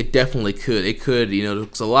 Yeah, I think it definitely could. It could,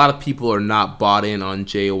 because a lot of people are not bought in on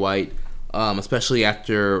Jay White, especially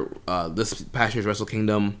after this past year's Wrestle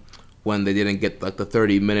Kingdom, when they didn't get like the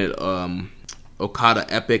 30-minute Okada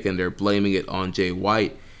epic, and they're blaming it on Jay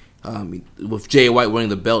White. With Jay White winning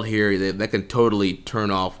the belt here, that can totally turn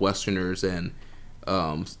off Westerners and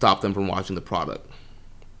stop them from watching the product.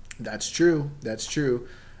 That's true.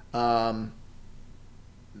 But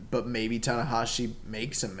maybe Tanahashi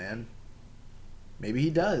makes him, man. Maybe he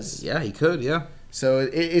does. Yeah, he could. Yeah. So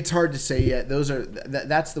it's hard to say yet.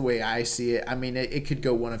 That's the way I see it. I mean, it could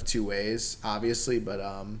go one of two ways, obviously, but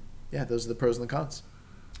those are the pros and the cons.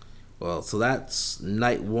 Well, so that's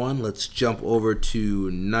night one. Let's jump over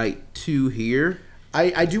to night two here.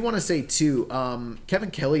 I do want to say, too,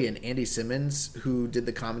 Kevin Kelly and Andy Simmons, who did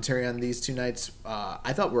the commentary on these two nights,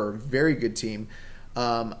 I thought were a very good team.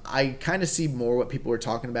 I kind of see more what people were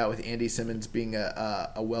talking about with Andy Simmons being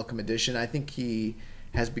a welcome addition. I think he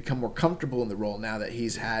has become more comfortable in the role now that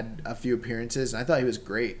he's had a few appearances, and I thought he was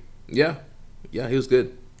great. Yeah, he was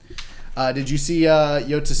good. Did you see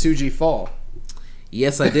Yota Tsuji fall?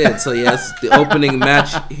 Yes, I did. So, yes, the opening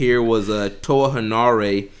match here was Toa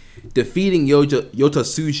Hanare defeating Yota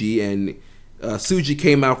Tsuji, and Tsuji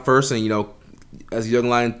came out first, and, as Young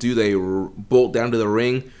Lions do, they bolt down to the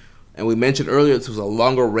ring. And we mentioned earlier this was a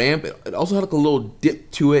longer ramp. It also had like a little dip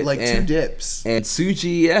to it. Like two dips. And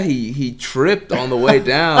Tsuji, he tripped on the way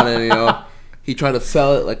down, and he tried to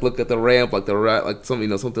sell it, like look at the ramp, like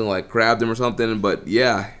something, something like grabbed him or something. But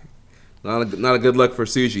yeah, not a good luck for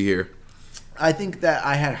Tsuji here. I think that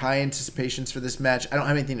I had high anticipations for this match. I don't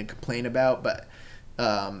have anything to complain about, but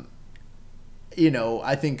I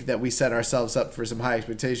think that we set ourselves up for some high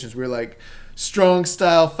expectations. We were like, strong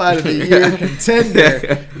style fight of the year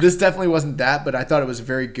contender. This definitely wasn't that, but I thought it was a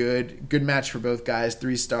very good match for both guys,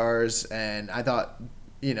 3 stars, and I thought,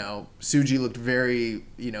 Tsuji looked very,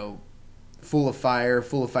 full of fire,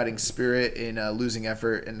 full of fighting spirit in a losing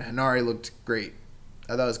effort, and Hanare looked great.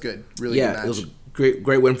 I thought it was good, really good match. It was a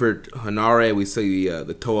great win for Hanare. We see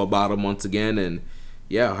the Toa bottom once again, and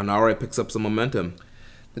Hanare picks up some momentum.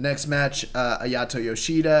 The next match, Ayato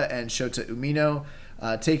Yoshida and Shota Umino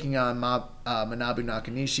taking on Manabu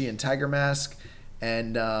Nakanishi and Tiger Mask.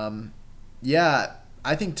 And,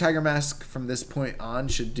 I think Tiger Mask from this point on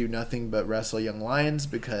should do nothing but wrestle Young Lions,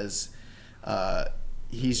 because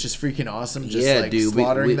he's just freaking awesome,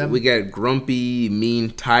 slaughtering them. We got grumpy,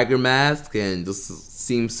 mean Tiger Mask, and just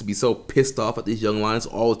seems to be so pissed off at these Young Lions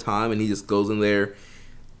all the time, and he just goes in there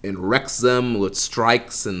and wrecks them with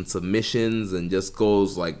strikes and submissions and just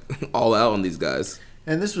goes like all out on these guys.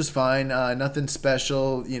 And this was fine. Nothing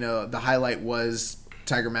special. The highlight was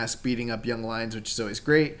Tiger Mask beating up Young Lions, which is always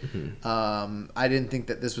great. Mm-hmm. I didn't think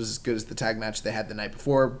that this was as good as the tag match they had the night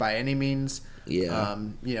before by any means. Yeah.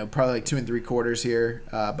 Probably like 2 3/4 here.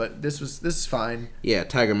 But this is fine. Yeah,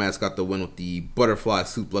 Tiger Mask got the win with the butterfly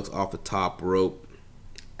suplex off the top rope.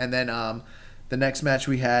 And then the next match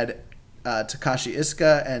we had Takashi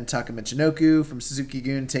Iisuka and Taka Michinoku from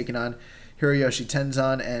Suzuki-gun taking on Hiroyoshi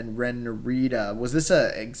Tenzan and Ren Narita. Was this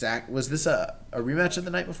a rematch of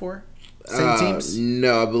the night before? Same teams?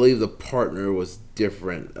 No, I believe the partner was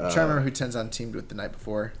different. I'm trying to remember who Tenzan teamed with the night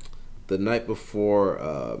before. The night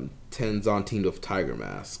before, Tenzan teamed with Tiger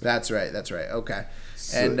Mask. That's right. Okay.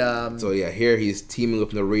 So here he's teaming with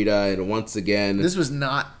Narita, and once again... This was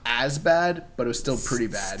not as bad, but it was still pretty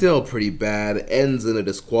bad. Still pretty bad. Ends in a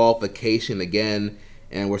disqualification again,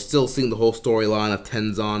 and we're still seeing the whole storyline of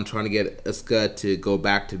Tenzan trying to get Iisuka to go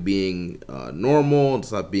back to being normal, and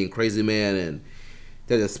stop being crazy man, and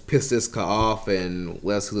that just pissed Iisuka off and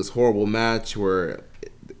led us to this horrible match where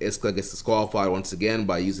Iisuka gets disqualified once again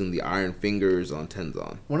by using the iron fingers on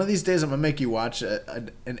Tenzan. One of these days I'm going to make you watch an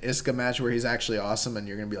Iisuka match where he's actually awesome and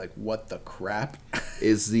you're going to be like, what the crap?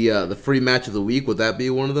 Is the free match of the week, would that be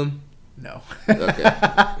one of them? No. Okay.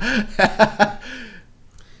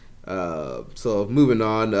 So moving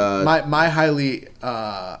on. My highly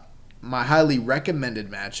recommended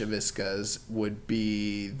match of Iisuka's would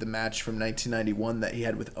be the match from 1991 that he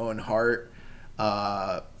had with Owen Hart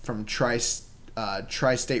from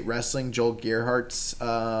Tri-State Wrestling, Joel Gearhart's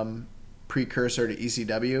precursor to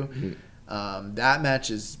ECW. Mm-hmm. That match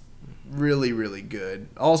is really, really good.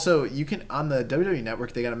 Also, you can on the WWE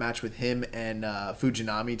Network, they got a match with him and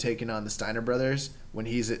Fujinami taking on the Steiner brothers when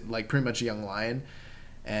he's like pretty much a young lion,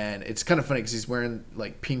 and it's kind of funny because he's wearing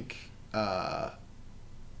like pink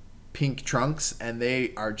trunks, and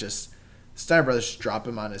they are just Steiner brothers drop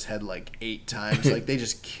him on his head like 8 times. Like they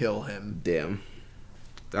just kill him. Damn.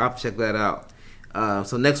 I'll have to check that out.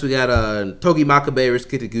 So next we got Togi Makabe,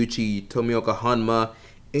 Ryusuke Taguchi, Tomioka Hanma,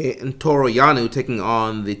 and Toru Yano taking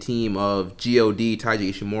on the team of GOD, Taiji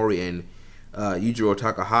Ishimori, and Yujiro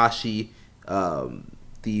Takahashi.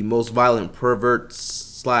 The most violent pervert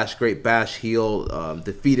 / Great Bash heel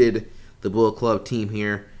defeated the Bullet Club team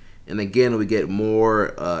here. And again, we get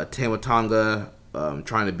more Tama Tonga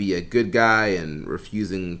trying to be a good guy and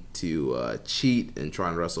refusing to cheat and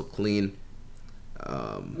trying to wrestle clean.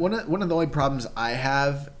 One of the only problems I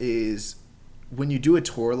have is when you do a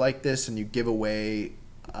tour like this and you give away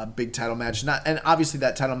a big title match, and obviously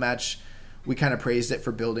that title match, we kind of praised it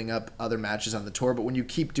for building up other matches on the tour, but when you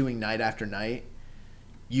keep doing night after night,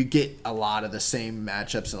 you get a lot of the same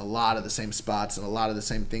matchups and a lot of the same spots and a lot of the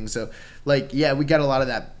same things. So, like, yeah, we got a lot of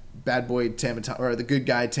that bad boy Tamatonga or the good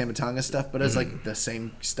guy Tamatonga stuff, but it's like the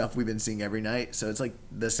same stuff we've been seeing every night. So it's like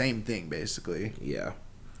the same thing basically. Yeah.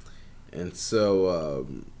 And so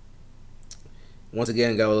once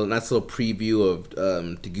again, got a nice little preview of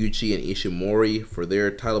Taguchi and Ishimori for their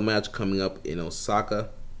title match coming up in Osaka.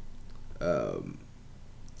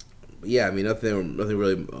 Yeah, I mean nothing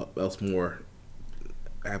really else more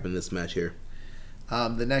happened in this match here.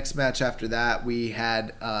 The next match after that, we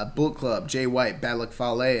had Bullet Club, Jay White, Bad Luck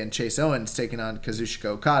Fale, and Chase Owens taking on Kazuchika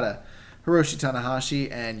Okada, Hiroshi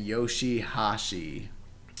Tanahashi, and Yoshihashi.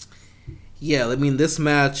 Yeah, I mean, this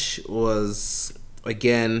match was,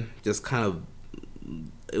 again, just kind of,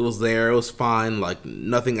 it was there, it was fine, like,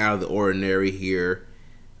 nothing out of the ordinary here.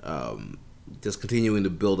 Just continuing to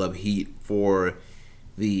build up heat for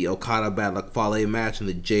the Okada Bad Luck Fale match and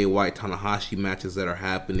the Jay White Tanahashi matches that are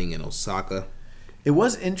happening in Osaka. It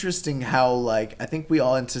was interesting how, like, I think we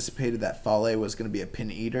all anticipated that Fale was going to be a pin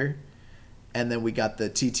eater, and then we got the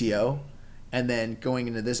TTO, and then going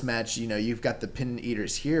into this match, you know, you've got the pin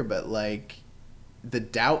eaters here, but, like, the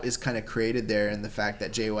doubt is kind of created there in the fact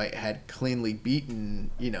that Jay White had cleanly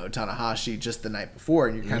beaten, you know, Tanahashi just the night before,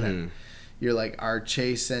 and you're kind of, you're like, are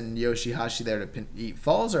Chase and Yoshihashi there to eat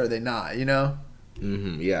falls, or are they not, you know?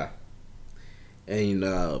 Yeah. And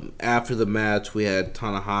after the match, we had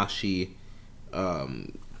Tanahashi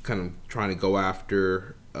kind of trying to go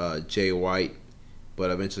after Jay White,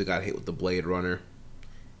 but eventually got hit with the Blade Runner.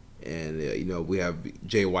 And, you know, we have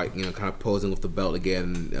Jay White, you know, kind of posing with the belt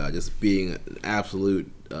again, just being an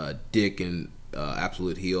absolute dick and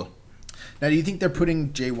absolute heel. Now, do you think they're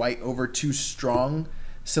putting Jay White over too strong,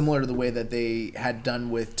 similar to the way that they had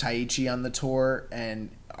done with Taichi on the tour?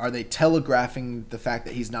 And are they telegraphing the fact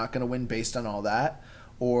that he's not going to win based on all that?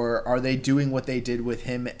 Or are they doing what they did with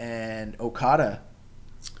him and Okada?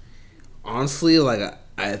 Honestly, like,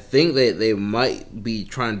 I think they might be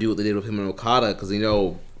trying to do what they did with him and Okada, because, you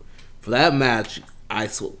know, for that match, if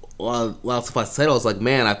I said, I was like,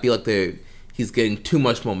 man, I feel like he's getting too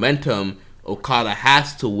much momentum. Okada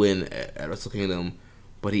has to win at Wrestle Kingdom,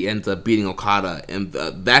 but he ends up beating Okada, and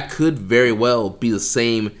that could very well be the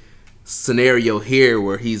same scenario here,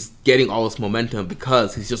 where he's getting all this momentum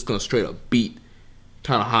because he's just going to straight up beat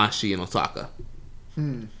Tanahashi and Osaka.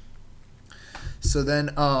 So So then,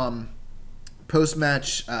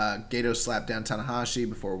 post-match, Gato slapped down Tanahashi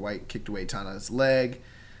before White kicked away Tana's leg,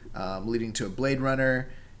 leading to a Blade Runner,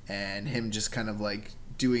 and him just kind of like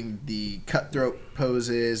doing the cutthroat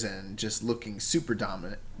poses and just looking super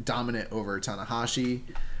dominant over Tanahashi.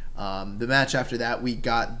 The match after that, we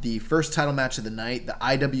got the first title match of the night, the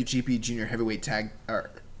IWGP Junior Heavyweight Tag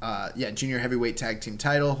Team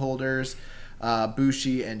title holders,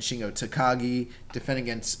 Bushi and Shingo Takagi defending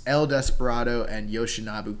against El Desperado and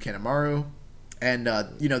Yoshinobu Kanemaru. And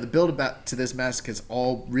the build to this mask has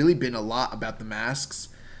all really been a lot about the masks.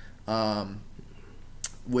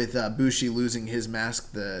 With Bushi losing his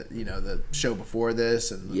mask the show before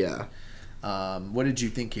this, and what did you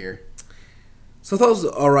think here? So I thought it was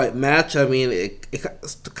an alright match. I mean, it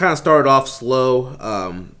kind of started off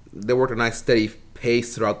slow. They worked a nice steady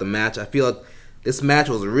pace throughout the match. I feel like this match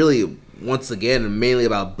was really, once again, mainly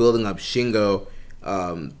about building up Shingo.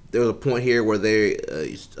 There was a point here where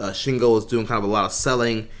Shingo was doing kind of a lot of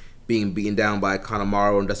selling, being beaten down by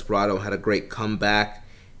Kanemaru and Desperado, and had a great comeback.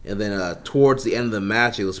 And then towards the end of the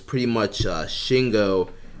match, it was pretty much Shingo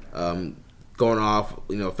going off,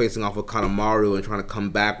 facing off with Kanemaru and trying to come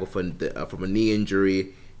back from a knee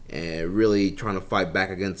injury, and really trying to fight back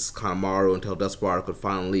against Kanemaru until Desperado could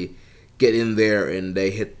finally get in there, and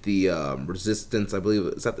they hit the resistance. I believe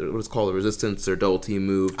is that what it's called, the resistance or double team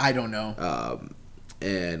move. I don't know.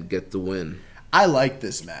 And get the win. I like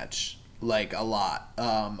this match a lot.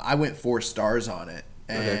 I went 4 stars on it.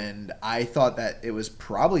 And I thought that it was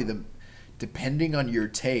probably depending on your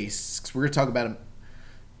tastes, because we're going to talk about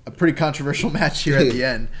a pretty controversial match here at the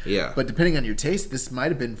end. Yeah. But depending on your taste, this might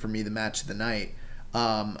have been for me the match of the night.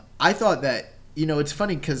 I thought that, it's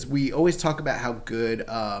funny because we always talk about how good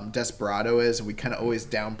Desperado is, and we kind of always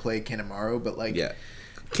downplay Kanemaru, but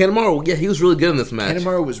Kanemaru, he was really good in this match.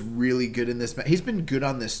 Kanemaru was really good in this match. He's been good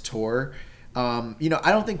on this tour. I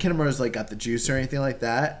don't think Kanemaru's got the juice or anything like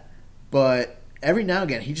that, but every now and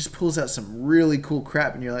again, he just pulls out some really cool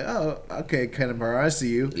crap, and you're like, oh, okay, Kanemaru, I see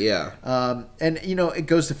you. Yeah. And, it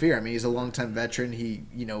goes to fear. I mean, he's a longtime veteran. He,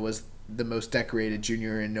 was the most decorated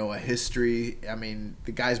junior in Noah history. I mean,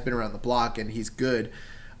 the guy's been around the block, and he's good.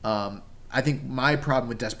 I think my problem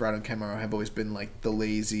with Desperado and Kanemaru have always been, the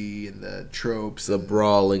lazy and the tropes. The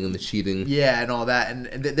brawling and the cheating. Yeah, and all that.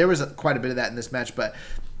 And there was quite a bit of that in this match, but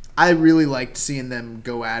I really liked seeing them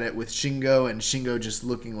go at it with Shingo, and Shingo just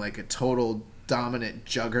looking like a total dominant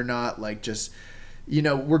juggernaut,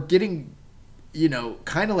 we're getting,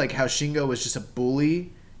 kind of like how Shingo was just a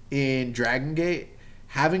bully in Dragon Gate.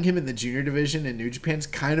 Having him in the junior division in New Japan's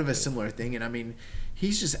kind of a similar thing, and I mean,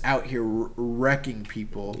 he's just out here wrecking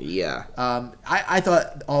people. Yeah. I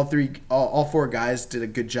thought all 4 guys did a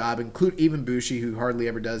good job, include even Bushi, who hardly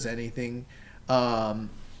ever does anything. I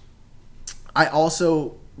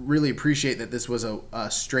also really appreciate that this was a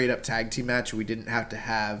straight up tag team match. We didn't have to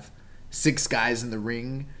have 6 guys in the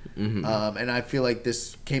ring, and I feel like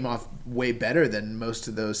this came off way better than most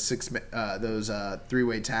of those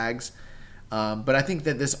 3-way tags. But I think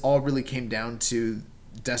that this all really came down to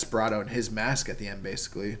Desperado and his mask at the end,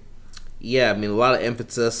 basically. Yeah, I mean, a lot of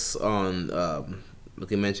emphasis on,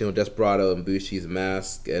 like you mentioned, with Desperado and Bushi's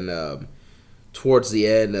mask, and towards the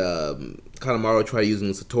end, Kanemaru tried using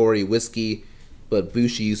Satori whiskey, but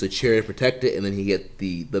Bushi used a chair to protect it, and then he get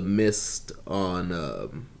the mist on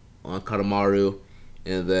Kanemaru,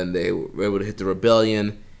 and then they were able to hit the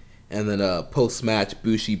Rebellion, and then post-match,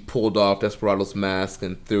 Bushi pulled off Desperado's mask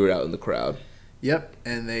and threw it out in the crowd. Yep,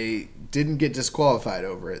 and they didn't get disqualified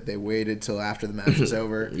over it. They waited till after the match was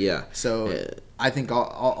over. Yeah. So I think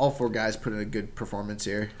all 4 guys put in a good performance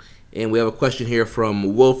here. And we have a question here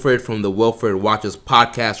from Wilfred from the Wilfred Watches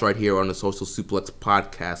podcast right here on the Social Suplex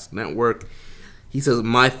Podcast Network. He says,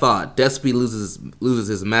 my thought, Despy loses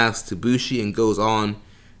his mask to Bushi and goes on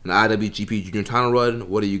an IWGP Junior title run.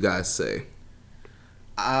 What do you guys say?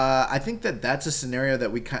 I think that's a scenario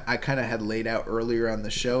that I kind of had laid out earlier on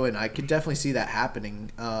the show, and I could definitely see that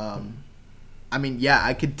happening. I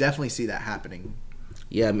could definitely see that happening.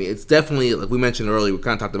 Yeah, I mean, it's definitely, like we mentioned earlier, we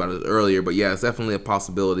kind of talked about it earlier, but yeah, it's definitely a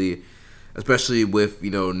possibility, especially with,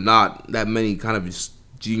 not that many kind of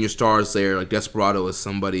junior stars there. Like Desperado is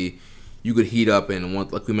somebody you could heat up and,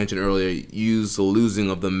 like we mentioned earlier, use the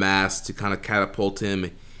losing of the mask to kind of catapult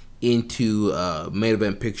him into main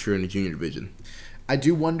event picture in the junior division. I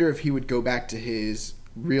do wonder if he would go back to his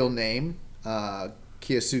real name,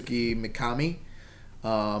 Kiyosuke Mikami,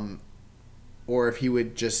 or if he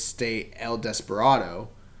would just stay El Desperado.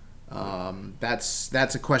 That's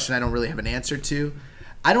a question I don't really have an answer to.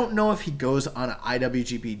 I don't know if he goes on an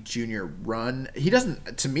IWGP Junior run. He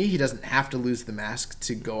doesn't have to lose the mask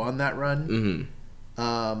to go on that run.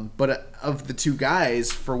 But of the two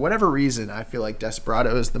guys, for whatever reason, I feel like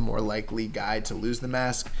Desperado is the more likely guy to lose the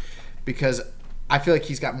mask because I feel like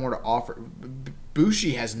he's got more to offer.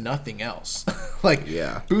 Bushi has nothing else.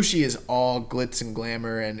 Bushi is all glitz and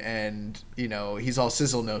glamour and he's all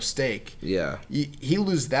sizzle no steak. Yeah. He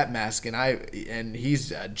loses that mask and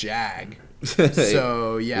he's a jag.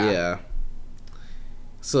 So yeah.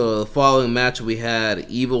 So the following match we had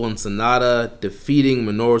Evil and Sonata defeating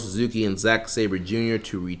Minoru Suzuki and Zack Sabre Jr.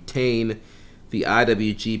 to retain the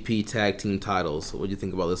IWGP Tag Team titles. What do you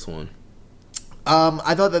think about this one?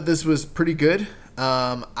 I thought that this was pretty good.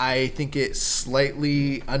 I think it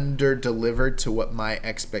slightly under-delivered to what my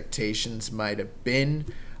expectations might have been.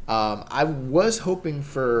 I was hoping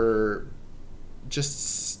for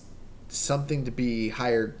just something to be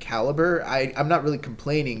higher caliber. I'm not really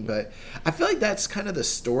complaining, but I feel like that's kind of the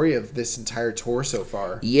story of this entire tour so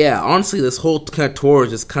far. Yeah, honestly, this whole kind of tour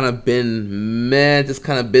has just kind of been just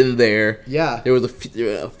kind of been there. Yeah. There was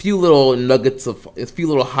a few little nuggets a few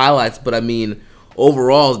little highlights, but I mean,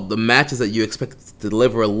 overall, the matches that you expect to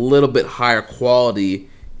deliver a little bit higher quality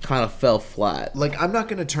kind of fell flat. Like, I'm not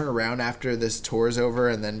going to turn around after this tour is over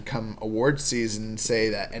and then come award season and say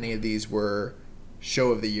that any of these were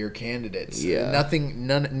show of the year candidates. Yeah.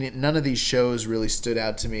 None of these shows really stood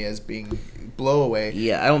out to me as being blowaway.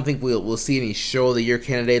 Yeah, I don't think we'll see any show of the year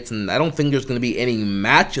candidates, and I don't think there's going to be any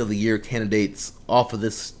match of the year candidates off of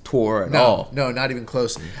this tour at all. No, not even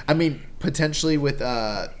close. I mean, potentially with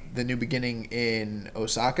the New Beginning in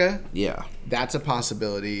Osaka. Yeah. That's a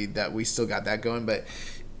possibility that we still got that going, but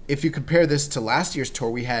if you compare this to last year's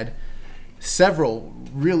tour, we had several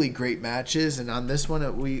really great matches, and on this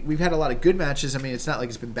one we've had a lot of good matches. I mean, it's not like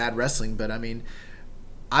it's been bad wrestling, but I mean,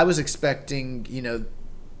 I was expecting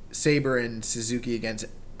Sabre and Suzuki against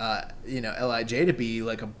LIJ to be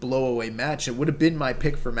like a blowaway match. It would have been my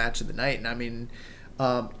pick for match of the night, and I mean,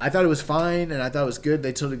 I thought it was fine and I thought it was good.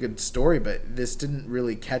 They told a good story, but this didn't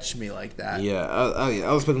really catch me like that. Yeah,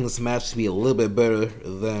 I was expecting this match to be a little bit better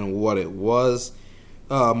than what it was.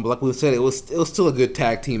 But like we said, it was still a good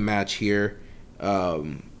tag team match here,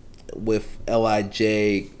 with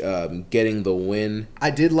LIJ getting the win. I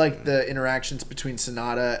did like the interactions between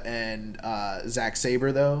Sonata and Zack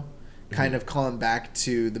Sabre, though. Kind of calling back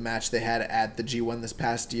to the match they had at the G1 this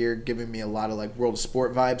past year, giving me a lot of like World of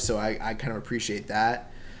Sport vibes, so I kind of appreciate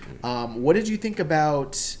that. What did you think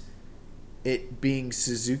about it being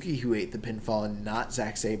Suzuki who ate the pinfall and not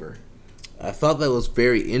Zack Sabre? I thought that was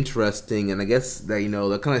very interesting, and I guess that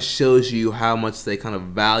that kind of shows you how much they kind of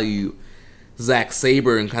value Zack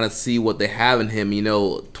Sabre and kind of see what they have in him.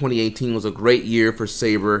 2018 was a great year for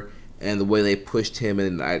Sabre and the way they pushed him,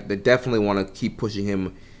 and they definitely want to keep pushing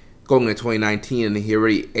him going into 2019. And he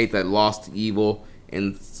already ate that loss to Evil,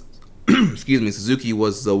 and Suzuki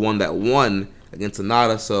was the one that won against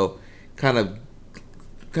Sonata, so kind of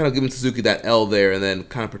giving Suzuki that L there, and then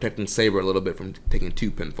kind of protecting Sabre a little bit from taking 2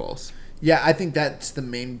 pinfalls. Yeah, I think that's the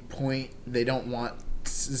main point. They don't want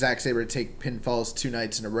Zack Sabre to take pinfalls 2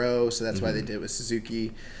 nights in a row, so that's why they did it with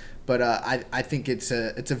Suzuki. But I think it's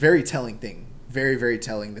a very telling thing. Very, very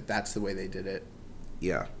telling that that's the way they did it.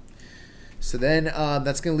 Yeah. So then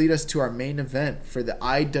that's going to lead us to our main event for the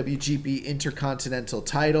IWGP Intercontinental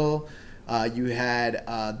title. You had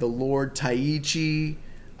the Lord Taichi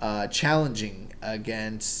challenging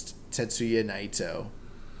against Tetsuya Naito.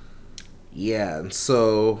 Yeah, and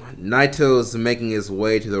so Naito is making his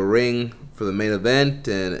way to the ring for the main event,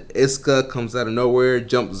 and Iizuka comes out of nowhere,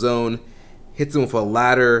 jump zone, hits him with a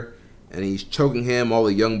ladder, and he's choking him. All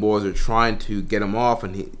the young boys are trying to get him off,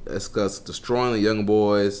 and Iizuka's destroying the young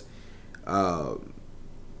boys. No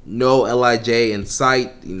LIJ in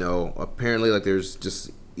sight. Apparently, like there's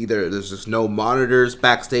just no monitors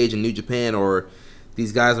backstage in New Japan, or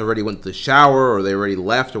these guys already went to the shower, or they already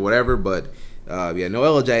left, or whatever. But no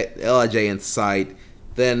LIJ in sight.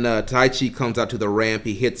 Then Taichi comes out to the ramp.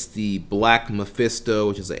 He hits the Black Mephisto,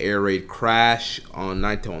 which is an air raid crash on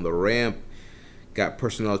Naito on the ramp. Got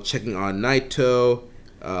personnel checking on Naito.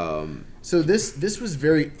 So this was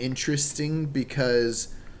very interesting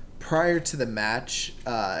because prior to the match,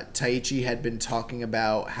 Taichi had been talking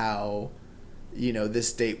about how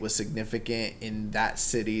this date was significant in that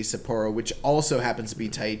city, Sapporo, which also happens to be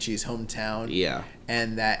Taichi's hometown. Yeah.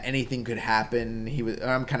 And that anything could happen.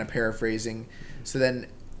 I'm kind of paraphrasing. So then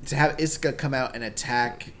to have Iizuka come out and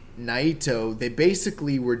attack Naito, they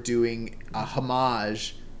basically were doing a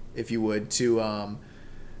homage, if you would, to an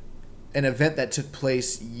event that took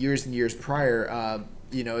place years and years prior.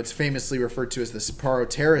 It's famously referred to as the Sapporo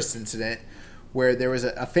terrorist incident, where there was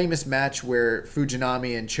a famous match where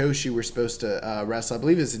Fujinami and Choshi were supposed to wrestle. I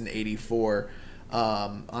believe it was in '84.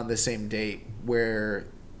 on the same date, where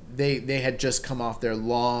they had just come off their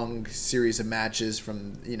long series of matches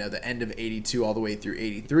from the end of 82 all the way through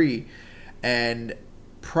 83, and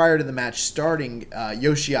prior to the match starting,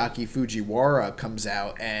 Yoshiaki Fujiwara comes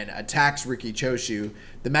out and attacks Riki Choshu.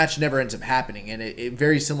 The match never ends up happening, and it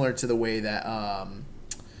very similar to the way that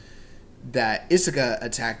that Isuka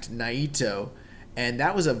attacked Naito, and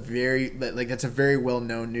that was that's a very well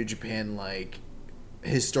known New Japan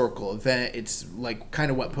historical event. It's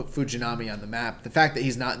kind of what put Fujinami on the map. The fact that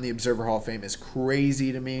he's not in the Observer Hall of Fame is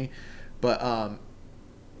crazy to me, but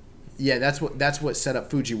that's what set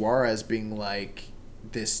up Fujiwara as being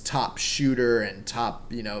this top shooter and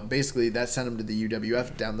top, basically that sent him to the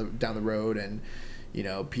UWF down the road, and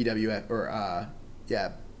PWF or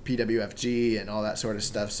PWFG and all that sort of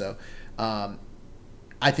stuff. So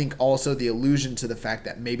I think also the allusion to the fact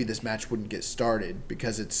that maybe this match wouldn't get started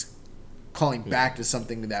because it's calling back to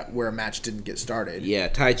something where a match didn't get started. Yeah,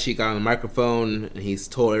 Taichi got on the microphone and he's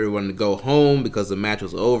told everyone to go home because the match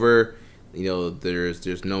was over.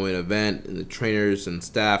 There's no main event, and the trainers and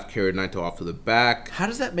staff carried Naito off to the back. How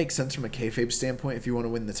does that make sense from a kayfabe standpoint if you want to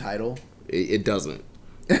win the title? It doesn't.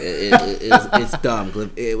 It's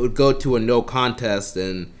dumb. It would go to a no contest,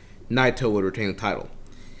 and Naito would retain the title.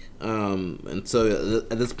 And so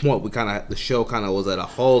at this point, the show kind of was at a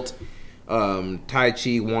halt.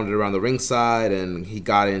 Taichi wandered around the ringside, and he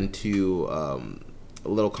got into a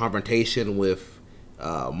little confrontation with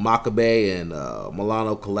Makabe and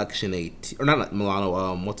Milano Collection 18, or not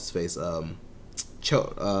Milano. What's his face? Who's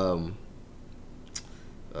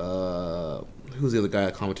the other guy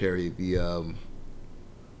at commentary? The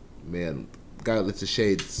guy that lifts the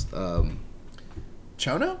shades.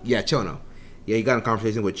 Chono? Yeah, Chono. Yeah, he got in a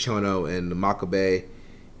conversation with Chono and Makabe,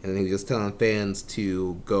 and he was just telling fans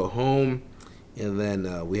to go home. And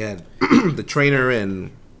then we had the trainer and.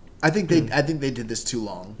 I think they did this too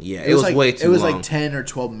long. Yeah, it was way too long. It was 10 or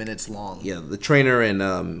 12 minutes long. Yeah, the trainer and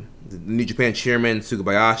the New Japan chairman,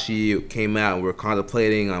 Tsukubayashi, came out and were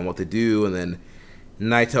contemplating on what to do. And then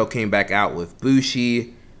Naito came back out with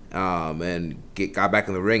Bushi and got back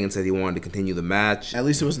in the ring and said he wanted to continue the match. At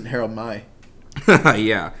least it wasn't Harold Mai.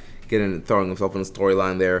 Yeah, throwing himself in the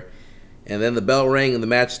storyline there. And then the bell rang and the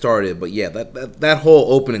match started. But yeah, that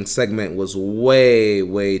whole opening segment was way,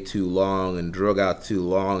 way too long and drug out too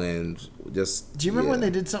long and just. Do you remember when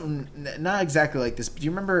they did something not exactly like this? But do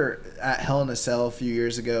you remember at Hell in a Cell a few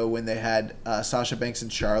years ago when they had Sasha Banks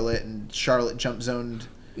and Charlotte jump zoned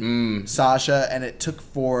Sasha, and it took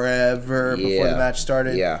forever before the match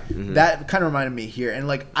started? Yeah, that kind of reminded me here, and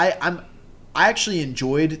I actually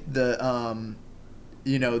enjoyed the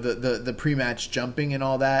the pre-match jumping and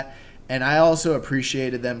all that. And I also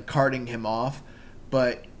appreciated them carting him off,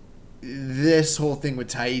 but this whole thing with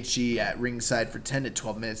Taichi at ringside for 10 to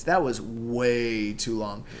 12 minutes, that was way too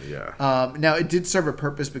long. Yeah. Now, it did serve a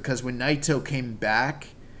purpose because when Naito came back,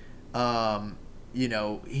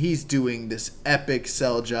 he's doing this epic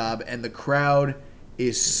sell job, and the crowd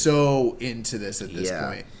is so into this at this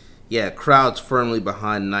point. Yeah, crowd's firmly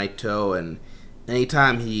behind Naito, and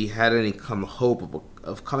anytime he had any hope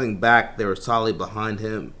of coming back, they were solidly behind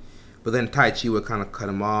him. But then Taichi would kind of cut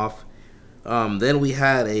him off. Then we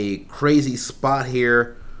had a crazy spot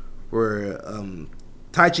here where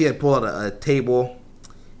Taichi had pulled out a table,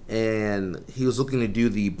 and he was looking to do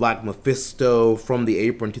the Black Mephisto from the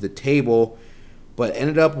apron to the table, but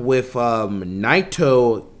ended up with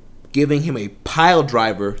Naito giving him a pile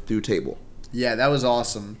driver through table. Yeah, that was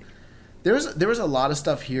awesome. There was a lot of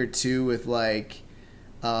stuff here too with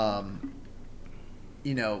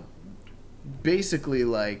basically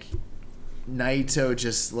Naito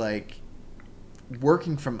just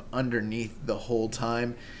working from underneath the whole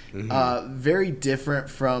time. Very different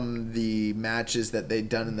from the matches that they'd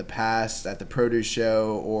done in the past at the Produce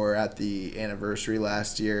Show or at the anniversary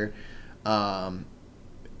last year. And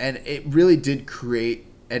it really did create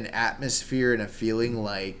an atmosphere and a feeling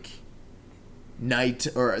like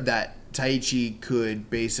that Taichi could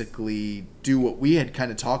basically do what we had kind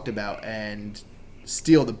of talked about and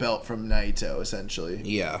steal the belt from Naito, essentially.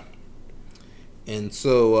 Yeah. And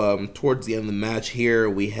so towards the end of the match here,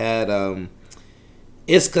 we had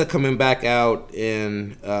Isuka coming back out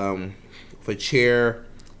in with a chair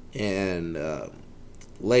and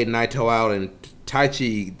laid Naito out, and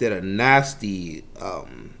Taichi did a nasty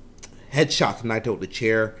headshot to Naito with the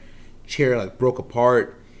chair. Chair broke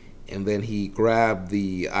apart, and then he grabbed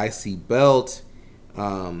the IC belt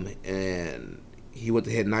and he went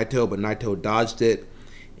to hit Naito, but Naito dodged it.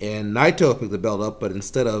 And Naito picked the belt up, but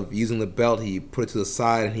instead of using the belt, he put it to the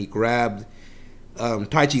side and he grabbed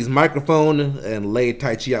Taichi's microphone and laid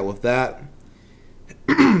Taichi out with that.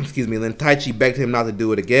 Excuse me. Then Taichi begged him not to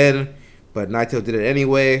do it again, but Naito did it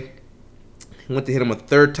anyway. He went to hit him a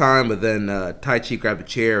third time, but then Taichi grabbed a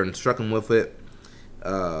chair and struck him with it.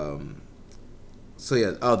 So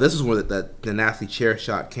yeah, this is where the nasty chair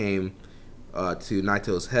shot came to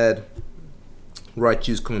Naito's head.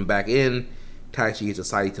 Raichu's coming back in. Taichi hits a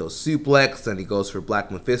Saito suplex, then he goes for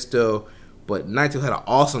Black Mephisto. But Naito had an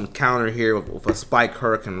awesome counter here with a Spike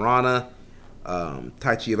Hurricane Rana.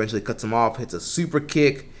 Taichi eventually cuts him off, hits a super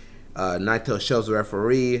kick. Naito shoves the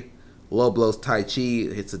referee. Low blows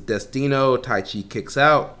Taichi, hits a Destino. Taichi kicks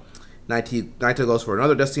out. Naito goes for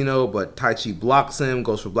another Destino, but Taichi blocks him,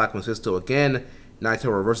 goes for Black Mephisto again.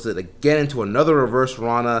 Naito reverses it again into another reverse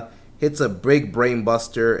Rana, hits a big brain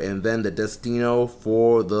buster, and then the Destino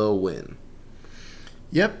for the win.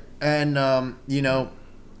 Yep, and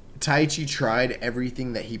Taichi tried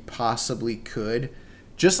everything that he possibly could,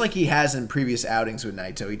 just like he has in previous outings with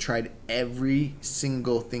Naito. He tried every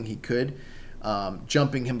single thing he could,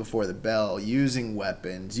 jumping him before the bell, using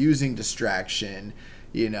weapons, using distraction,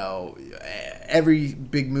 every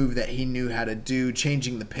big move that he knew how to do,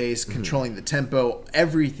 changing the pace, controlling the tempo,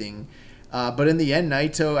 everything. But in the end,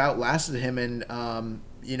 Naito outlasted him and,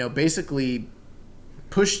 basically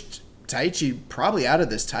pushed Taichi probably out of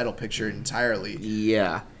this title picture entirely.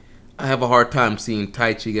 Yeah. I have a hard time seeing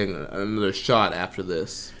Taichi getting another shot after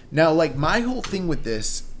this. Now, my whole thing with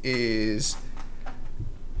this is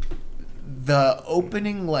the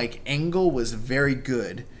opening, angle was very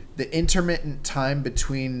good. The intermittent time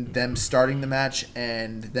between them starting the match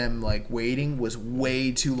and them, waiting was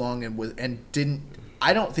way too long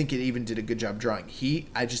I don't think it even did a good job drawing heat.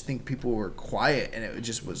 I just think people were quiet and it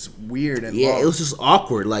just was weird and long. It was just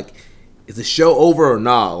awkward. Is the show over or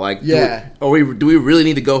not? Do we really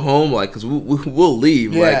need to go home? Because we'll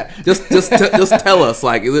leave. Yeah. Just tell us.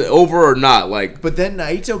 Is it over or not? But then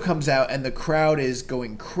Naito comes out and the crowd is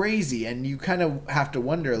going crazy, and you kind of have to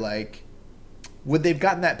wonder, would they've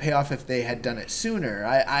gotten that payoff if they had done it sooner?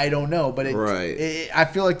 I don't know, but I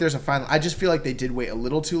feel like there's a final. I just feel like they did wait a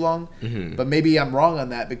little too long, but maybe I'm wrong on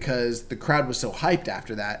that because the crowd was so hyped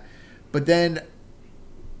after that. But then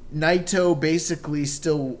Naito basically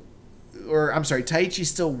Taichi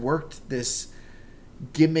still worked this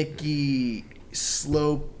gimmicky,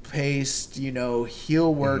 slow-paced,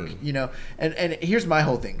 heel work, and here's my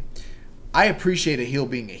whole thing. I appreciate a heel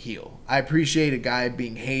being a heel. I appreciate a guy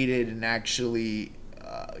being hated and actually,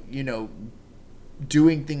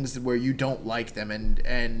 doing things where you don't like them,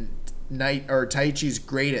 and Taichi's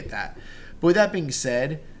great at that. But with that being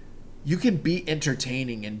said, you can be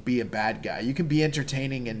entertaining and be a bad guy. You can be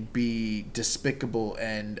entertaining and be despicable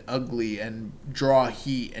and ugly and draw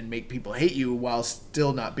heat and make people hate you while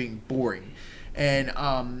still not being boring. And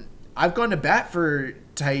I've gone to bat for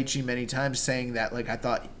Taichi many times, saying that I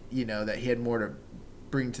thought that he had more to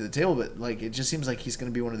bring to the table, but it just seems like he's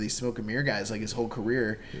going to be one of these smoke and mirror guys his whole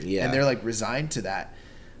career. Yeah. And they're resigned to that.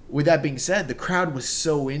 With that being said, the crowd was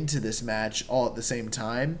so into this match all at the same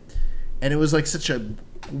time, and it was such a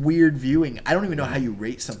weird viewing. I don't even know how you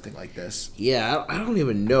rate something like this. Yeah, I don't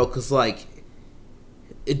even know, because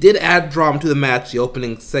it did add drama to the match, the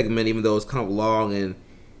opening segment, even though it was kind of long, and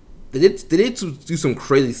they did do some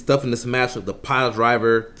crazy stuff in this match, the pile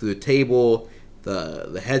driver through the table,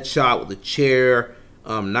 the headshot with the chair.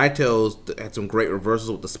 Naito's had some great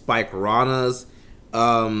reversals with the Spike Ranas.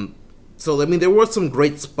 So there were some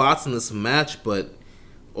great spots in this match, but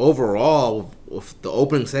overall, with the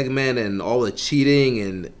opening segment and all the cheating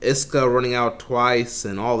and Iska running out twice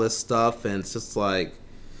and all this stuff, and it's just I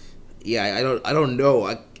don't know.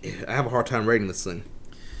 I have a hard time rating this thing.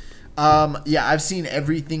 I've seen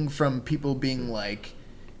everything from people being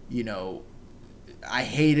I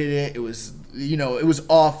hated it. It was, it was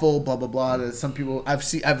awful, blah, blah, blah. To some people, and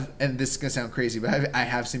this is going to sound crazy, but I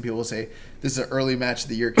have seen people say, this is an early match of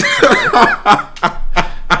the year.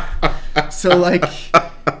 So,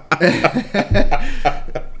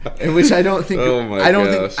 in which I don't think, I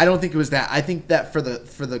don't think it was that. I think that for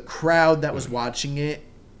the crowd that was watching it,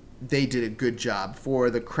 they did a good job.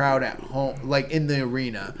 For the crowd at home, in the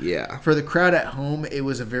arena. Yeah. For the crowd at home, it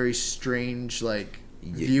was a very strange,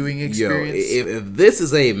 viewing experience. If this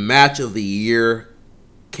is a match of the year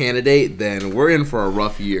candidate, then we're in for a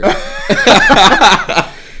rough year.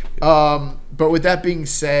 But with that being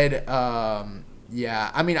said, I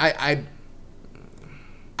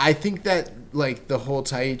think that the whole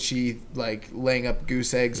Taichi laying up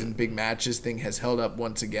goose eggs and big matches thing has held up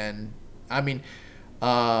once again.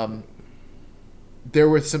 There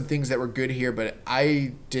were some things that were good here, but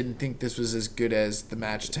I didn't think this was as good as the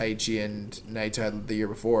match Taichi and Naito had the year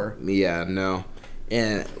before. Yeah, no.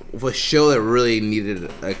 And with a show that really needed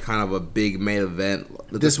a kind of a big main event,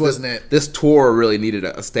 this wasn't it. This tour really needed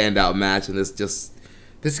a standout match, and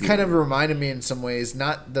This kind of reminded me in some ways,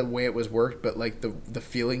 not the way it was worked, but like the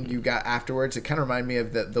feeling you got afterwards. It kind of reminded me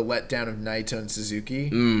of the letdown of Naito and Suzuki.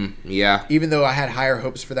 Yeah. Even though I had higher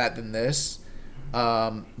hopes for that than this.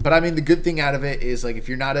 But I mean, the good thing out of it is, like, if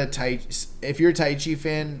you're a Taichi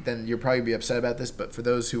fan, then you'll probably be upset about this. But for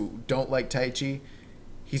those who don't like Taichi,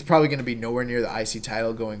 he's probably going to be nowhere near the IC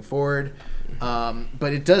title going forward.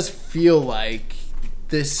 But it does feel like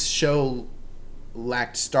this show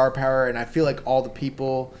lacked star power, and I feel like all the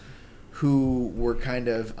people who were kind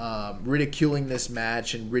of ridiculing this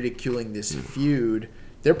match and ridiculing this feud,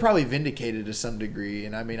 they're probably vindicated to some degree.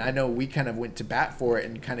 And I mean, I know we kind of went to bat for it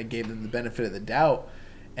and kind of gave them the benefit of the doubt,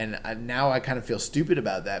 and now I kind of feel stupid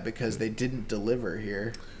about that because they didn't deliver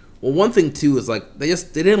here. Well, one thing too is, like, they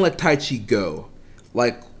didn't let Taichi go.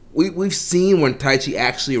 Like, we've seen when Taichi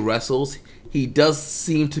actually wrestles, he does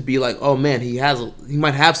seem to be like, oh man, he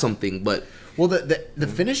might have something, but well, the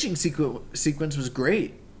finishing sequence was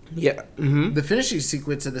great. Yeah. The finishing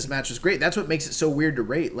sequence of this match was great. That's what makes it so weird to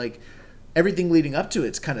rate. Like, everything leading up to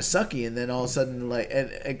it's kind of sucky, and then all of a sudden, like,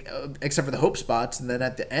 except for the hope spots, and then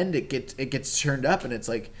at the end it gets turned up, and it's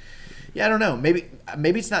like, yeah, I don't know. Maybe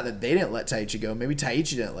it's not that they didn't let Taichi go. Maybe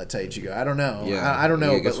Taichi didn't let Taichi go. I don't know. Yeah, I don't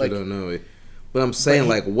know. I guess but, like, we don't know. But I'm saying,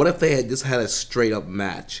 like, what if they had just had a straight up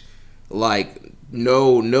match, like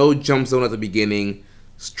no jump zone at the beginning,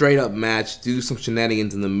 straight up match, do some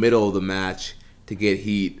shenanigans in the middle of the match to get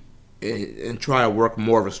heat, and try to work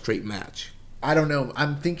more of a straight match. I don't know.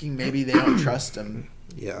 I'm thinking maybe they don't trust him.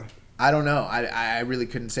 Yeah. I don't know. I really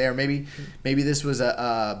couldn't say. Or maybe this was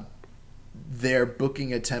their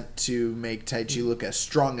booking attempt to make Taichi look as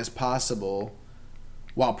strong as possible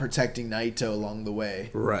while protecting Naito along the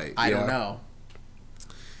way. Right. I don't know.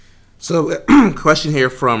 So, question here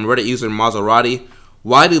from Reddit user Maserati.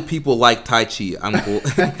 Why do people like Taichi?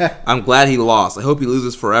 I'm glad he lost. I hope he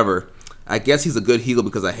loses forever. I guess he's a good heel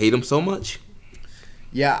because I hate him so much.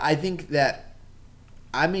 Yeah, I think that...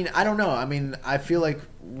 I mean, I don't know. I mean, I feel like,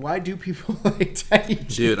 why do people like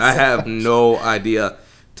Taichi? Dude, I have no idea.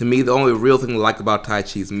 To me, the only real thing I like about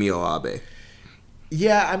Taichi is Mio Abe.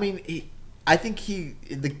 Yeah, I mean, I think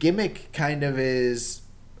the gimmick kind of is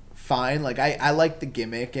fine. Like, I like the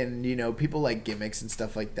gimmick, and, you know, people like gimmicks and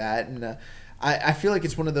stuff like that. And I feel like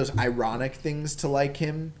it's one of those ironic things to like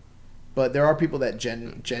him. But there are people that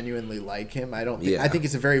genuinely like him. I think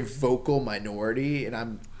it's a very vocal minority,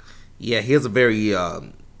 and Yeah, he has a very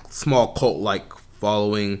small cult-like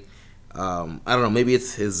following. I don't know, maybe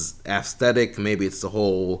it's his aesthetic, maybe it's the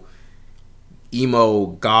whole emo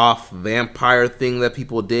goth vampire thing that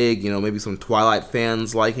people dig. You know, maybe some Twilight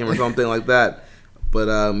fans like him or something like that. But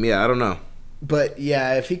yeah, I don't know. But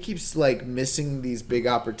yeah, if he keeps like missing these big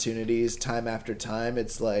opportunities time after time,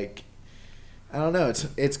 it's like, I don't know.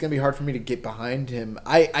 It's gonna be hard for me to get behind him.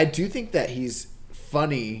 I do think that he's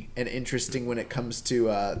funny and interesting when it comes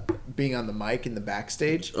to being on the mic in the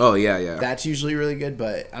backstage. Oh yeah. That's usually really good.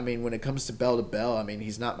 But I mean, when it comes to bell to bell, I mean,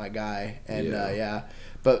 he's not my guy. And yeah.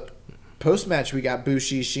 But post match, we got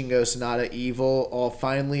Bushi, Shingo, Sonata, Evil, all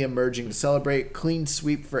finally emerging to celebrate. Clean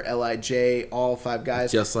sweep for LIJ, all 5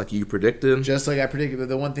 guys. Just like you predicted. Just like I predicted. But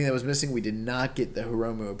the one thing that was missing, we did not get the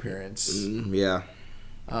Hiromu appearance. Yeah.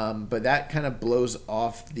 But that kind of blows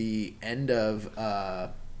off the end of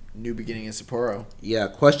New Beginning in Sapporo. Yeah,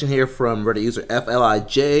 question here from Reddit user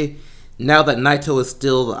FLIJ. Now that Naito is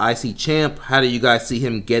still the IC champ, how do you guys see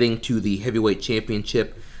him getting to the heavyweight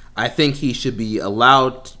championship? I think he should be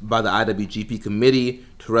allowed by the IWGP committee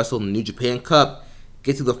to wrestle in the New Japan Cup,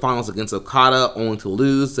 get to the finals against Okada only to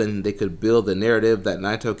lose, and they could build the narrative that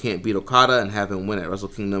Naito can't beat Okada and have him win at Wrestle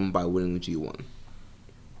Kingdom by winning the G1.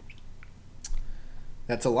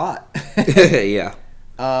 That's a lot. Yeah.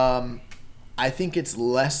 I think it's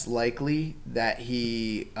less likely that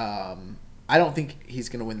he... I don't think he's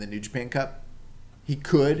going to win the New Japan Cup. He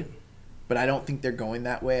could, but I don't think they're going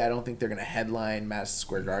that way. I don't think they're going to headline Madison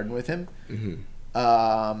Square Garden with him.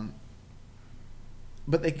 Mm-hmm.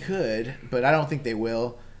 But they could, but I don't think they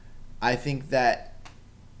will. I think that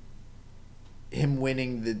him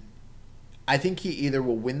winning the... I think he either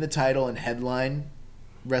will win the title and headline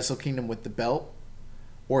Wrestle Kingdom with the belt,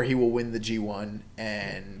 or he will win the G1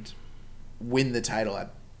 and win the title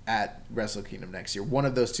at Wrestle Kingdom next year. One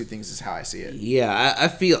of those two things is how I see it. Yeah, I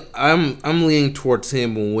feel I'm leaning towards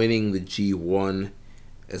him winning the G1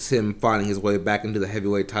 as him finding his way back into the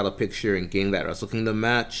heavyweight title picture and getting that Wrestle Kingdom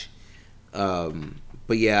match.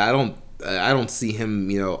 But yeah, I don't see him.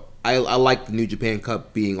 You know, I like the New Japan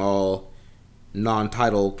Cup being all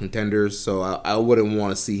non-title contenders, so I wouldn't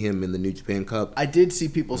want to see him in the New Japan Cup. I did see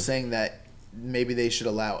people saying that maybe they should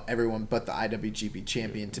allow everyone but the IWGP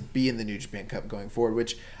champion to be in the New Japan Cup going forward,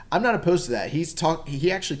 which I'm not opposed to that.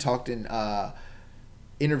 He actually talked in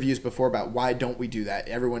interviews before about why don't we do that?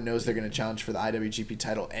 Everyone knows they're going to challenge for the IWGP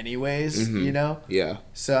title anyways, you know? Yeah.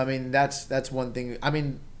 So, I mean, that's one thing. I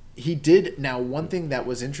mean, he did. Now, one thing that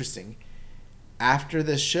was interesting, after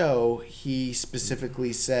the show, he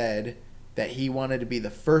specifically said that he wanted to be the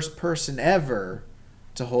first person ever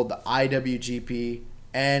to hold the IWGP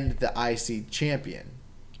and the IC champion.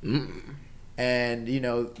 And, you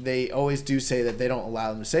know, they always do say that they don't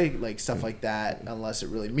allow them to say like stuff like that unless it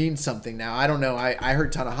really means something. Now, I don't know. I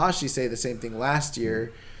heard Tanahashi say the same thing last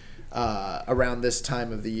year around this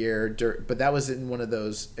time of the year. But that was in one of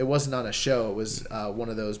those. It wasn't on a show. It was one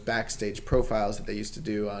of those backstage profiles that they used to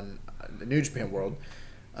do on the New Japan World.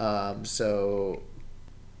 So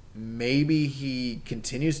maybe he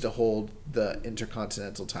continues to hold the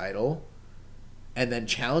Intercontinental title and then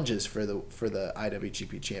challenges for the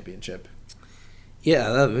IWGP Championship.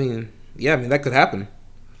 Yeah, I mean, that could happen.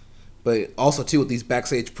 But also, too, with these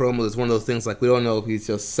backstage promos, it's one of those things, like, we don't know if he's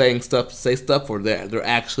just saying stuff to say stuff or they're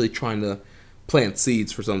actually trying to plant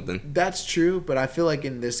seeds for something. That's true, but I feel like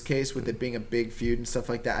in this case, with it being a big feud and stuff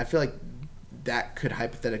like that, I feel like that could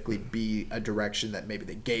hypothetically be a direction that maybe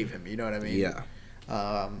they gave him, you know what I mean?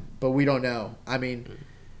 Yeah. But we don't know. I mean,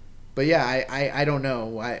 but yeah, I don't know.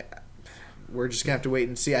 We're just going to have to wait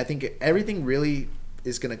and see. I think everything really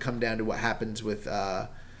is going to come down to what happens with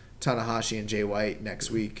Tanahashi and Jay White next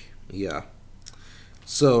week. Yeah.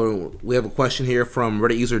 So we have a question here from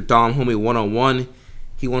Reddit user DomHomie101.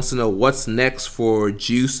 He wants to know what's next for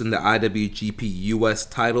Juice in the IWGP US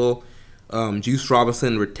title. Juice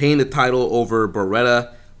Robinson retained the title over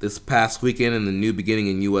Beretta this past weekend in the New Beginning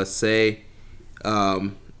in USA.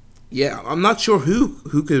 Yeah, I'm not sure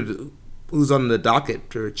who's on the docket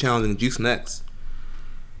for challenging Juice next.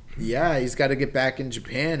 Yeah, he's got to get back in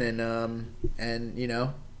Japan and you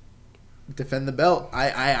know, defend the belt.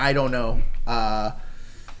 I don't know.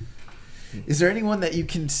 Is there anyone that you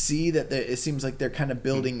can see that it seems like they're kind of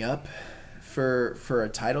building up for a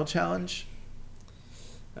title challenge?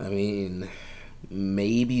 I mean,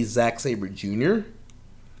 maybe Zack Sabre Jr.?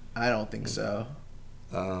 I don't think so.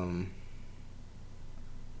 I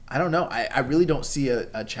don't know. I really don't see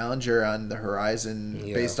a challenger on the horizon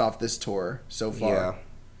based off this tour so far.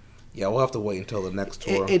 Yeah, we'll have to wait until the next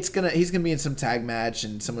tour. He's gonna be in some tag match,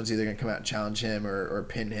 and someone's either gonna come out and challenge him or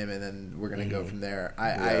pin him, and then we're gonna go from there.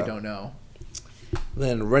 I don't know.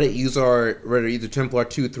 Then Reddit user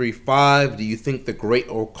Templar235. Do you think the Great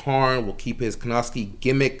O'Karn will keep his Konosuke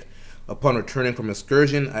gimmick upon returning from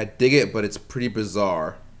excursion? I dig it, but it's pretty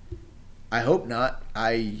bizarre. I hope not.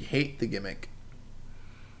 I hate the gimmick.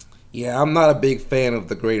 Yeah, I'm not a big fan of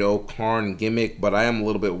the Great O'Karn gimmick, but I am a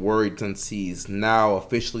little bit worried since he's now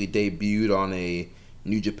officially debuted on a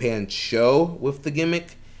New Japan show with the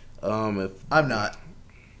gimmick. I'm not.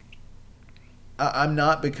 I'm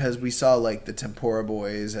not, because we saw like the Tempura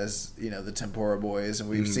Boys as, you know, the Tempura Boys, and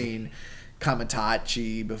we've seen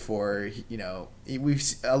Kamatachi before. You know,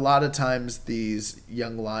 a lot of times these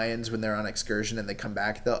young lions, when they're on excursion and they come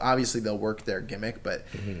back, they'll work their gimmick, but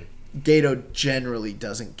Gato generally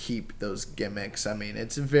doesn't keep those gimmicks. I mean,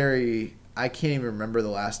 I can't even remember the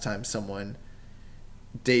last time someone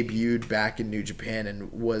debuted back in New Japan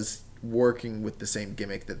and was working with the same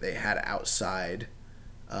gimmick that they had outside.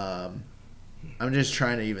 I'm just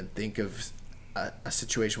trying to even think of a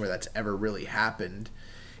situation where that's ever really happened.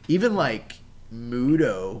 Even like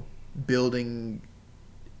Muto building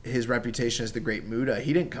his reputation as the Great Muta,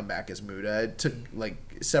 he didn't come back as Muta. It took like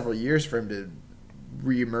several years for him to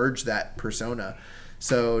reemerge that persona.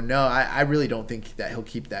 So no, I really don't think that he'll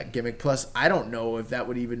keep that gimmick. Plus, I don't know if that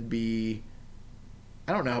would even be.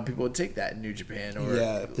 I don't know how people would take that in New Japan. Or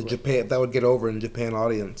if that would get over in the Japan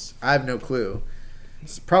audience. I have no clue.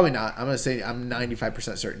 It's probably not. I'm gonna say I'm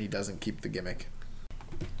 95% certain he doesn't keep the gimmick.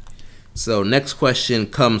 So next question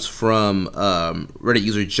comes from Reddit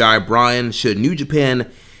user Jai Bryan. Should New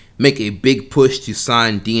Japan make a big push to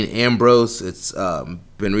sign Dean Ambrose? It's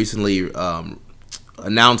been recently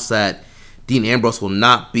announced that Dean Ambrose will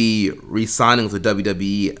not be re-signing with the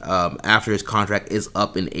WWE after his contract is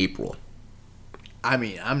up in April. I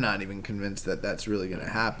mean, I'm not even convinced that that's really going to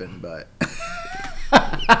happen, but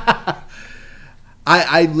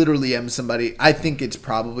I literally am somebody, I think it's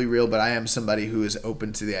probably real, but I am somebody who is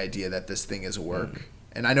open to the idea that this thing is a work.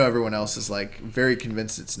 And I know everyone else is like very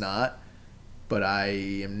convinced it's not, but I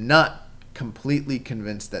am not completely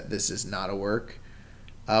convinced that this is not a work.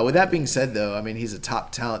 With that being said, though, I mean, he's a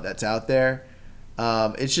top talent that's out there.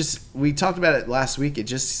 It's just, we talked about it last week. It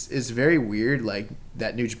just is very weird, like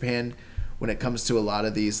that New Japan, when it comes to a lot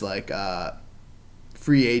of these like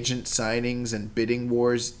free agent signings and bidding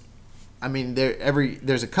wars. I mean,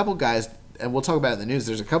 there's a couple guys, and we'll talk about it in the news.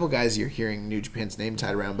 There's a couple guys you're hearing New Japan's name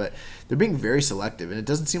tied around, but they're being very selective, and it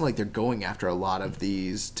doesn't seem like they're going after a lot of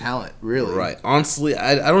these talent, really. Right. Honestly,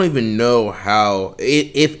 I don't even know how,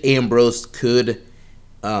 if Ambrose could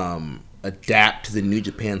adapt to the New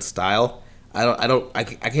Japan style. I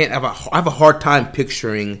can't have I have a hard time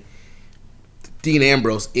picturing Dean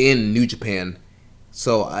Ambrose in New Japan.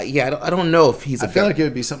 So I don't know if he's. I feel like it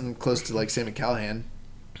would be something close to like Sami Callihan.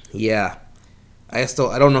 Yeah, I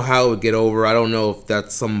don't know how it would get over. I don't know if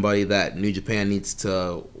that's somebody that New Japan needs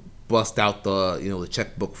to bust out the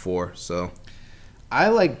checkbook for. So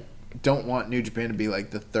I don't want New Japan to be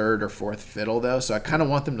like the third or fourth fiddle though. So I kind of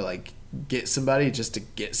want them to like get somebody just to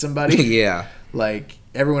get somebody. Yeah, like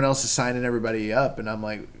everyone else is signing everybody up, and I'm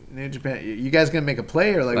like, New Japan, you guys gonna make a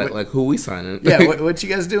play or like who we signing? Yeah, what you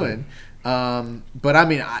guys doing? But I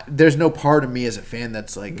mean, there's no part of me as a fan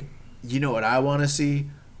that's like, you know what I want to see?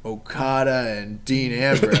 Okada and Dean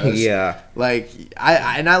Ambrose. Yeah. Like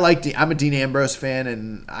I'm a Dean Ambrose fan,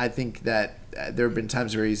 and I think that there have been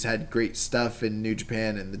times where he's had great stuff in New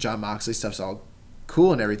Japan, and the Jon Moxley stuff's all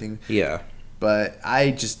cool and everything. Yeah. But I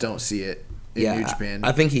just don't see it in New Japan.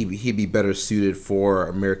 I think he'd be better suited for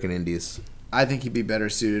American Indies. I think he'd be better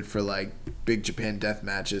suited for like big Japan death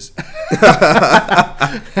matches.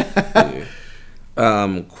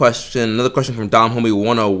 Another question from Dom Homie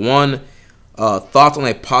 101. Thoughts on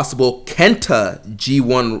a possible Kenta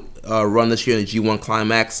G1 run this year in the G1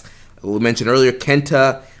 Climax? We mentioned earlier,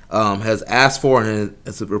 Kenta has asked for and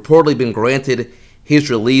has reportedly been granted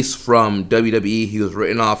his release from WWE. He was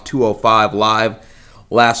written off 205 Live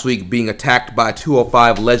last week, being attacked by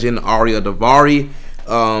 205 legend Arya Daivari.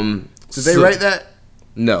 Did they write that?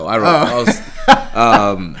 No, I wrote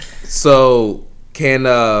it. So can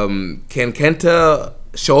Kenta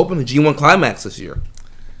show up in the G1 Climax this year?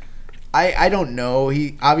 I don't know.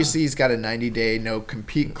 He's got a 90-day no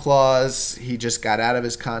compete clause. He just got out of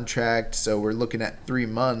his contract, so we're looking at 3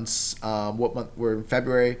 months. What month? We're in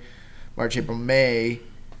February, March, April, May.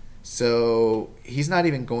 So he's not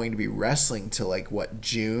even going to be wrestling till like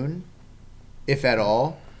June, if at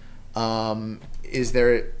all.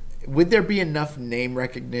 Would there be enough name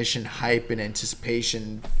recognition, hype, and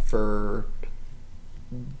anticipation for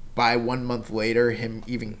by 1 month later him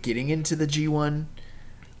even getting into the G1?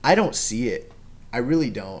 I don't see it. I really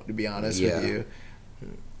don't, to be honest with you.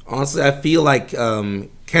 Honestly, I feel like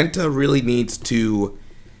Kenta really needs to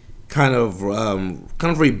kind of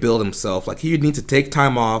rebuild himself. Like, he needs to take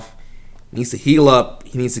time off. He needs to heal up.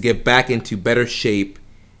 He needs to get back into better shape.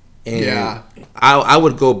 And I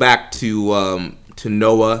would go back to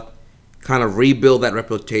Noah, kind of rebuild that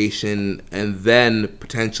reputation, and then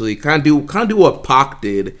potentially kind of do what Pac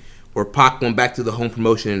did, where Pac went back to the home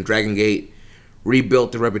promotion in Dragon Gate,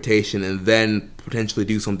 rebuilt the reputation, and then potentially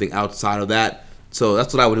do something outside of that. So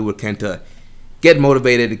that's what I would do with Kenta. Get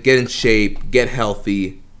motivated, get in shape, get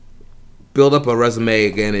healthy, build up a resume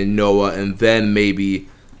again in Noah, and then maybe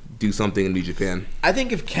do something in New Japan. I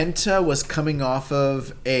think if Kenta was coming off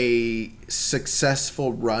of a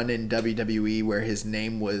successful run in WWE where his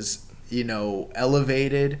name was,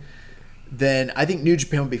 elevated, then I think New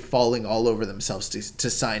Japan would be falling all over themselves to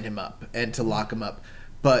sign him up and to lock him up.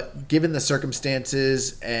 But given the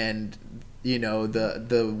circumstances and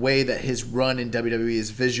the way that his run in WWE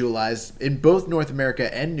is visualized in both North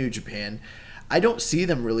America and New Japan, I don't see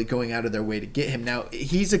them really going out of their way to get him. Now,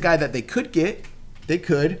 he's a guy that they could get. They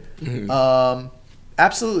could. Mm-hmm.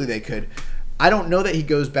 Absolutely they could. I don't know that he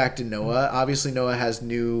goes back to Noah. Obviously, Noah has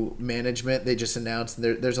new management. They just announced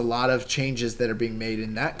there's a lot of changes that are being made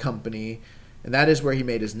in that company, and that is where he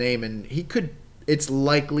made his name. And he could. It's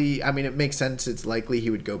likely. I mean, it makes sense. It's likely he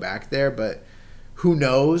would go back there, but who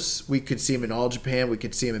knows? We could see him in All Japan. We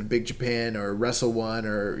could see him in Big Japan or Wrestle One,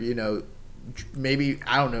 or maybe,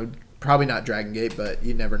 I don't know. Probably not Dragon Gate, but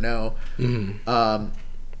you never know. Mm-hmm.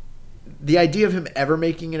 The idea of him ever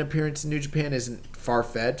making an appearance in New Japan isn't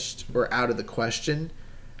far-fetched or out of the question,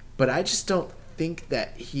 but I just don't think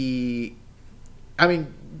that the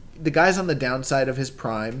guy's on the downside of his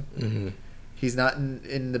prime. Mm-hmm. He's not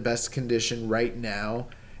in the best condition right now,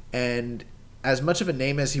 and as much of a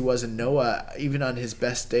name as he was in Noah, even on his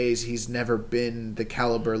best days, he's never been the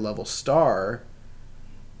caliber level star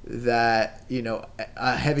that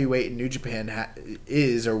a heavyweight in New Japan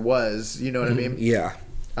is or was. You know what I mean? Yeah.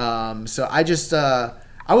 So I just I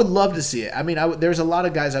would love to see it. I mean, there's a lot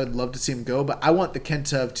of guys I would love to see him go, but I want the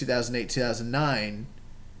Kenta of 2008, 2009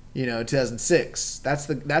 2006. That's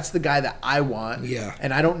the guy that I want. Yeah.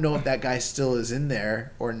 And I don't know if that guy still is in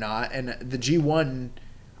there or not. And the G1,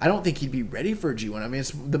 I don't think he'd be ready for a G1. I mean,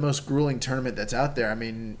 it's the most grueling tournament that's out there. I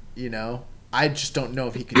mean, I just don't know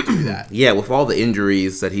if he could do that. Yeah, with all the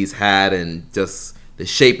injuries that he's had and just the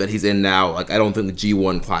shape that he's in now, like I don't think the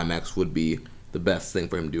G1 climax would be the best thing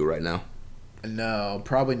for him to do right now. No,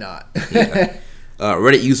 probably not. Yeah.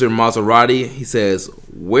 Reddit user Maserati, he says,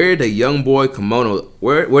 "Where that young boy kimono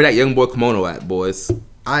at, boys?"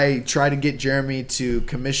 I try to get Jeremy to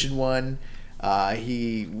commission one.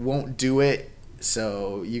 He won't do it,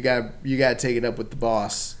 so you got to take it up with the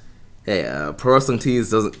boss. Hey, Pro Wrestling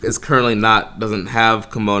Tees doesn't have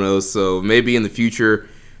kimonos, so maybe in the future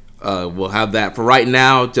we'll have that. For right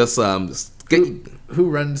now, just get.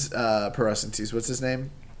 Who runs Pro Wrestling Tees? What's his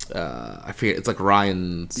name? I forget. It's like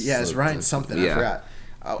Ryan. Yeah, it's Ryan something. Yeah. I forgot.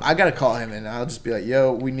 I gotta call him and I'll just be like,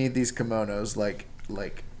 "Yo, we need these kimonos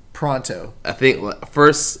like pronto." I think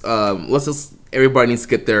first, everybody needs to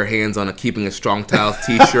get their hands on a Keeping It Strong Styles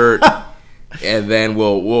T-shirt, and then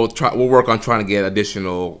we'll work on trying to get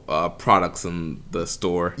additional products in the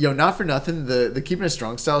store. Yo, not for nothing, the Keeping It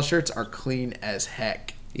Strong Style shirts are clean as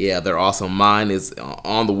heck. Yeah, they're awesome. Mine is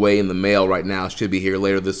on the way in the mail right now. Should be here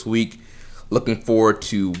later this week. Looking forward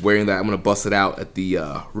to wearing that. I'm going to bust it out at the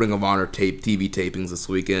Ring of Honor TV tapings this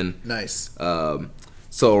weekend. Nice.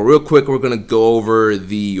 So real quick, we're going to go over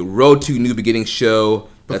the Road to New Beginning show.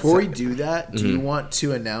 Before we do that, do you want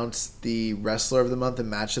to announce the Wrestler of the Month and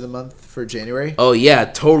Match of the Month for January? Oh, yeah,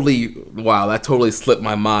 totally. Wow, that totally slipped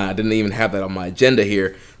my mind. I didn't even have that on my agenda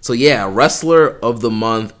here. So, yeah, Wrestler of the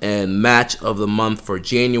Month and Match of the Month for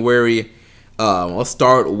January. Let's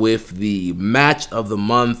start with the Match of the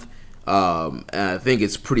Month. And I think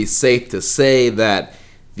it's pretty safe to say that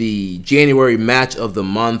the January match of the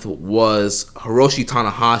month was Hiroshi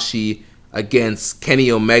Tanahashi against Kenny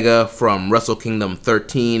Omega from Wrestle Kingdom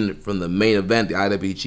 13 from the main event, the IWG